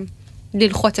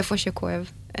ללחוץ איפה שכואב.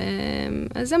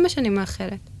 אז זה מה שאני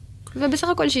מאחלת. ובסך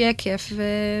הכל שיהיה כיף.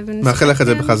 מאחל לך את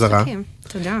זה בחזרה.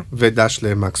 תודה. ודש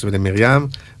למקס ולמרים.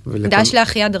 דש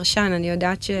לאחיה דרשן, אני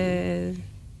יודעת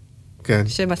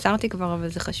שמסרתי כבר, אבל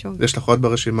זה חשוב. יש לך עוד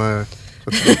ברשימה?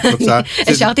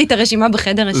 השארתי את הרשימה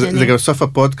בחדר השני. זה גם סוף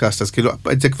הפודקאסט, אז כאילו,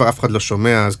 את זה כבר אף אחד לא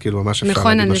שומע, אז כאילו, ממש אפשר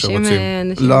להגיד מה שרוצים.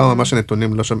 לא, ממש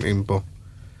הנתונים לא שומעים פה.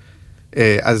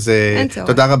 אז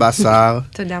תודה רבה, שר.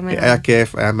 תודה מאוד. היה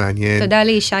כיף, היה מעניין. תודה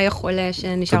לישי החולה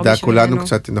שנשאר בשבילנו. תודה כולנו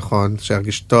קצת, נכון,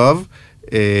 שירגיש טוב.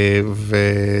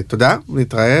 ותודה,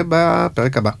 ונתראה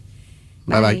בפרק הבא.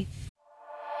 ביי ביי.